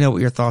 let me know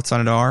what your thoughts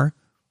on it are.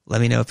 Let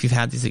me know if you've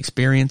had these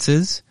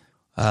experiences.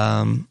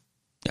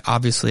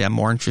 Obviously I'm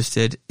more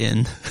interested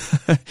in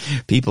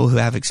people who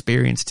have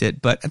experienced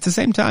it, but at the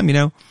same time,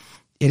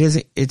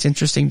 it's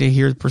interesting to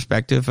hear the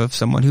perspective of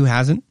someone who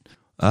hasn't,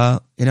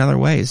 in other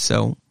ways.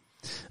 So,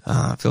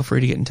 feel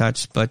free to get in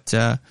touch, but,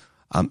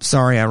 I'm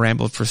sorry I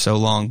rambled for so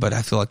long, but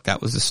I feel like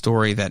that was a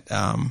story that,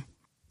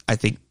 I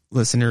think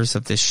listeners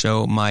of this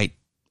show might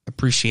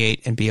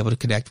appreciate and be able to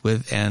connect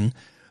with, and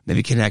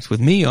maybe connect with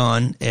me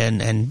on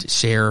and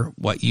share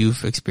what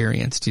you've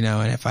experienced,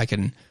 and if I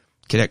can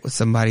connect with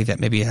somebody that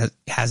maybe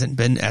hasn't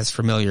been as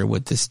familiar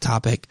with this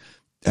topic,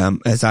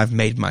 as I've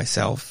made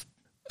myself,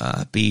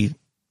 then,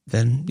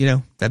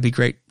 that'd be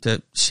great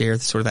to share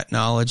sort of that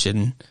knowledge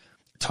and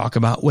talk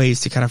about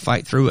ways to kind of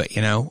fight through it,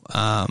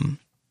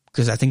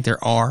 because I think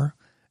there are,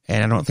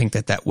 and I don't think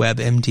that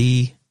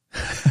WebMD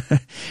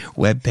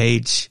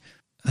webpage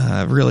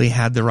really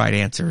had the right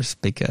answers,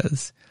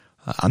 because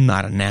I'm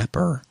not a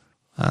napper.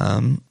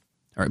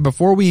 All right,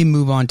 before we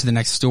move on to the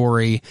next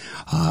story,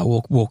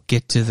 we'll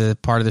get to the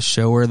part of the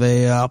show where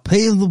they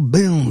pay the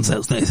bills,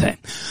 as they say.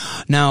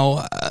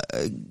 Now,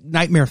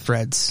 Nightmare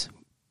Threads,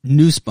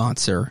 new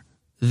sponsor,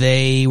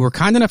 they were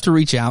kind enough to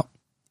reach out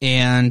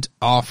and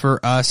offer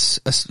us,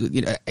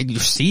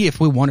 see if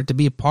we wanted to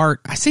be a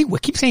part. We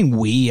keep saying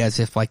we as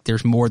if like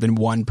there's more than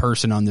one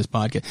person on this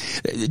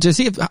podcast. To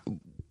see if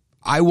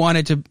I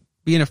wanted to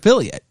be an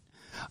affiliate,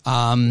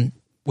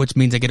 which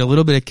means I get a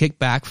little bit of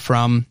kickback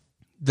from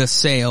the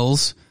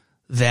sales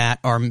that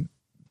are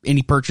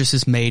any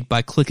purchases made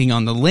by clicking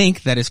on the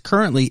link that is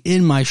currently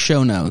in my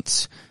show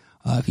notes.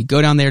 If you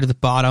go down there to the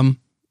bottom,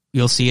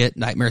 you'll see it,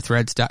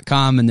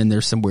 nightmarethreads.com, and then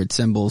there's some weird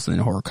symbols and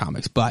then horror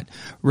comics. But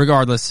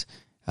regardless,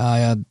 you're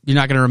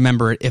not going to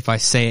remember it if I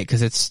say it,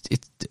 because it's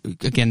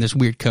again, there's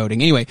weird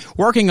coding. Anyway,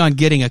 working on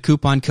getting a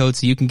coupon code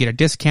so you can get a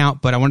discount,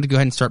 but I wanted to go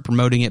ahead and start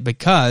promoting it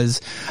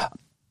because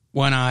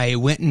when I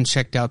went and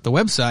checked out the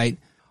website,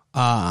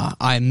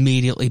 I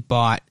immediately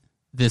bought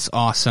this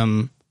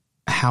awesome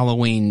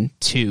Halloween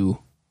 2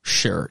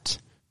 shirt.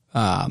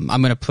 I'm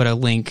going to put a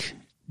link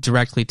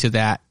directly to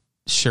that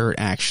shirt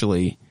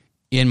actually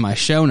in my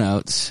show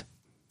notes,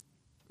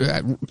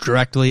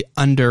 directly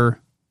under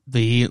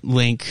the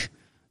link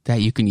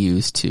that you can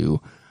use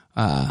to,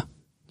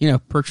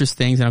 purchase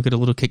things, and I'll get a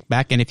little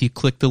kickback. And if you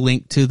click the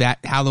link to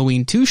that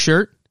Halloween 2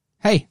 shirt,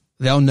 hey,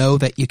 they'll know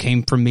that you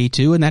came from me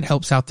too, and that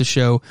helps out the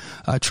show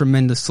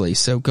tremendously.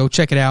 So go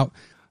check it out.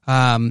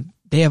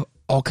 They have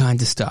all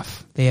kinds of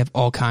stuff. They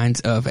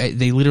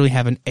literally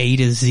have an A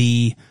to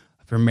Z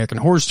for American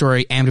Horror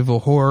Story,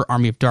 Amityville Horror,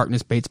 Army of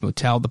Darkness, Bates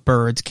Motel, The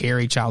Birds,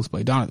 Carrie, Child's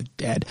Play, Dawn of the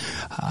Dead,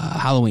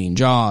 Halloween,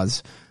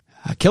 Jaws,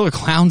 Killer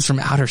Clowns from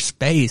Outer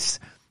Space,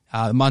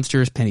 The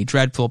Monsters, Penny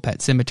Dreadful, Pet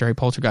Sematary,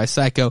 Poltergeist,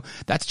 Psycho.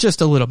 That's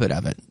just a little bit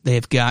of it.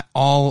 They've got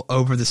all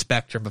over the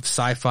spectrum of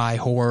sci-fi,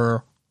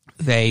 horror.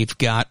 They've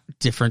got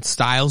different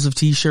styles of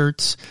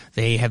t-shirts.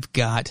 They have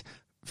got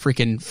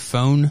freaking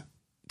phone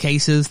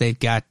cases. They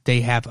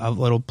have a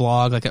little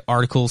blog, like an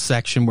article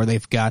section where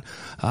they've got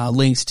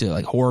links to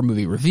like horror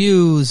movie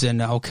reviews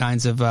and all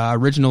kinds of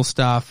original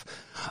stuff.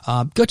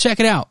 Go check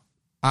it out.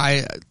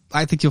 I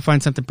think you'll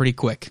find something pretty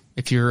quick.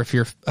 If you're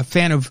a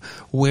fan of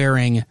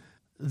wearing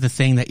the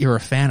thing that you're a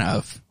fan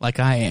of, like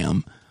I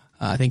am,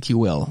 I think you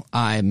will.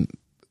 I'm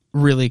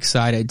really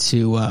excited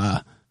to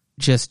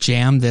just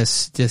jam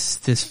this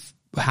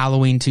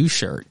Halloween 2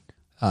 shirt.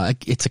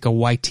 It's like a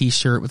white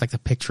t-shirt with like the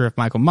picture of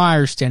Michael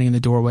Myers standing in the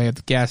doorway of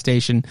the gas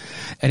station,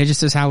 and it just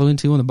says Halloween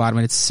 2 on the bottom,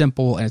 and it's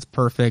simple and it's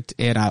perfect.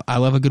 And I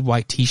love a good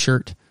white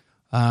t-shirt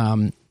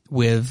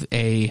with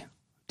a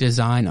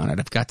design on it.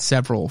 I've got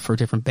several for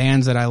different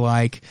bands that I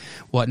like,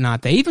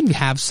 whatnot. They even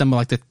have some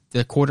like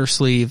the quarter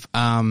sleeve,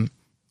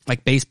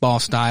 like baseball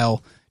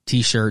style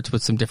t-shirts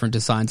with some different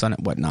designs on it,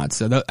 whatnot.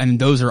 So and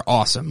those are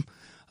awesome.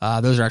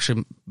 Those are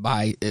actually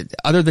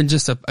other than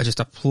just a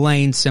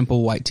plain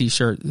simple white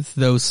t-shirt,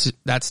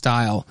 that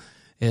style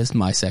is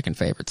my second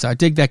favorite. So I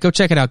dig that. Go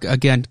check it out.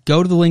 Again,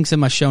 go to the links in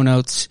my show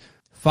notes,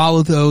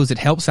 follow those. It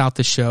helps out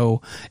the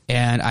show,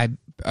 and I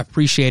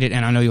appreciate it.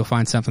 And I know you'll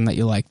find something that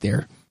you like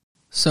there.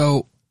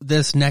 So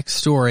this next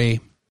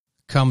story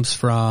comes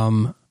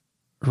from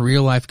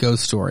Real Life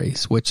Ghost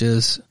Stories, which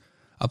is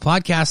a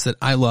podcast that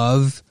I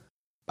love.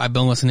 I've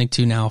been listening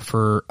to now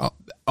for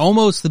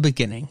almost the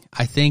beginning.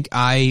 I think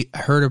I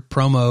heard a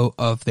promo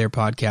of their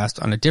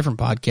podcast on a different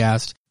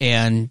podcast,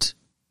 and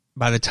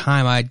by the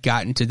time I'd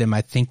gotten to them,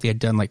 I think they had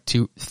done like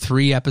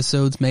 2-3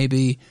 episodes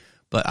maybe,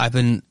 but I've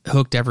been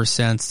hooked ever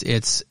since.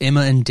 It's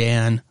Emma and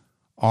Dan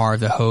are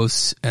the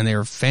hosts, and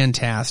they're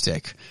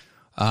fantastic.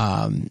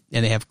 And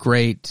they have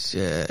great,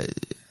 they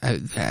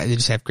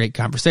just have great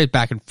conversations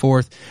back and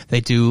forth.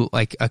 They do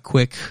like a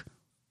quick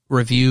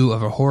review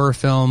of a horror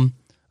film,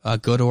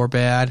 good or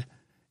bad,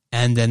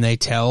 and then they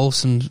tell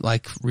some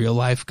like real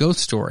life ghost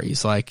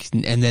stories,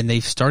 and then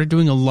they've started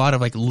doing a lot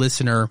of like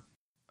listener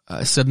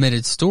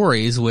submitted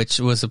stories, which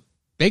was a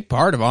big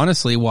part of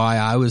honestly why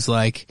I was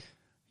like,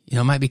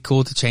 it might be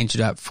cool to change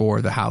it up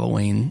for the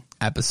Halloween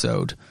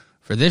episode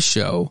for this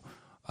show.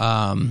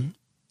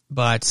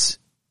 But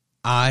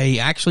I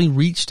actually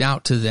reached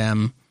out to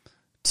them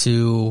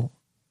to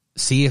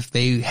see if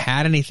they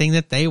had anything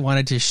that they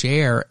wanted to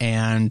share,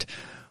 and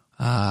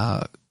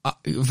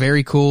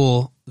very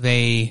cool.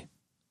 They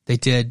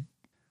did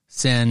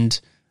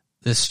send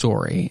this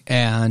story,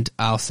 and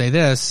I'll say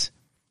this,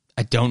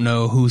 I don't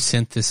know who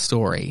sent this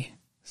story,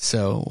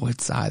 so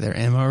it's either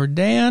Emma or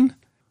Dan.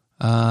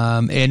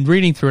 And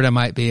reading through it, I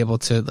might be able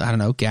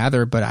to,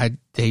 gather, but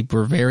they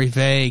were very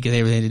vague.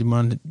 They didn't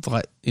want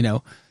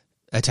to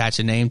attach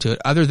a name to it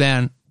other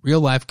than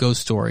Real Life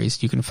Ghost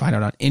Stories. You can find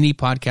it on any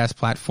podcast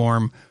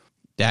platform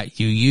that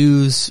you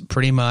use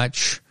pretty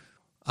much.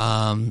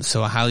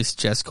 So I highly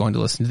suggest going to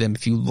listen to them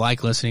if you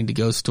like listening to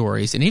ghost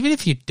stories. And even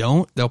if you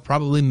don't, they'll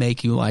probably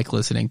make you like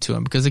listening to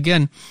them, because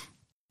again,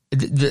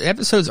 the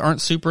episodes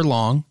aren't super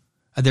long.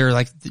 They're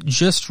like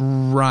just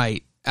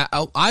right.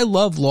 I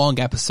love long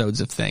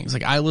episodes of things.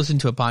 Like I listen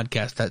to a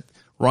podcast that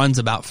runs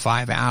about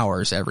 5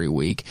 hours every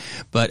week,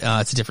 but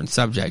it's a different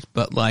subject.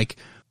 But like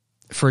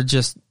for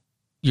just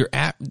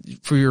a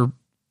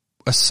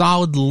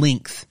solid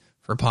length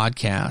for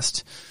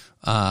podcast,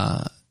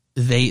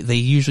 they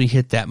usually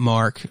hit that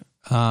mark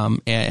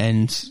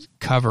and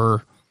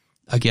cover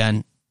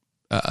again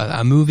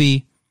a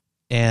movie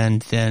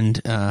and then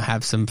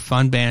have some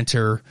fun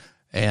banter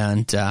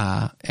and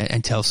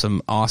tell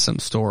some awesome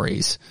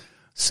stories.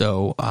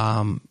 So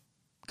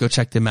go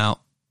check them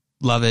out.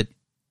 Love it.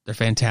 They're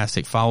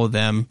fantastic. Follow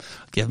them.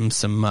 Give them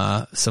some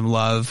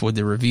love with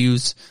the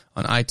reviews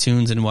on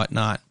iTunes and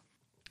whatnot.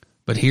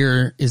 But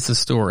here is the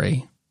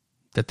story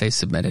that they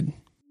submitted.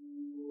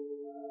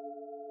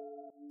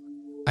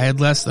 I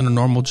had less than a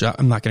normal job.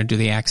 I'm not going to do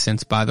the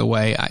accents, by the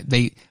way.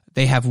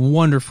 They have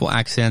wonderful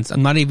accents.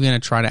 I'm not even going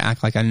to try to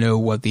act like I know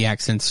what the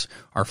accents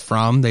are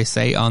from. They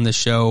say on the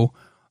show,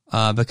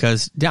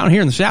 because down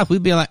here in the South,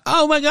 we'd be like,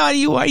 oh my God,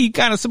 are you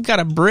kind of some kind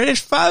of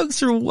British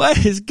folks or what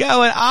is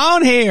going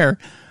on here?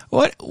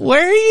 Where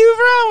are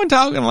you from?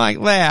 Talking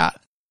like that.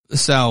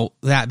 So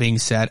that being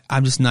said,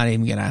 I'm just not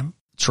even going to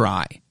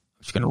try. I'm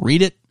just going to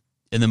read it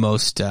in the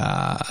most,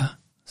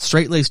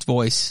 straight-laced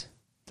voice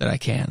that I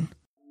can.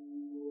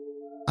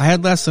 I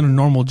had less than a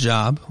normal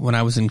job when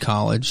I was in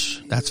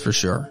college, that's for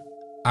sure.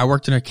 I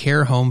worked in a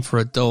care home for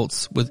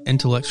adults with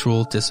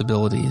intellectual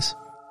disabilities.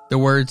 The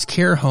words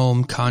care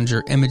home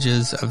conjure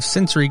images of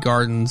sensory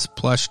gardens,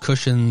 plush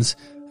cushions,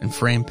 and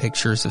framed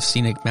pictures of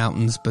scenic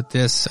mountains, but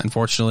this,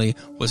 unfortunately,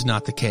 was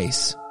not the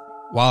case.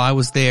 While I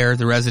was there,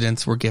 the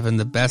residents were given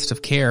the best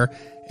of care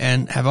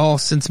and have all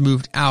since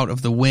moved out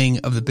of the wing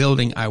of the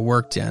building I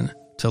worked in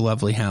to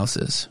lovely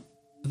houses.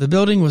 The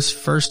building was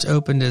first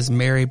opened as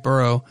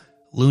Maryborough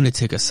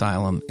Lunatic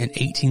Asylum in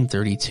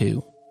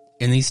 1832.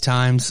 In these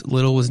times,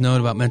 little was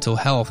known about mental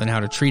health and how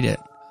to treat it.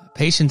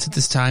 Patients at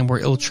this time were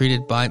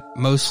ill-treated by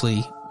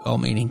mostly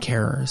well-meaning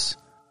carers.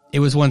 It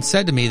was once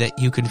said to me that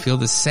you could feel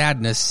the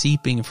sadness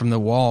seeping from the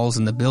walls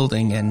in the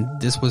building, and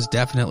this was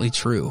definitely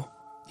true.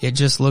 It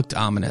just looked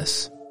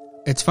ominous.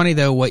 It's funny,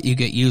 though, what you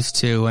get used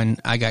to, and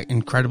I got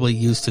incredibly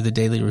used to the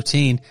daily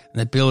routine in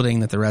the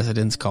building that the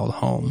residents called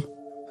home.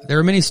 There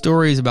were many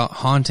stories about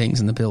hauntings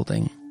in the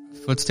building.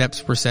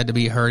 Footsteps were said to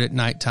be heard at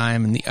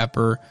nighttime in the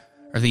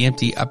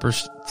empty upper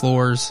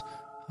floors.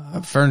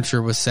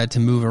 Furniture was said to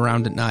move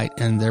around at night,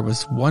 and there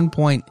was one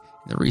point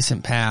in the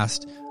recent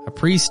past, a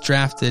priest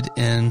drafted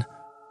in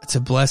to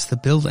bless the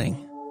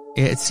building.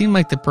 It seemed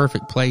like the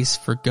perfect place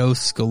for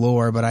ghosts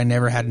galore, but I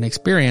never had an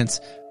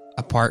experience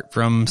apart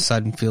from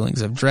sudden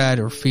feelings of dread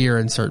or fear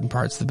in certain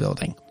parts of the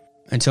building.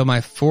 Until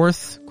my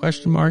fourth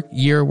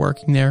year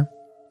working there.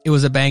 It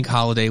was a bank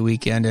holiday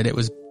weekend and it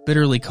was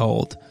bitterly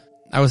cold.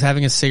 I was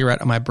having a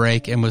cigarette on my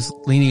break and was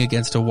leaning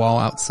against a wall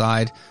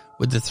outside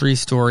with the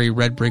 3-story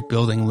red brick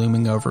building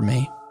looming over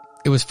me.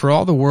 It was for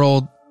all the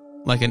world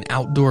like an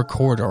outdoor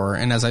corridor,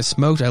 and as I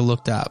smoked, I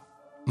looked up.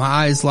 My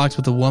eyes locked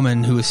with a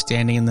woman who was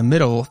standing in the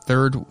middle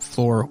 3rd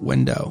floor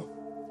window.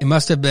 It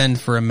must have been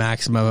for a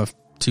maximum of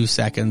 2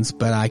 seconds,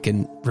 but I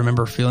can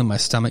remember feeling my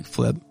stomach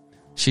flip.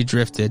 She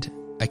drifted,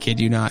 I kid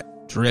you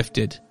not,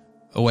 drifted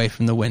away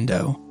from the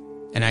window,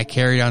 and I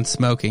carried on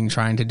smoking,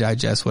 trying to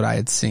digest what I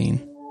had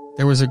seen.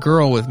 There was a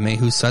girl with me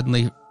who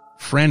suddenly,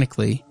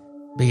 frantically,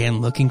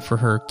 began looking for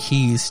her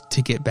keys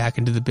to get back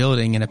into the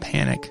building in a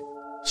panic.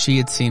 She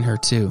had seen her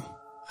too.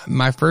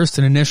 My first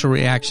and initial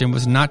reaction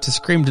was not to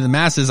scream to the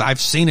masses, "I've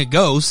seen a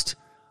ghost,"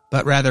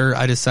 but rather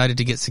I decided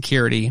to get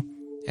security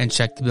and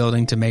check the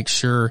building to make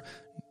sure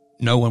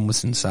no one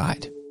was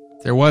inside.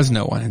 There was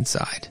no one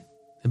inside.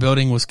 The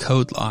building was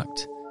code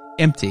locked,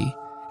 empty,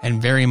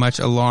 and very much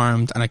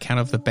alarmed on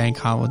account of the bank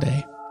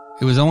holiday.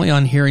 It was only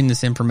on hearing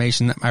this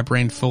information that my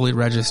brain fully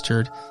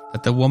registered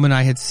that the woman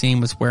I had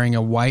seen was wearing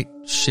a white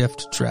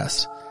shift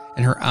dress,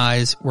 and her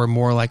eyes were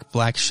more like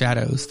black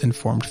shadows than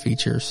formed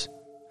features.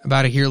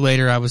 About a year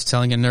later, I was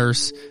telling a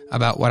nurse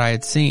about what I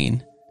had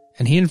seen,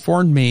 and he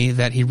informed me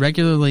that he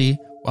regularly,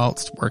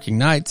 whilst working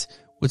nights,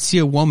 would see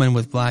a woman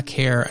with black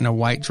hair and a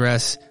white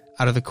dress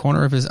out of the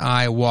corner of his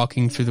eye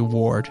walking through the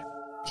ward.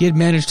 He had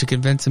managed to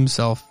convince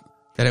himself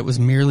that it was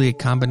merely a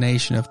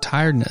combination of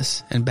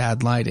tiredness and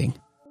bad lighting.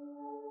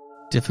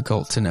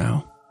 Difficult to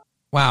know.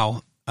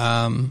 Wow.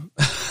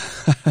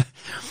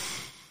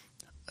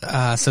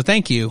 So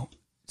thank you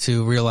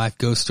to Real Life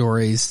Ghost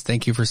Stories.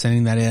 Thank you for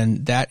sending that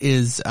in. That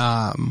is,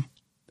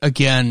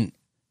 again,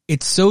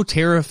 it's so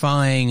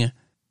terrifying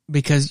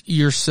because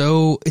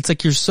it's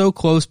like you're so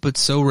close but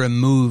so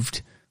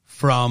removed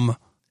from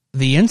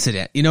the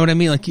incident. You know what I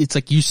mean? Like, it's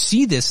like you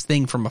see this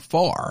thing from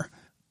afar,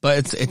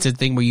 but it's a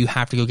thing where you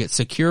have to go get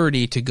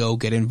security to go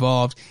get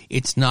involved.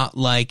 It's not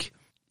like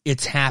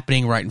it's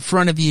happening right in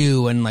front of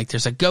you and like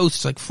there's a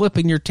ghost like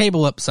flipping your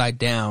table upside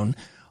down.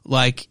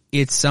 Like,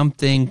 it's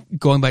something,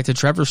 going back to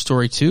Trevor's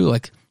story too,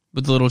 like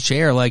with the little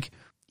chair, like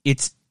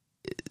it's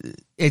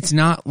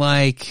not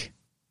like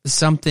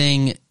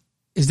something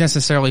is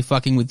necessarily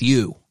fucking with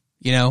you,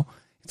 you know?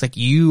 It's like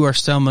you are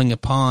stumbling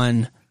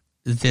upon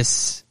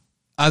this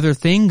other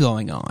thing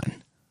going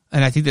on.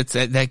 And I think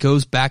that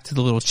goes back to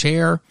the little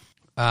chair.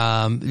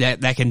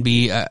 That can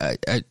be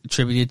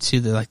attributed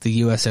to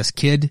the USS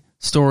Kidd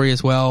story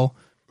as well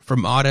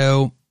from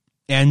Otto.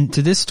 And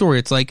to this story,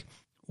 it's like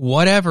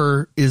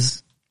whatever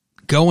is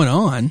going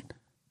on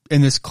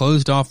in this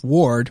closed off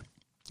ward,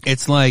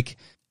 it's like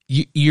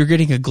you're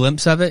getting a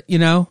glimpse of it,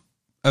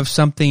 of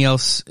something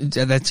else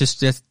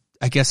that's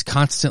I guess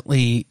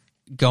constantly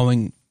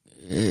going,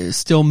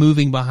 still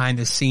moving behind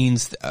the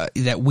scenes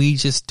that we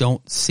just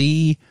don't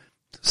see.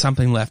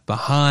 Something left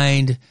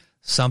behind,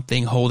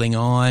 something holding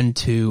on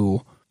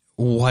to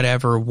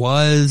whatever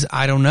was.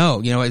 I don't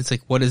know. It's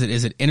like, what is it?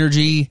 Is it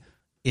energy?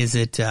 Is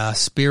it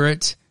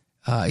spirit?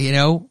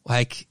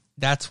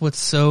 That's what's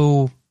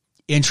so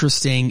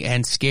interesting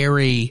and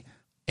scary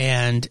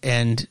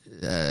and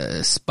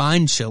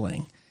spine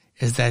chilling,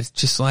 is that it's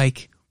just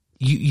like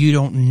you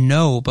don't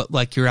know, but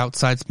like you're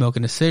outside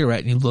smoking a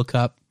cigarette and you look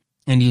up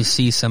and you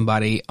see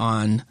somebody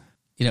on,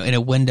 in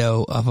a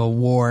window of a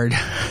ward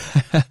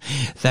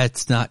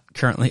that's not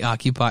currently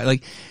occupied.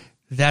 Like,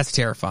 that's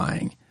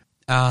terrifying.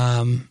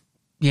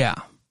 Yeah,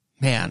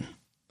 man.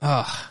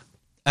 I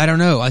don't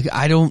know.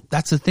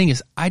 That's the thing,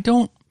 is I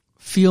don't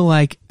feel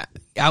like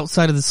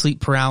outside of the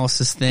sleep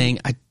paralysis thing,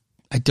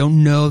 I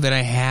don't know that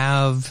I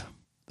have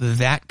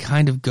that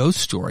kind of ghost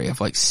story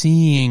of like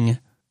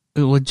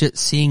legit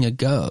seeing a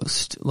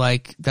ghost.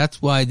 Like,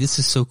 that's why this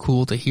is so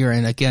cool to hear.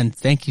 And again,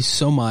 thank you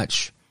so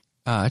much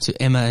to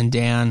Emma and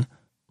Dan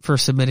for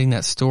submitting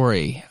that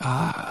story.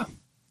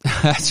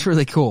 That's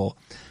really cool.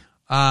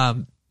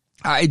 Sorry,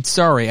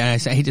 and I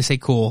hate to say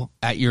cool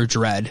at your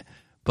dread,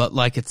 but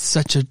like, it's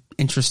such an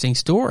interesting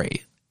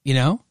story,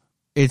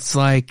 It's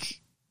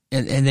like,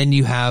 and then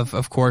you have,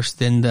 of course,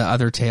 then the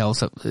other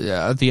tales of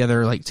the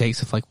other like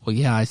takes of like, well,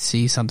 yeah, I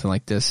see something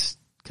like this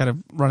kind of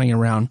running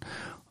around,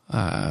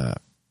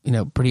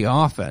 pretty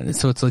often. And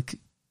so it's like,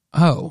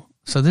 oh,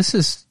 so this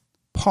is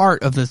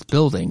part of this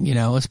building,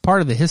 it's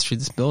part of the history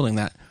of this building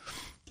that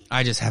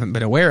I just haven't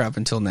been aware of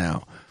until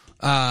now.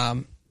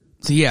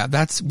 So yeah,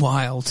 that's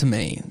wild to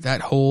me.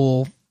 That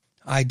whole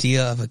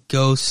idea of a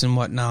ghost and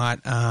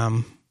whatnot.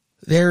 I've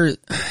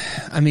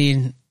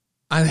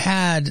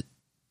had,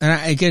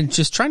 and again,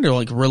 just trying to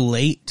like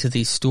relate to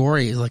these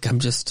stories. Like, I'm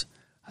just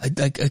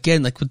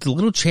again, like with the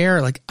little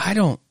chair, like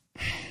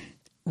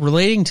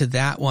relating to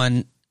that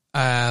one,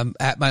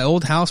 at my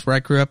old house where I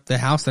grew up, the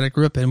house that I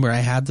grew up in where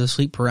I had the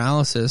sleep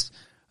paralysis,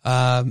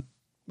 when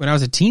I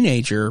was a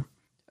teenager,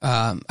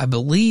 I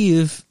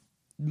believe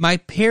my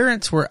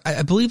parents were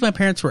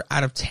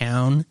out of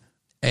town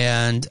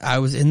and I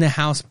was in the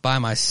house by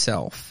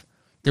myself.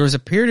 There was a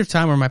period of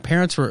time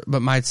where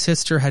but my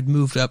sister had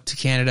moved up to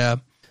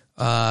Canada,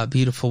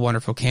 beautiful,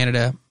 wonderful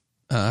Canada.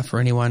 For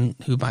anyone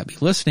who might be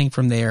listening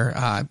from there,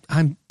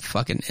 I'm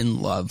fucking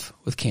in love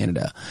with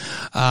Canada.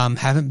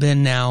 Haven't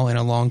been now in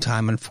a long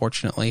time,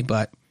 unfortunately,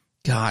 but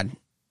God,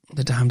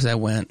 the times I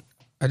went,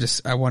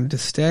 I wanted to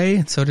stay,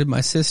 and so did my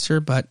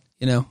sister, but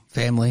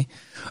family.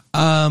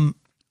 So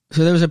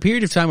there was a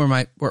period of time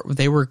where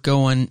they were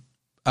going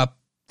up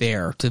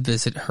there to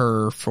visit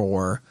her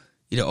for,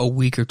 a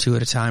week or two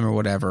at a time or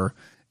whatever.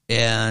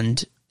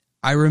 And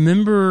I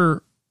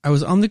remember I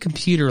was on the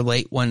computer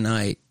late one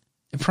night,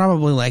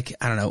 probably like,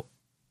 I don't know,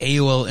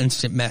 AOL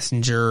Instant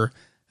Messenger,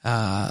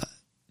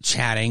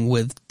 chatting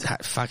with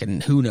that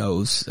fucking, who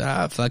knows,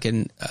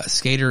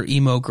 skater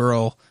emo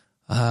girl,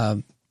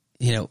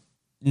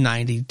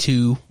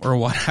 92 or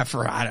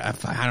whatever. I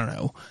don't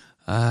know.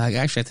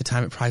 Actually, at the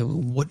time, it probably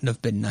wouldn't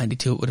have been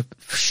 92. It would have,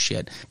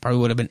 probably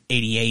would have been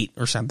 88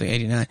 or something,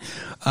 89.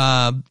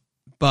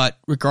 But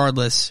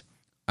regardless,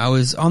 I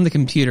was on the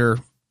computer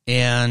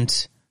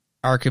and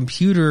our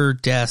computer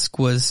desk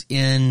was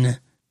in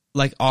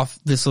like off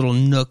this little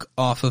nook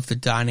off of the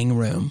dining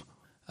room,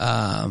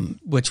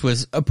 which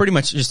was pretty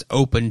much just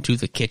open to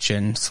the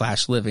kitchen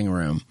 / living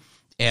room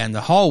and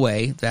the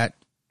hallway that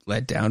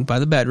led down by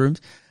the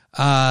bedrooms.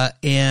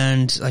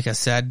 And like I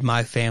said,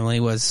 my family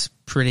was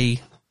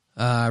pretty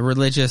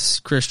religious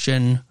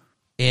Christian,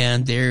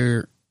 and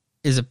there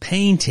is a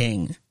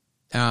painting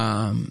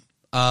of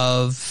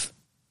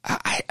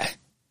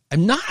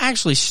I'm not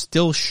actually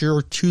still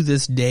sure to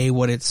this day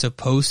what it's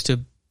supposed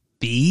to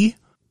be,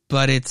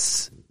 but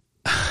it's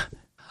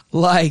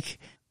like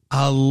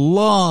a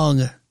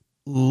long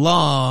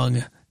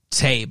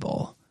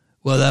table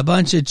with a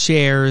bunch of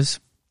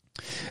chairs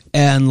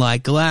and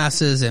like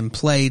glasses and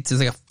plates. It's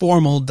like a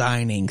formal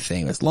dining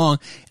thing. It's long,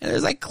 and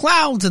there's like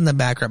clouds in the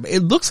background.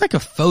 It looks like a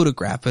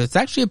photograph, but it's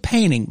actually a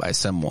painting by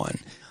someone,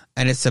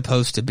 and it's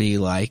supposed to be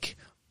like,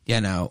 I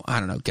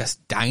don't know, guess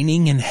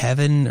dining in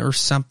heaven or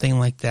something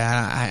like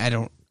that. I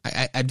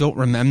don't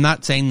remember. I'm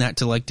not saying that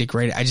to like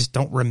degrade it. I just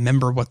don't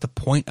remember what the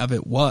point of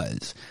it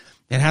was.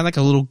 It had like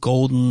a little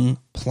golden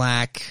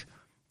plaque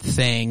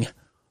thing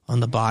on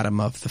the bottom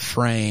of the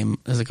frame.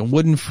 It was like a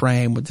wooden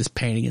frame with this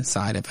painting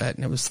inside of it.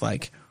 And it was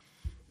like,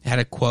 it had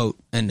a quote.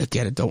 And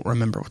again, I don't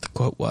remember what the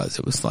quote was.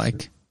 It was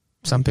like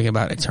something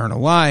about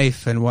eternal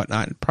life and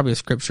whatnot. Probably a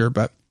scripture,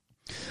 but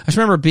I just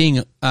remember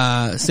being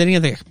sitting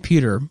at the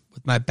computer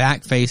with my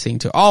back facing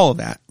to all of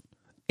that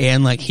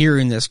and like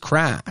hearing this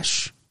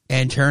crash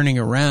and turning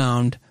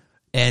around,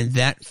 and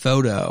that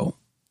photo,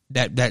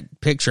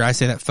 that picture, I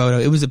say that photo,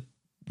 it was a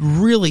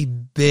really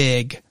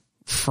big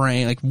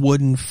frame, like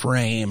wooden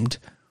framed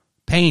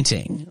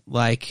painting,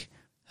 like,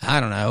 I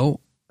don't know,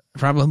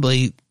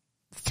 probably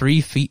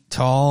 3 feet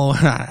tall.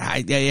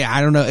 I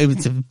don't know. It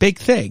was a big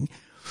thing.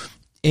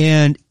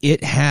 And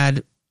it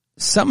had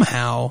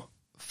somehow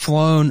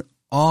flown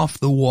off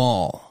the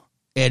wall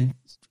and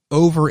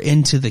over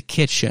into the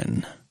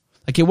kitchen.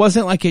 Like, it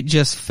wasn't like it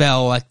just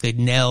fell, like the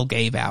nail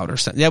gave out or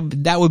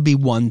something. That would be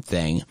one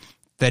thing.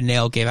 The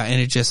nail gave out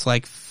and it just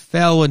like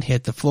fell and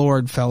hit the floor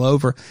and fell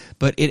over.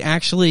 But it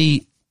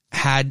actually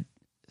had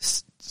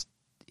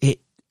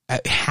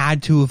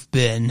to have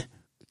been,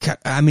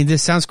 I mean,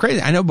 this sounds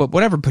crazy, I know, but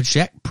whatever,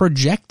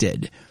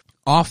 projected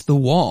off the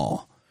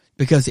wall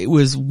because it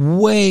was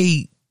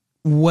way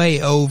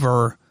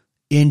over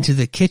into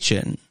the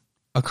kitchen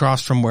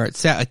across from where it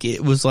sat. Like,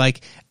 it was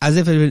like as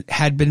if it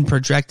had been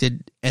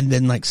projected and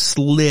then like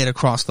slid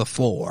across the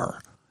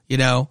floor, you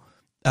know,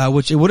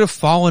 which it would have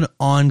fallen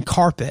on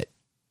carpet,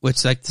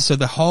 which like, so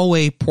the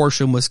hallway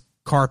portion was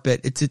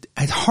carpet.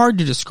 It's hard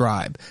to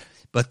describe,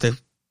 but the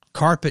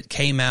carpet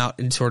came out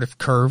and sort of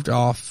curved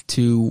off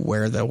to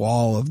where the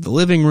wall of the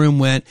living room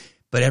went,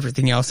 but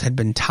everything else had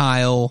been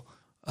tile,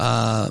 /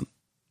 whatever,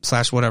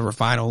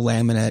 vinyl,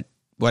 laminate,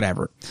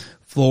 whatever,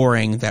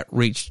 flooring that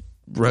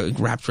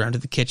wrapped around to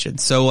the kitchen.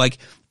 So like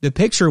the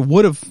picture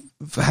would have,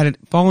 had it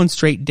fallen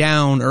straight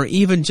down or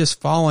even just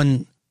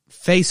fallen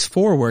face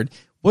forward,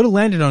 would have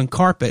landed on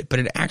carpet, but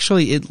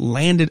it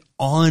landed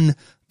on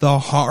the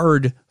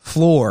hard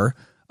floor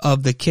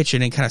of the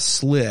kitchen and kind of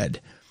slid.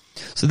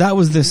 So that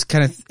was this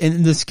kind of,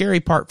 and the scary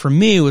part for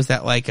me was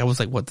that like, I was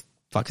like, what the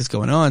fuck is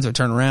going on? So I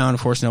turn around,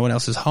 of course, no one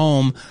else is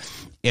home.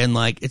 And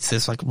like, it's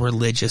this like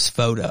religious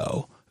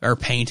photo or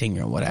painting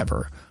or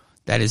whatever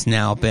that has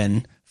now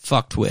been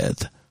fucked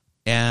with.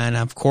 And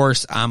of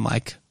course I'm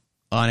like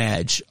on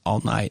edge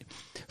all night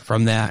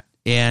from that.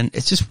 And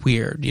it's just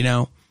weird, you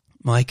know,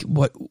 like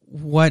what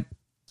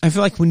I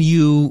feel like when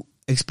you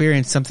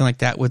experience something like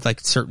that with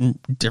like certain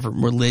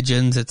different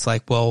religions, it's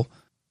like, well,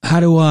 how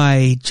do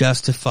I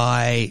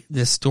justify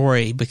this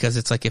story? Because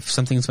it's like, if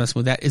something's messing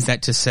with that, is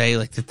that to say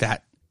like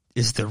that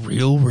is the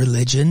real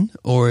religion,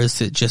 or is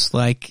it just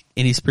like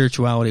any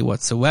spirituality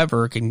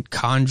whatsoever can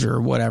conjure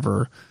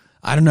whatever?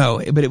 I don't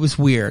know, but it was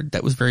weird.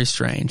 That was very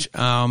strange.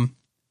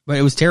 But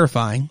it was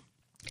terrifying,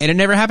 and it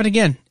never happened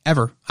again,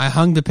 ever. I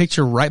hung the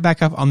picture right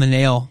back up on the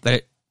nail that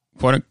it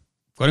quote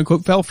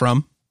unquote fell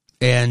from,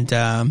 and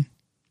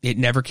it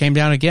never came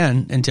down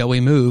again until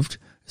we moved,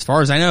 as far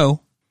as I know.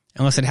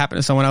 Unless it happened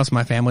to someone else in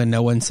my family and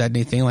no one said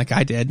anything like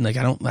I did. Like,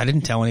 I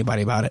didn't tell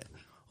anybody about it.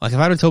 Like, if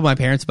I would have told my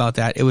parents about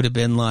that, it would have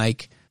been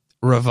like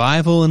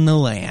revival in the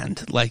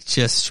land. Like,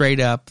 just straight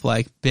up,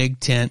 like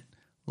big tent,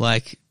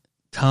 like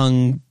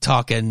tongue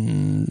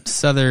talking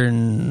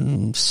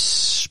Southern,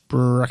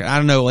 I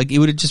don't know. Like, it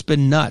would have just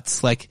been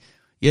nuts. Like,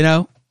 you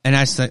know, and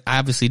I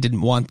obviously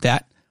didn't want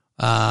that.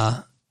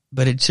 But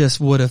it just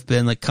would have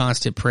been like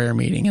constant prayer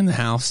meeting in the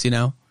house, you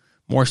know,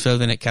 more so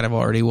than it kind of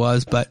already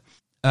was. But,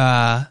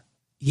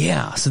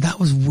 yeah, so that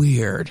was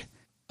weird.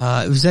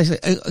 It was actually,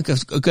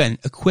 again,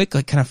 a quick,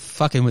 like, kind of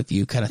fucking with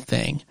you kind of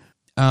thing.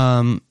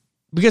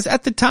 Because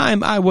at the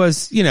time I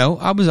was, you know,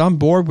 I was on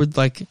board with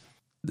like,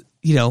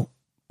 you know,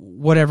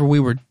 whatever we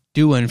were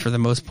doing for the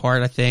most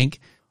part, I think.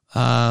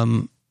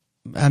 I'm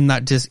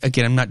not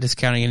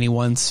discounting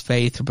anyone's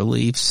faith or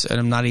beliefs, and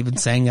I'm not even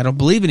saying I don't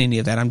believe in any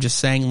of that. I'm just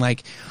saying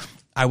like,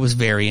 I was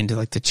very into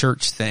like the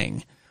church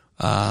thing.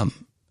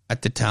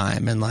 At the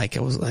time, and like,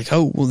 I was like,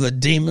 oh, well, the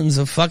demons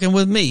are fucking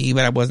with me,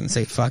 but I wasn't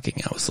say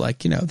fucking. I was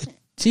like, you know, the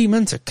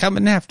demons are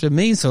coming after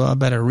me, so I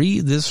better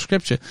read this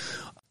scripture.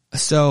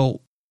 So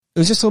it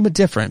was just a little bit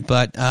different,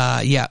 but,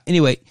 yeah,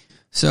 anyway,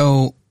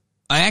 so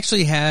I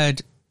actually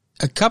had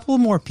a couple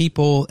more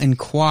people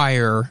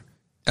inquire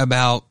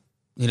about,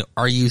 you know,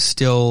 are you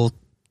still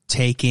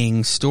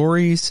taking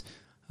stories,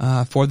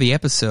 for the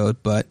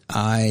episode? But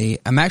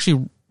I'm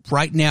actually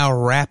right now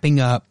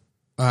wrapping up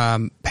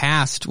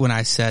past when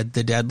I said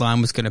the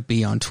deadline was going to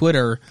be on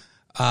Twitter.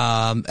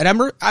 And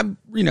I'm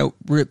you know,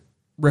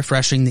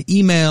 refreshing the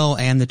email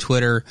and the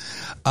Twitter.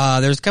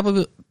 There's a couple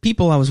of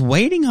people I was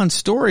waiting on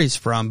stories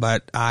from,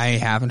 but I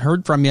haven't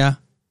heard from you.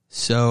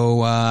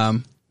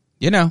 So,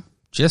 you know,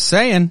 just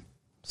saying,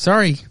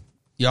 sorry,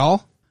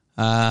 y'all.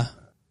 I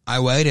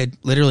waited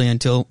literally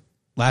until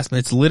last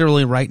minute. It's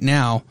literally right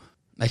now.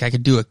 Like, I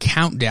could do a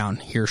countdown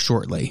here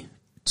shortly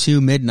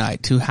to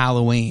midnight, to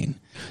Halloween.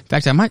 In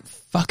fact, I might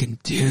fucking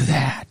do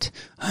that.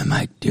 I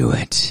might do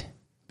it.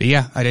 But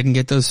yeah, I didn't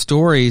get those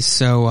stories.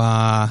 So,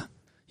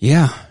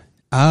 yeah.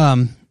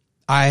 I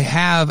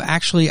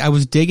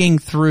was digging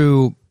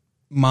through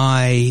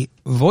my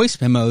voice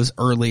memos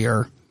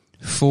earlier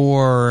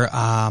for,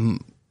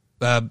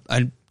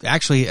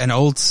 actually an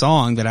old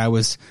song that I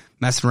was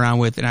messing around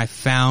with, and I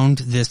found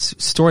this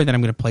story that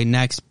I'm going to play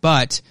next,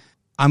 but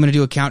I'm going to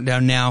do a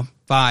countdown now.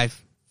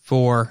 5,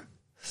 4,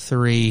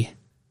 3,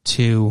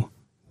 2,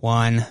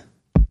 1.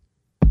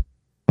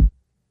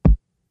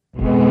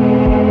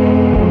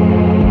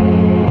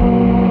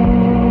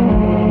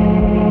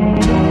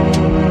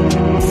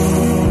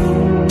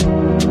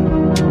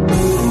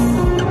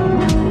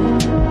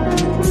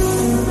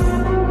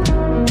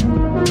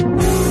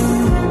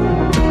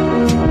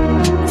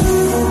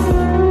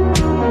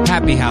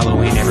 Happy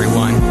Halloween,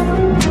 everyone.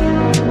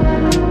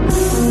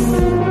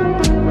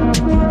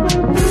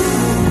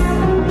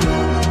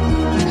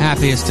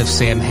 Happiest of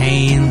Sam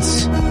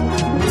Haines.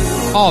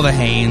 All the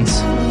Haines.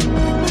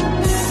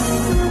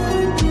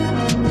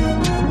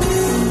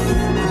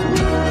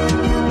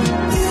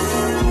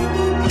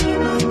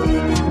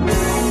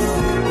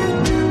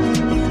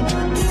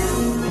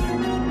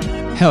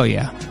 Hell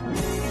yeah.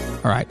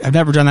 All right. I've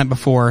never done that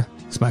before.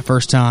 It's my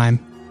first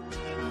time.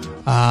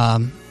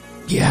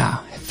 Yeah.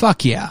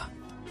 Fuck yeah.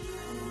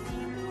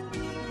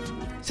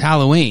 It's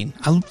Halloween.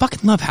 I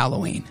fucking love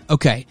Halloween.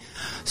 Okay.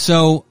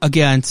 So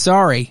again,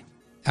 sorry,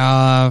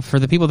 for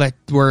the people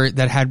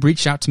that had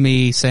reached out to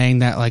me saying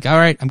that, like, all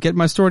right, I'm getting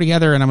my story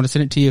together and I'm going to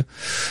send it to you.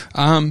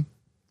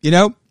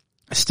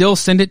 Still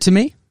send it to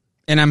me,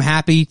 and I'm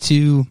happy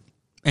to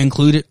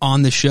include it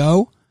on the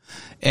show,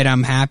 and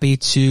I'm happy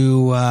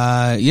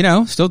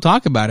to, still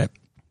talk about it,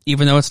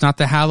 even though it's not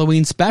the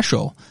Halloween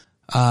special.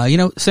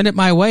 Send it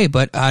my way.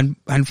 But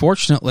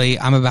unfortunately,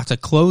 I'm about to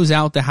close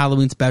out the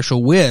Halloween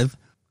special with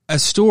a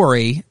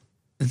story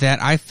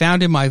that I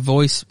found in my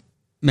voice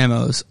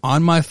memos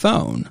on my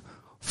phone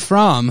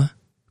from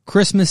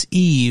Christmas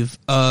Eve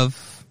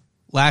of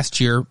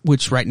last year,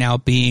 which right now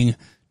being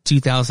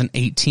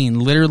 2018,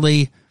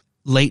 literally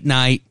late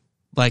night,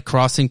 like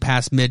crossing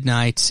past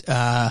midnight,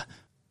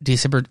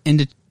 December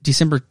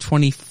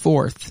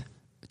 24th,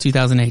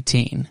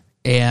 2018.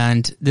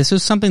 And this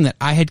was something that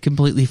I had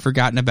completely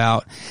forgotten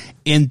about.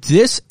 And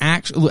this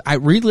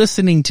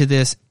re-listening to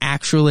this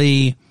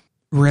actually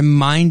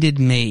reminded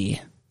me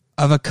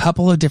of a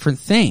couple of different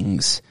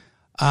things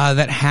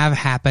that have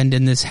happened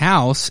in this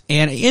house.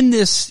 And in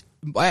this,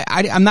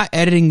 I'm not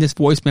editing this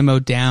voice memo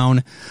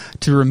down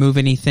to remove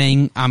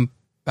anything. I'm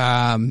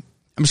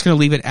just going to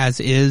leave it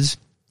as is.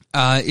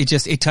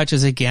 It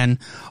touches again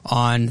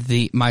on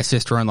my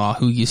sister-in-law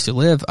who used to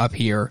live up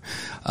here,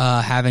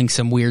 having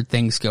some weird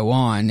things go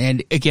on.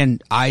 And again,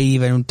 I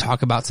even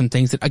talk about some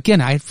things that, again,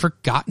 I had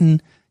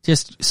forgotten,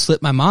 just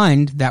slipped my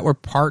mind, that were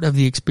part of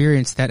the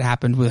experience that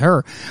happened with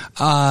her.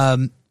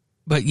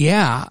 But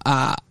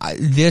yeah,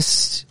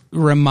 this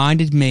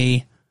reminded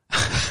me,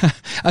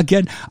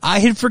 again, I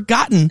had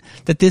forgotten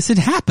that this had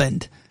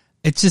happened.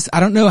 It's just, I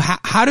don't know,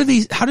 how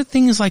do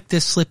things like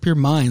this slip your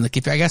mind? Like,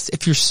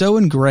 if you're so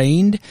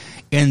ingrained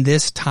in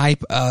this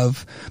type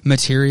of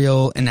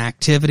material and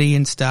activity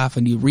and stuff,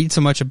 and you read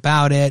so much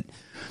about it,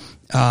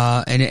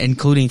 and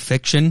including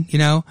fiction,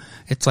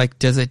 it's like,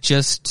 does it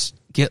just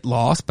get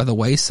lost by the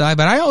wayside?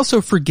 But I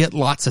also forget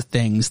lots of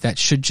things that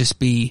should just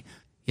be,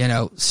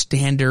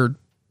 standard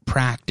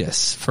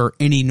practice for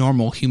any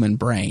normal human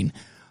brain.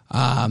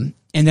 And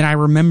then I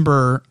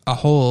remember a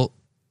whole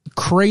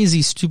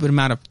crazy stupid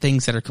amount of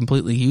things that are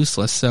completely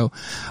useless. So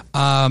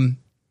I'm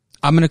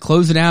going to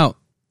close it out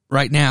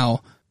right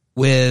now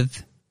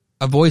with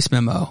a voice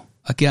memo,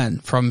 again,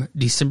 from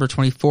December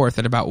 24th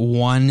at about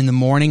 1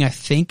 a.m, I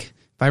think,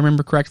 if I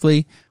remember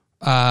correctly,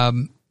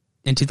 in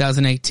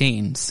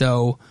 2018.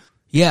 So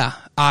yeah,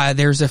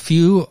 there's a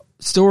few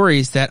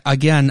stories that,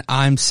 again,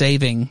 I'm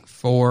saving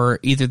for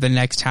either the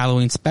next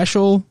Halloween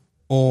special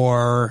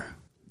or,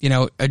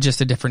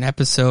 just a different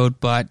episode.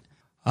 But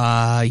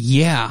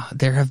yeah,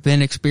 there have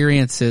been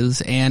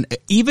experiences, and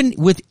even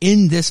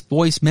within this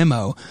voice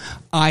memo,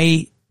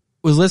 I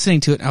was listening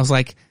to it and I was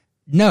like,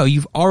 no,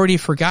 you've already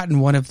forgotten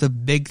one of the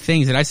big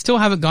things. And I still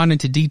haven't gone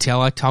into detail.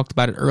 I talked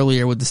about it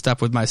earlier with the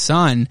stuff with my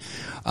son.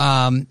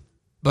 But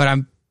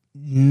I'm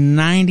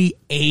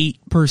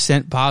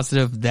 98%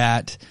 positive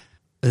that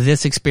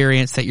this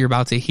experience that you're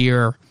about to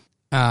hear,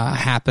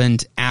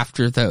 happened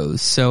after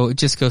those. So it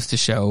just goes to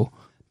show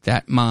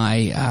that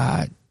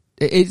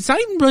it's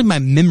not even really my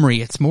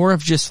memory. It's more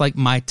of just like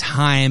my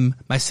time,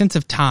 my sense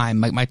of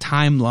time, like my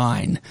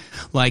timeline.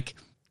 Like,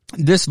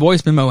 this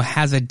voice memo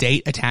has a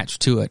date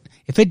attached to it.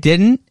 If it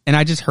didn't, and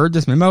I just heard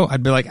this memo,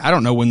 I'd be like, I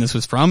don't know when this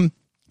was from.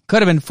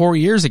 Could have been 4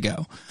 years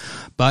ago,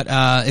 but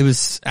it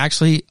was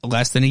actually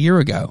less than a year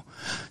ago.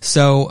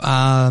 So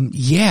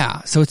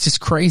yeah, so it's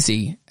just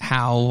crazy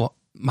how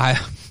my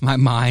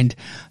mind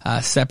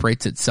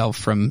separates itself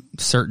from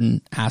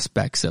certain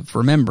aspects of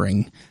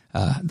remembering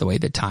the way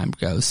that time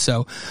goes.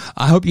 So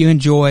I hope you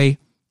enjoy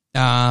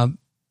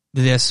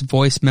this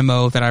voice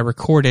memo that I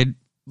recorded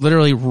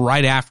literally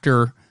right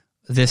after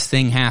this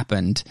thing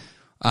happened.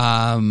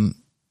 And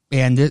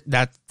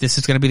this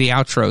is going to be the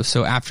outro.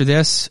 So after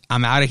this,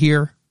 I'm out of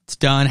here. It's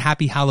done.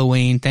 Happy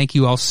Halloween. Thank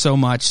you all so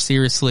much,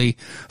 seriously,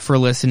 for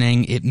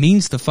listening. It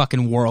means the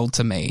fucking world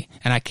to me.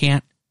 And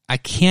I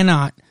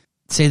cannot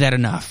say that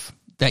enough,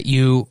 that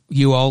you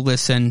all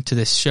listen to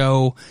this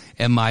show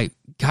and my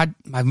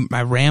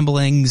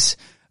ramblings,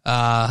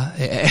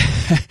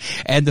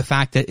 and the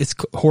fact that it's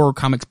Horror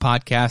Comics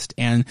Podcast,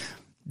 and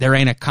there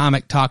ain't a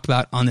comic talked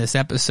about on this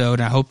episode,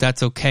 and I hope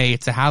that's okay.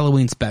 It's a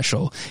Halloween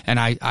special, and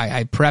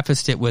I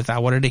prefaced it with I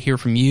wanted to hear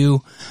from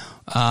you,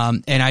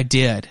 and I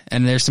did.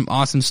 And there's some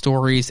awesome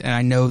stories, and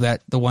I know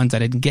that the ones I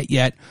didn't get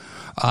yet,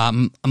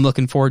 I'm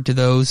looking forward to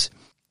those.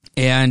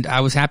 And I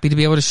was happy to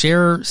be able to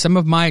share some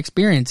of my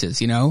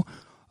experiences,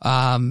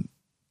 and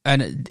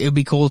it would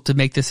be cool to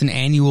make this an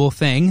annual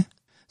thing.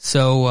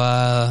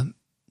 So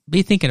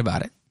be thinking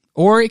about it.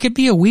 Or it could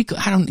be a week.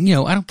 I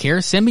don't care.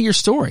 Send me your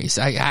stories.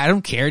 I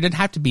don't care. It doesn't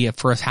have to be a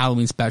first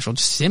Halloween special.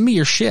 Just send me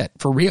your shit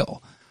for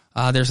real.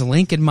 There's a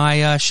link in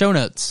my show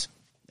notes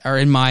or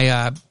in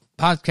my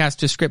podcast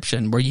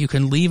description where you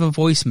can leave a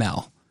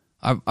voicemail,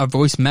 a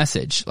voice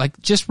message.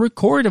 Like, just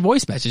record a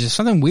voice message. If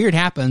something weird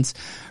happens,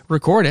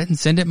 record it and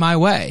send it my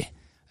way.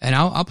 And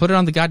I'll put it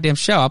on the goddamn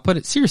show. I'll put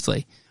it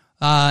seriously.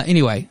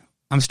 Anyway,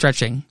 I'm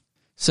stretching.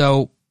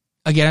 So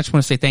again, I just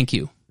want to say thank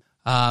you.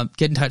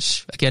 Get in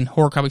touch again,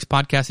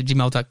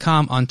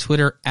 horrorcomicspodcast@gmail.com, on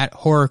Twitter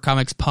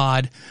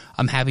 @horrorcomicspod.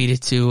 I'm happy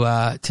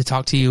to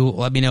talk to you.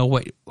 Let me know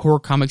what horror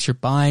comics you're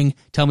buying.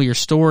 Tell me your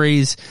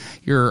stories,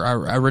 your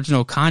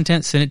original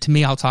content. Send it to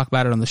me. I'll talk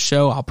about it on the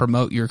show. I'll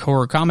promote your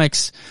horror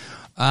comics.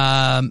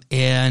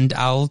 And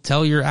I'll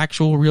tell your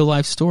actual real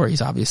life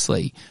stories,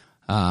 obviously.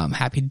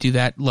 Happy to do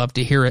that. Love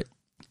to hear it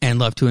and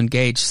love to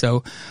engage.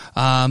 So,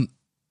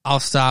 I'll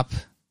stop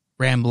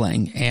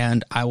rambling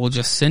and I will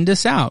just send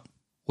us out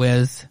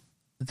with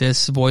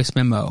this voice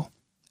memo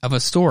of a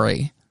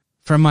story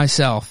from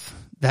myself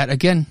that,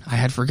 again, I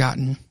had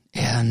forgotten.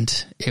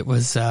 And it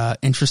was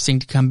interesting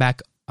to come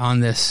back on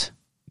this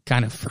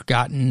kind of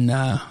forgotten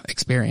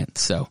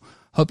experience. So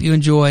hope you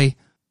enjoy.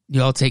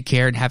 You all take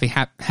care and have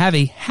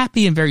a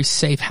happy and very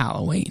safe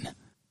Halloween.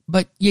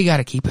 But you got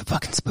to keep it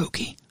fucking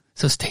spooky.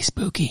 So stay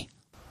spooky.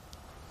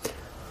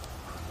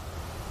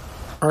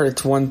 All right,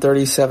 it's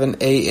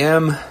 1:37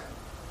 a.m.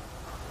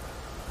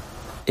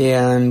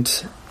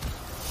 And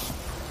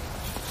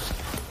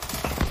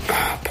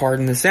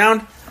pardon the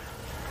sound.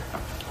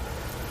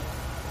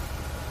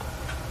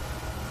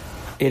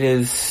 It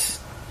is,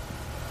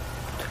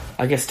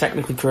 I guess,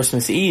 technically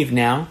Christmas Eve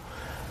now,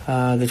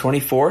 the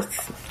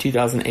 24th,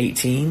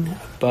 2018.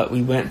 But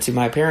we went to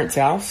my parents'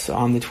 house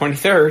on the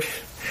 23rd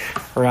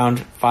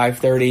around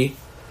 5:30.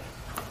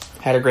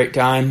 Had a great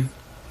time.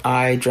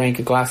 I drank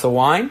a glass of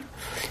wine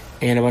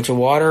and a bunch of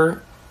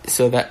water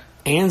so that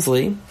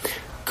Ansley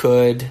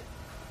could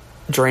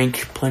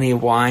drink plenty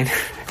of wine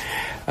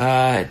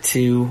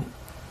to,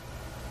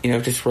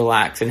 just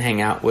relax and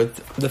hang out with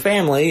the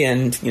family.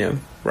 And,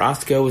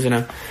 Roscoe was in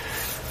a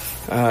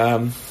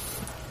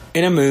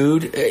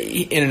mood,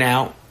 in and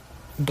out.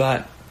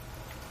 But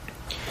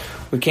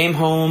we came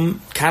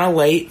home kind of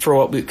late for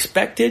what we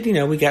expected.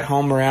 We got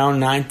home around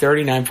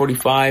 9:30,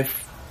 9:45,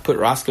 put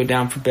Roscoe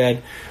down for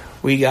bed.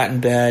 We got in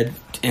bed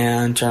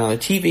and turned on the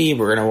TV.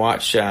 We're going to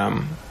watch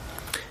a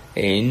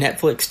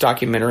Netflix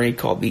documentary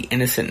called The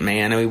Innocent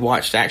Man. And we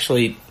watched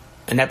actually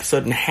an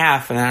episode and a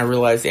half, and then I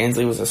realized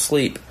Ansley was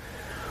asleep.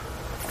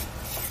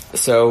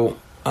 So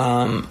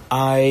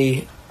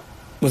I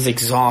was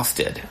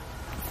exhausted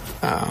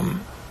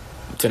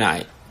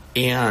tonight.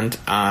 And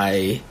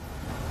I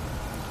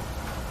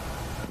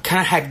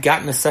kind of had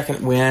gotten a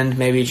second wind,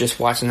 maybe just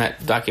watching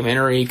that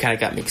documentary kind of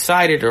got me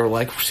excited or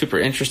like super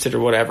interested or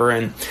whatever.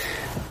 And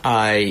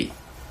I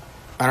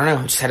don't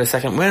know, just had a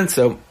second wind.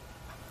 So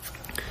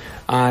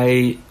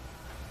I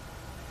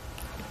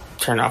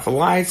turned off the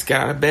lights,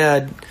 got out of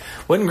bed,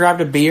 went and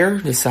grabbed a beer,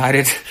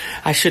 decided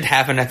I should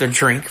have another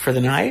drink for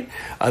the night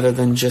other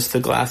than just the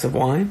glass of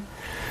wine.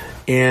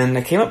 And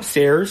I came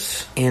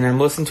upstairs and I'm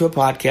listening to a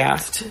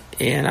podcast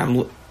and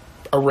I'm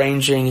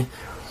arranging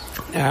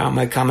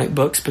my comic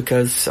books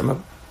because I'm a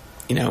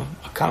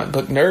comic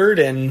book nerd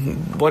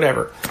and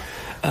whatever.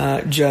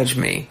 Judge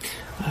me.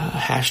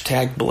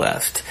 Hashtag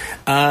blessed.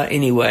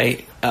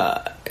 Anyway,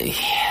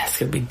 it's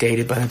going to be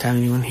dated by the time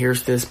anyone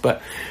hears this,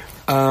 but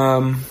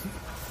I'm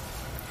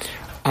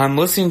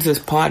listening to this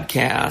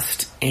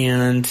podcast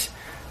and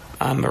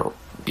I'm,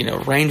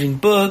 arranging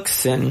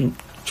books and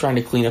trying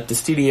to clean up the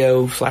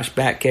studio /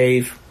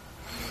 Batcave.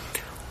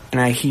 And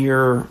I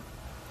hear,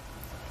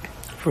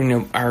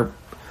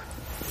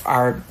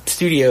 our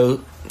studio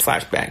 /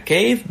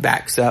 Batcave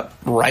backs up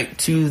right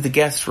to the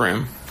guest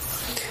room.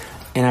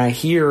 And I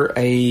hear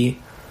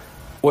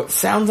what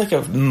sounds like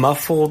a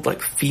muffled,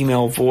 like,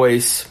 female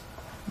voice.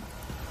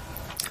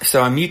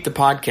 So I mute the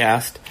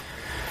podcast,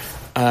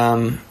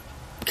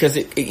 because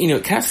it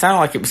kind of sounded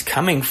like it was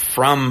coming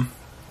from,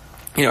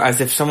 as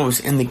if someone was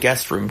in the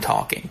guest room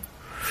talking.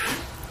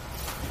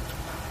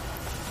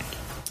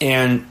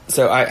 And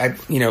so I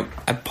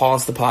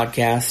paused the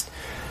podcast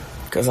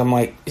because I'm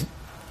like,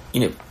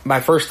 my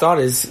first thought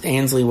is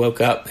Ansley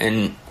woke up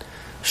and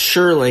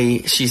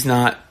surely she's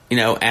not,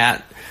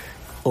 at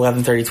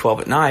 11:30,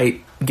 12 at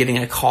night getting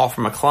a call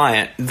from a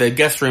client. The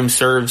guest room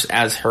serves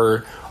as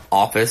her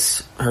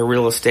office, her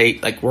real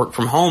estate, like work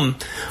from home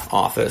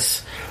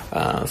office.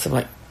 So I'm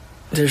like,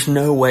 there's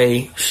no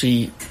way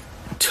she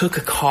took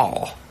a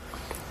call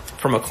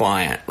from a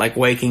client, like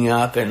waking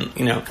up and,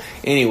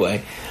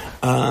 anyway.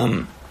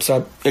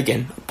 So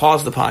again,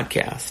 pause the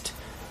podcast,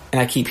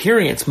 and I keep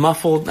hearing it's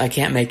muffled. I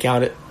can't make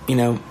out it,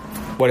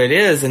 what it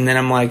is. And then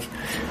I'm like,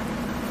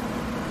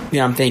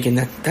 I'm thinking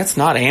that's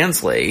not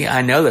Ansley.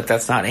 I know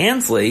that's not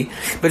Ansley,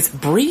 but it's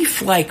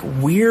brief, like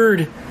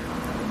weird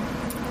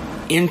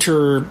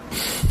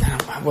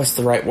what's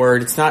the right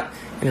word? It's not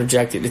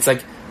interjected. It's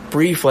like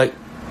brief, like,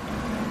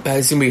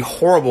 it's going to be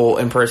horrible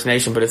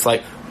impersonation, but it's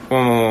like,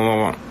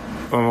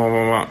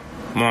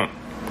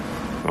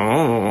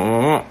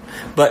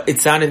 but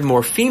it sounded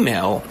more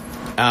female,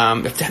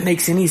 if that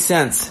makes any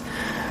sense.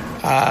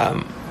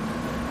 And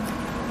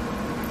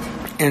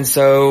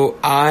so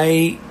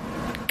I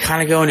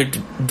kind of go into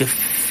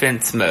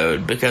defense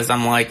mode, because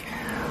I'm like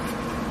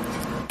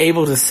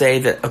able to say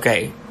that,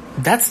 okay,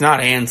 that's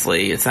not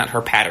Ansley. It's not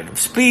her pattern of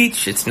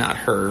speech. It's not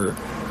her,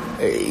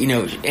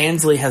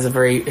 Ansley has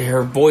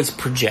her voice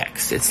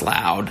projects. It's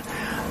loud.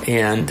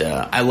 And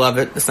I love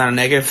it. It's not a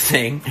negative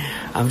thing.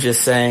 I'm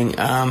just saying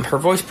her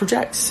voice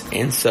projects.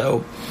 And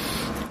so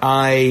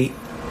I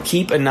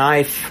keep a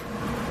knife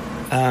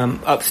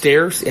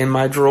upstairs in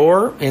my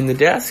drawer in the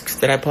desks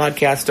that I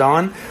podcast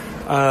on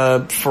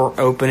for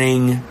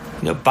opening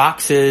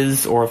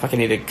boxes, or if I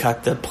need to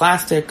cut the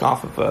plastic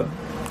off of a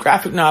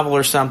graphic novel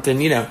or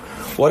something,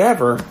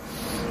 whatever.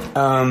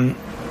 I'm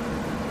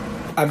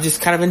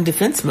just kind of in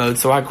defense mode,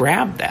 so I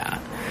grab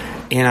that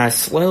and I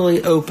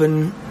slowly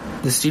open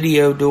the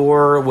studio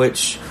door,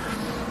 which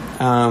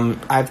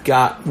I've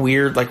got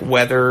weird like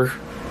weather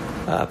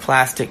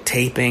plastic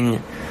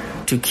taping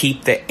to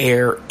keep the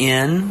air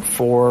in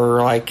for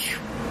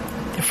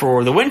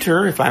the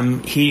winter. If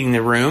I'm heating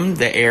the room,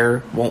 the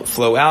air won't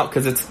flow out,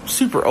 because it's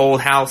super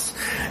old house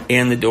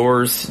and the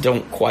doors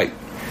don't quite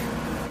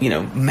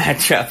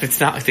match up. It's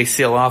not like they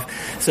seal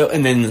off. So,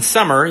 and then in the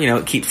summer,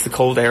 it keeps the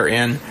cold air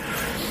in.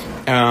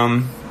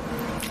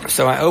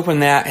 So I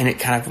open that and it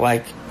kind of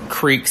like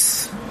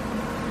creaks,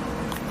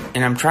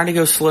 and I'm trying to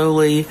go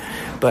slowly,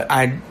 but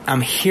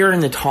I'm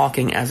hearing the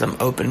talking as I'm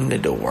opening the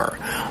door.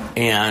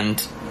 And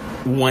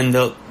when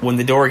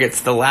the door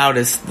gets the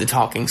loudest, the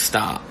talking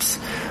stops.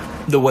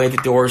 The way the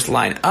doors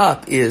line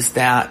up is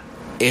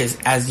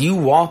as you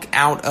walk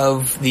out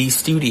of the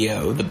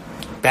studio, the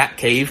Bat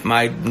Cave,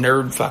 my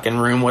nerd fucking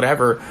room,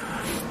 whatever,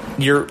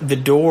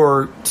 the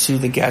door to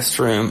the guest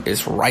room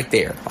is right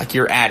there. Like,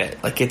 you're at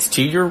it. Like, it's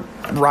to your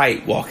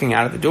right walking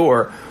out of the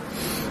door.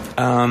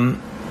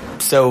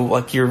 So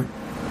like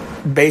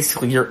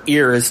basically your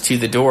ear is to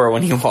the door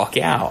when you walk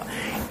out.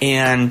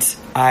 And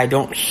I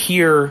don't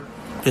hear,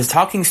 the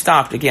talking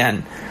stopped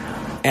again,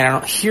 and I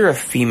don't hear a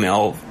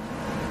female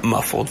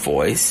muffled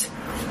voice.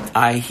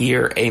 I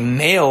hear a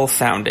male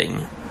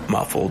sounding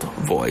muffled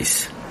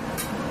voice.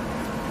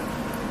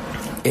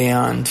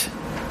 And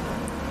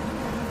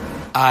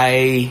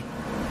I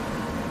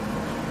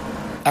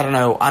don't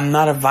know, I'm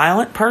not a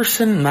violent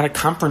person, I'm not a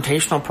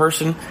confrontational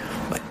person,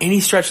 but any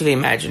stretch of the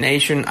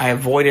imagination, I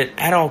avoid it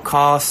at all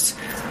costs.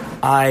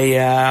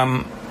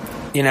 I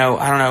don't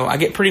know, I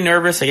get pretty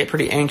nervous, I get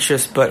pretty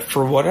anxious, but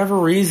for whatever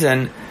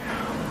reason,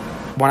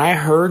 when I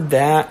heard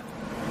that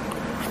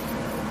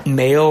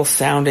male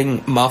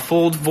sounding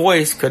muffled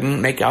voice,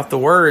 couldn't make out the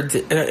words,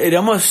 it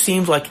almost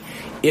seemed like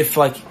if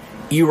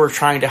you were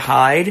trying to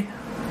hide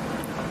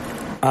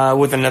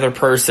with another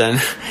person,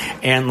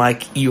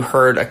 and you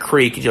heard a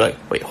creak, and you're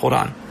like, wait, hold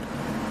on,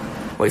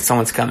 wait,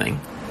 someone's coming.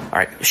 All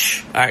right,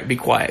 shh. All right, be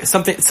quiet.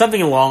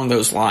 Something along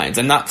those lines.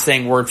 I'm not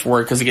saying word for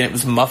word, because again, it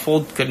was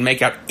muffled, couldn't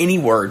make out any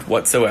word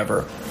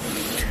whatsoever.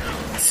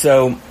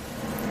 So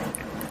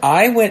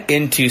I went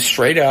into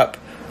straight up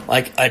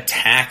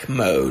attack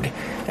mode,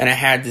 and I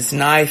had this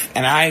knife,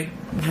 and I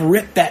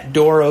ripped that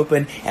door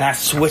open, and I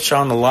switched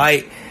on the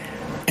light,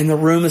 and the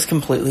room is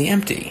completely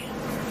empty.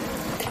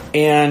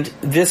 And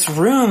this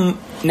room,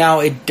 now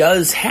it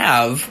does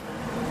have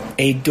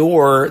a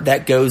door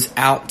that goes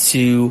out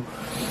to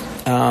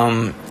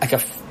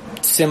a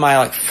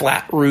semi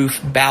flat roof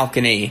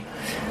balcony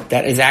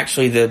that is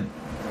actually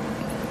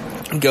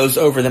goes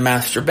over the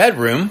master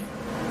bedroom.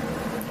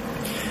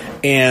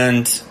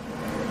 And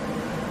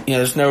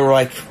there's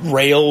no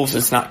rails,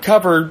 it's not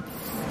covered.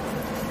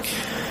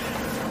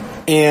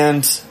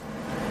 And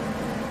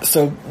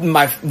so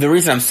the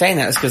reason I'm saying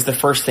that is because the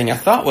first thing I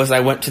thought was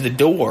I went to the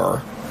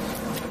door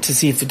to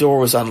see if the door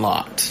was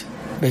unlocked,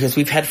 because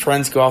we've had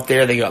friends go out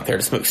there. They go out there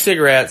to smoke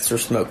cigarettes or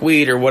smoke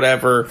weed or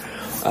whatever,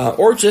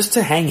 or just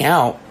to hang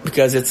out,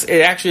 because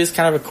it actually is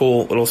kind of a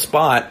cool little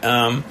spot,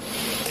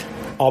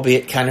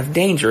 albeit kind of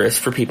dangerous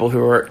for people who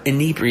are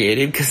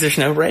inebriated because there's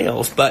no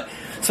rails. But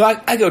so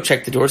I go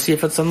check the door, see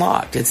if it's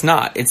unlocked. It's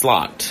not. It's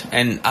locked,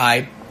 and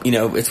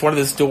it's one of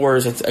those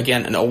doors. It's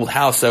again an old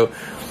house, so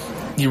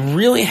you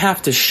really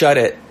have to shut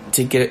it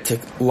to get it to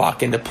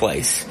lock into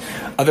place.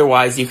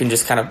 Otherwise, you can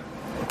just kind of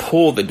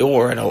pull the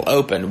door and it'll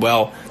open.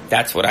 Well,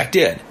 that's what I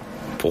did.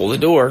 Pull the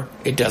door,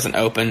 it doesn't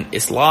open,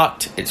 it's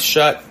locked, it's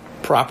shut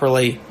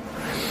properly.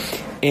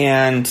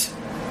 And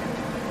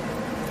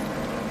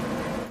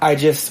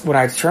when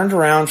I turned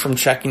around from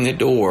checking the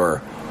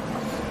door,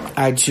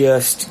 I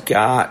just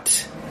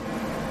got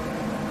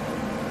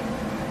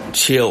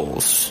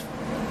chills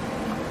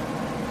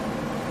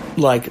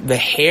like the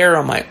hair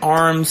on my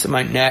arms and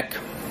my neck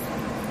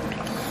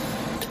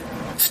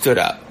stood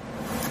up.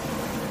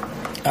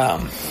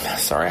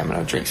 Sorry, I'm going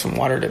to drink some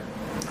water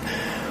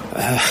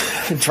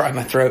to dry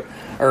my throat,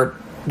 or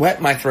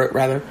wet my throat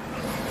rather.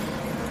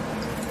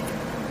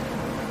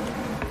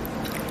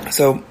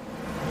 So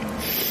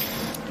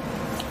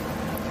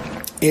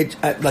it,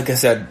 like I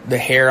said, the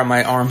hair on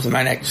my arms and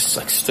my neck just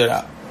like stood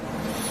up,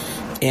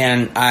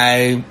 and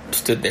I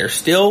stood there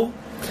still,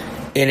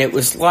 and it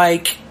was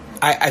like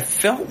I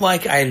felt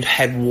like I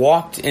had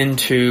walked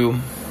into,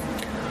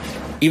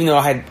 even though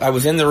I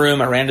was in the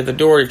room, I ran to the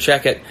door to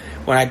check it.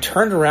 When I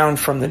turned around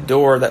from the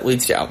door that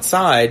leads to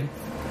outside,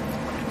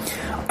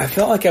 I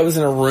felt like I was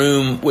in a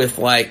room with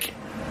like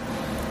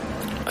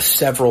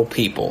several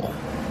people.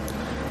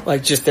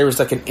 Like just, there was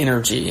like an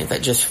energy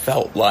that just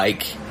felt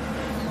like,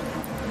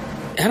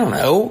 I don't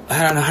know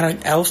how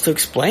else to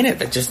explain it.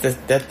 That just,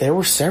 that there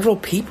were several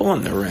people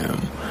in the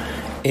room.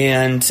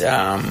 And,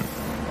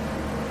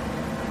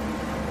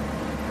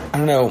 I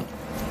don't know,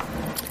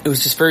 it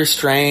was just very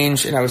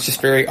strange, and I was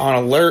just very on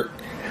alert,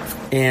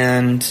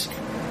 and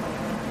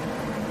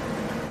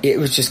it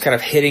was just kind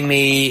of hitting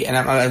me, and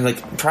I'm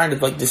like trying to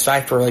like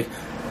decipher, like,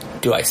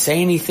 do I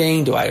say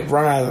anything? Do I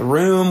run out of the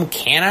room?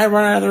 Can I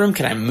run out of the room?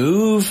 Can I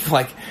move?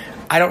 Like,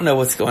 I don't know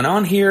what's going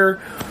on here.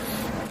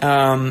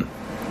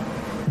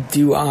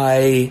 Do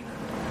I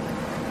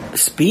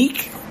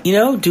speak? You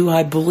know, do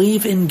I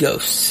believe in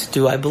ghosts?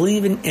 Do I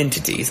believe in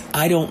entities?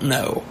 I don't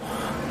know.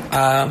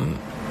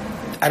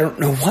 I don't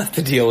know what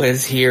the deal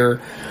is here.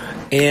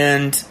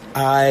 And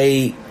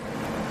I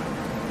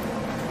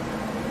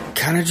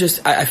kind of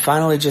just, I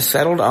finally just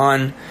settled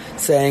on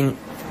saying,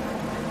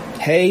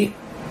 hey,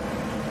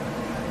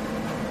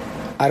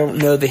 I don't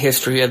know the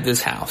history of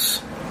this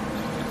house.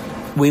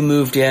 We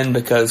moved in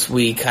because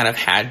we kind of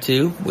had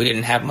to. We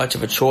didn't have much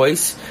of a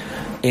choice.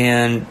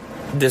 And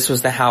this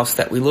was the house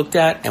that we looked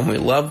at and we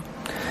loved.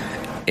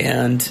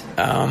 And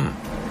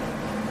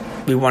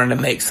we wanted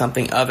to make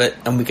something of it,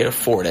 and we could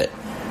afford it.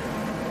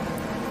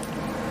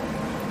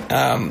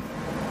 I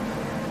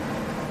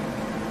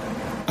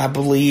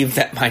believe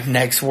that my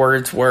next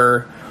words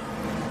were,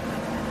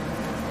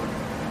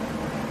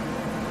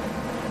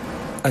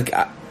 like,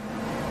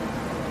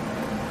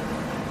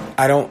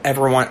 I don't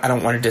want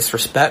to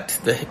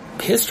disrespect the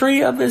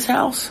history of this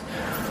house,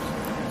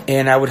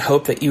 and I would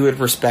hope that you would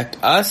respect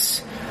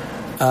us.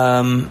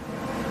 And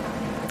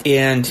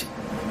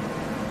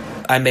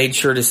I made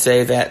sure to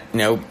say that, you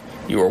know,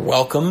 you are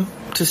welcome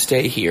to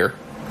stay here,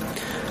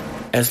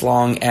 as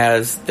long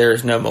as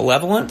there's no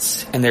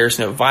malevolence and there's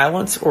no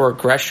violence or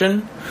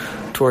aggression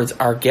towards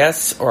our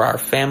guests or our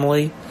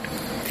family.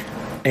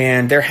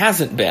 And there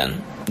hasn't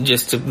been,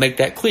 just to make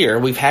that clear.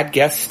 We've had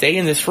guests stay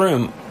in this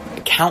room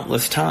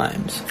countless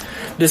times.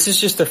 This is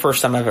just the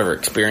first time I've ever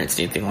experienced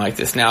anything like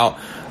this. Now,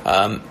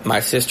 my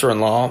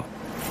sister-in-law,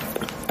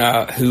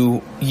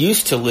 who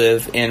used to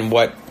live in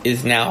what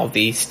is now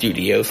the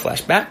studio /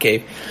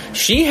 Batcave,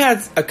 she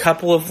had a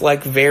couple of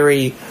like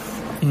very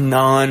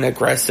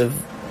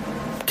non-aggressive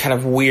kind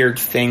of weird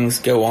things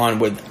go on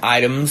with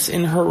items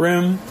in her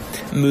room,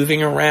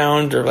 moving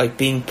around or like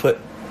being put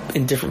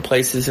in different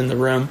places in the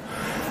room.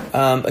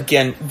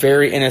 Again,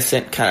 very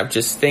innocent, kind of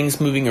just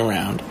things moving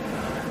around,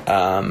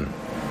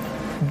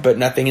 but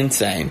nothing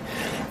insane.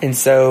 And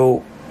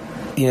so,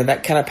 you know,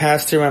 that kind of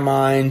passed through my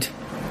mind,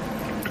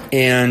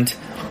 and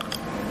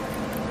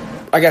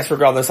I guess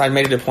regardless, I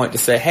made it a point to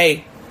say,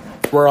 hey,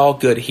 we're all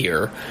good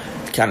here,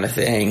 kind of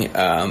thing.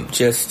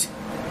 Just,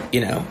 you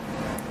know,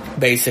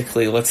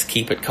 basically, let's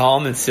keep it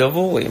calm and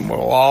civil, and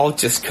we'll all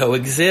just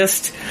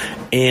coexist.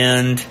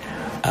 And,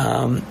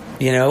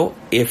 you know,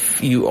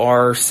 if you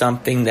are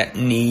something that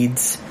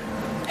needs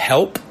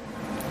help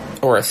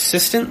or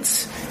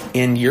assistance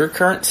in your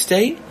current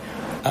state,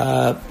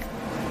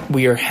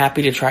 we are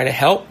happy to try to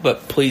help,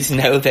 but please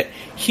know that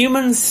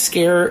humans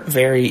scare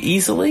very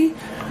easily.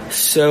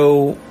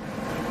 So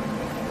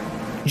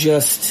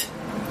just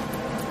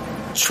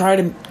try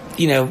to,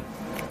 you know,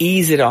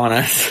 ease it on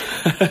us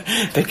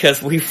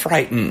because we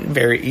frighten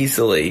very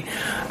easily.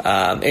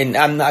 And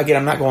I'm not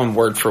going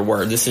word for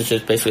word. This is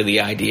just basically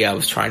the idea I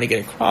was trying to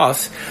get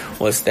across,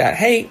 was that,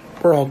 hey,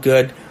 we're all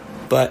good,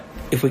 but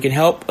if we can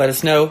help, let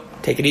us know.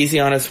 Take it easy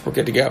on us. We're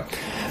good to go.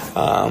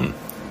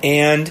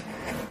 And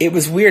it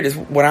was weird is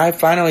when I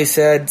finally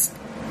said,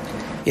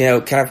 you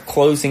know, kind of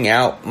closing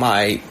out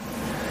my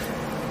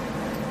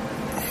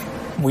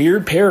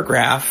weird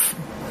paragraph,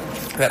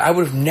 that I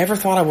would have never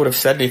thought I would have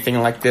said anything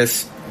like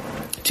this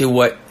to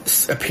what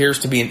appears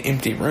to be an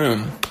empty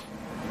room.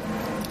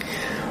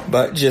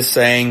 But just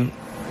saying,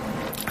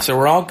 so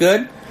we're all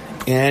good,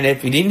 and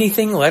if you need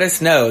anything, let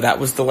us know. That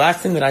was the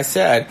last thing that I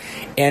said.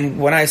 And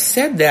when I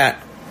said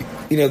that,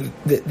 you know,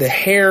 the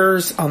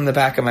hairs on the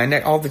back of my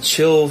neck, all the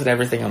chills and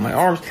everything on my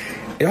arms,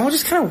 it all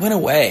just kind of went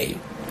away.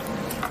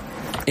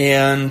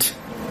 And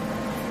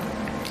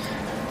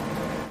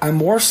I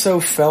more so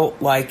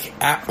felt like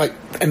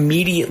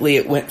immediately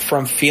it went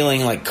from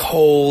feeling like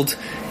cold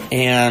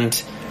and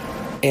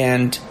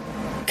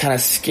kind of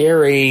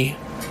scary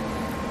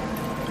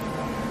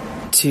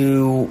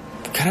to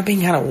kind of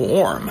being kind of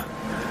warm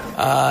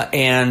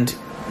and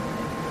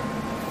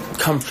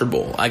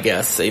comfortable, I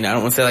guess. I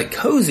don't want to say like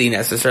cozy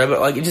necessarily,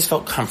 but like it just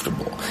felt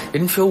comfortable. It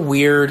didn't feel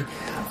weird.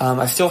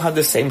 I still had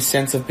the same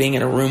sense of being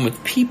in a room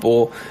with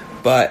people,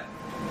 but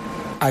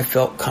I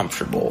felt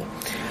comfortable.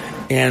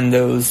 And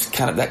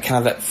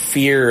that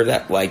fear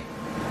that like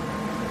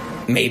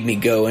made me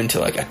go into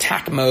like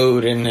attack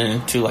mode and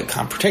into like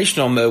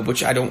confrontational mode,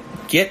 which I don't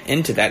get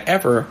into that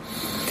ever.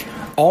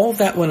 All of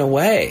that went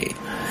away.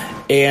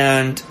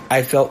 And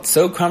I felt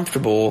so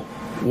comfortable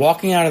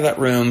walking out of that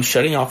room,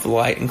 shutting off the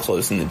light and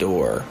closing the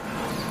door,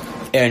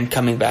 and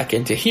coming back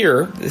into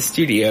here, the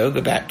studio,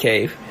 the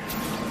Batcave.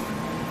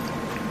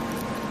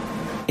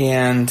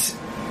 And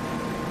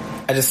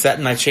I just sat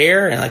in my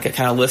chair and like I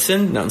kind of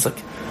listened, and I was like,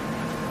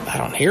 I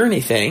don't hear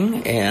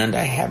anything, and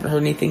I haven't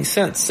heard anything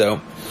since.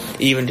 So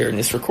even during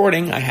this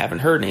recording, I haven't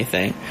heard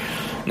anything.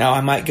 Now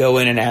I might go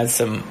in and add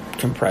some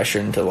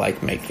compression to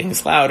like make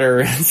things louder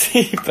and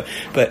see,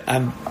 but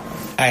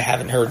I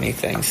haven't heard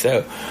anything.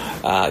 So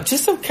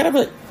just a kind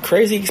of a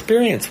crazy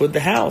experience with the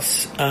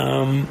house.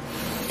 Like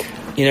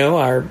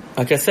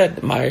I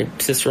said, my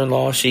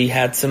sister-in-law, she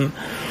had some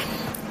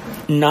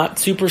not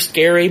super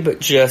scary, but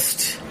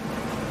just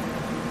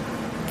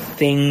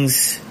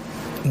things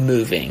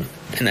moving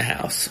in the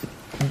house,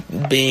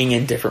 being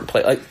in different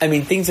places.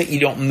 Things that you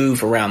don't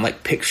move around,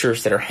 like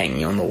pictures that are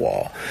hanging on the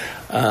wall,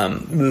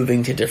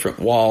 moving to different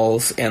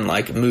walls and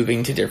like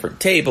moving to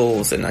different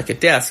tables and like a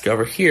desk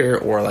over here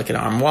or like an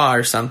armoire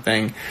or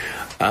something.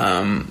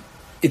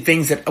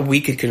 Things that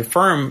we could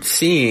confirm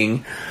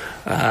seeing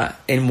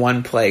in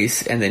one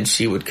place, and then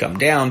she would come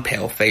down,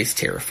 pale-faced,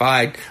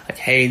 terrified, like,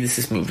 hey, this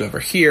has moved over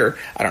here.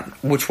 I don't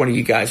know which one of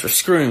you guys are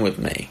screwing with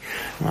me.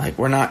 I'm like,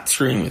 we're not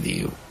screwing with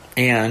you.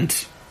 And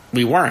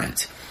we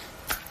weren't.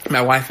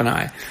 My wife and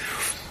I.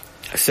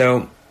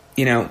 So,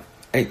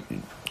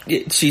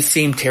 she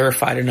seemed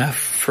terrified enough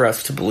for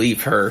us to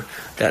believe her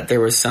that there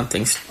was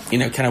something,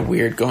 kind of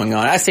weird going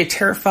on. I say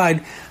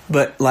terrified,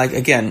 but like,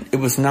 again, it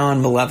was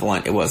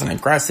non-malevolent. It wasn't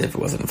aggressive. It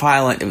wasn't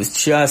violent. It was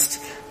just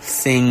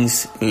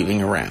things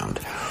moving around.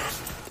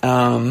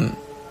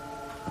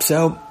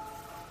 So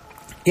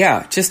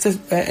yeah, just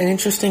an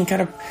interesting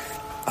kind of,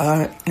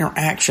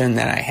 interaction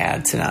that I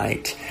had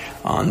tonight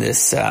on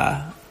this,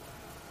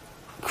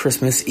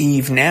 Christmas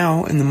Eve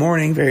now in the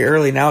morning, very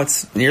early. Now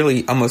it's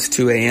nearly almost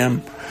 2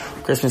 a.m.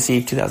 Christmas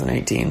Eve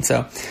 2018.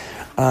 So,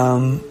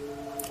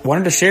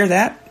 wanted to share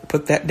that,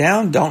 put that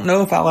down. Don't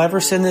know if I'll ever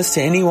send this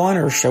to anyone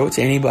or show it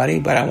to anybody,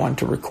 but I wanted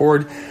to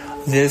record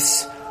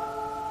this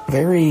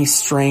very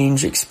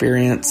strange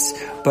experience,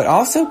 but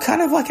also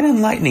kind of like an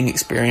enlightening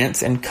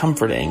experience and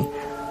comforting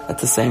at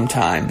the same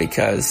time,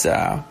 because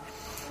I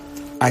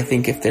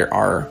think if there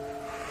are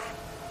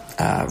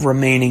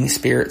remaining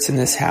spirits in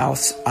this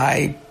house,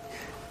 I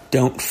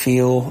don't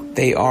feel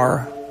they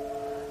are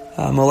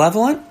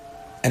malevolent.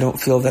 I don't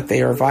feel that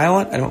they are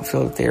violent. I don't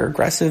feel that they are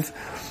aggressive.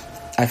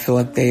 I feel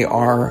like they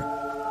are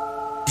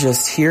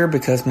just here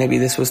because maybe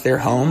this was their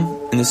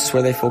home and this is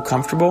where they feel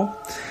comfortable.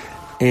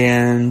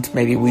 And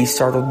maybe we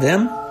startled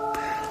them.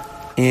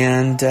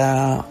 And,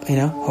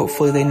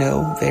 hopefully they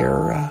know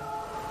they're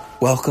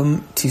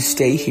welcome to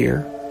stay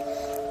here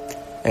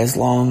as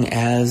long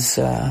as,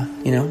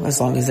 as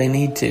long as they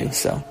need to.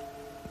 So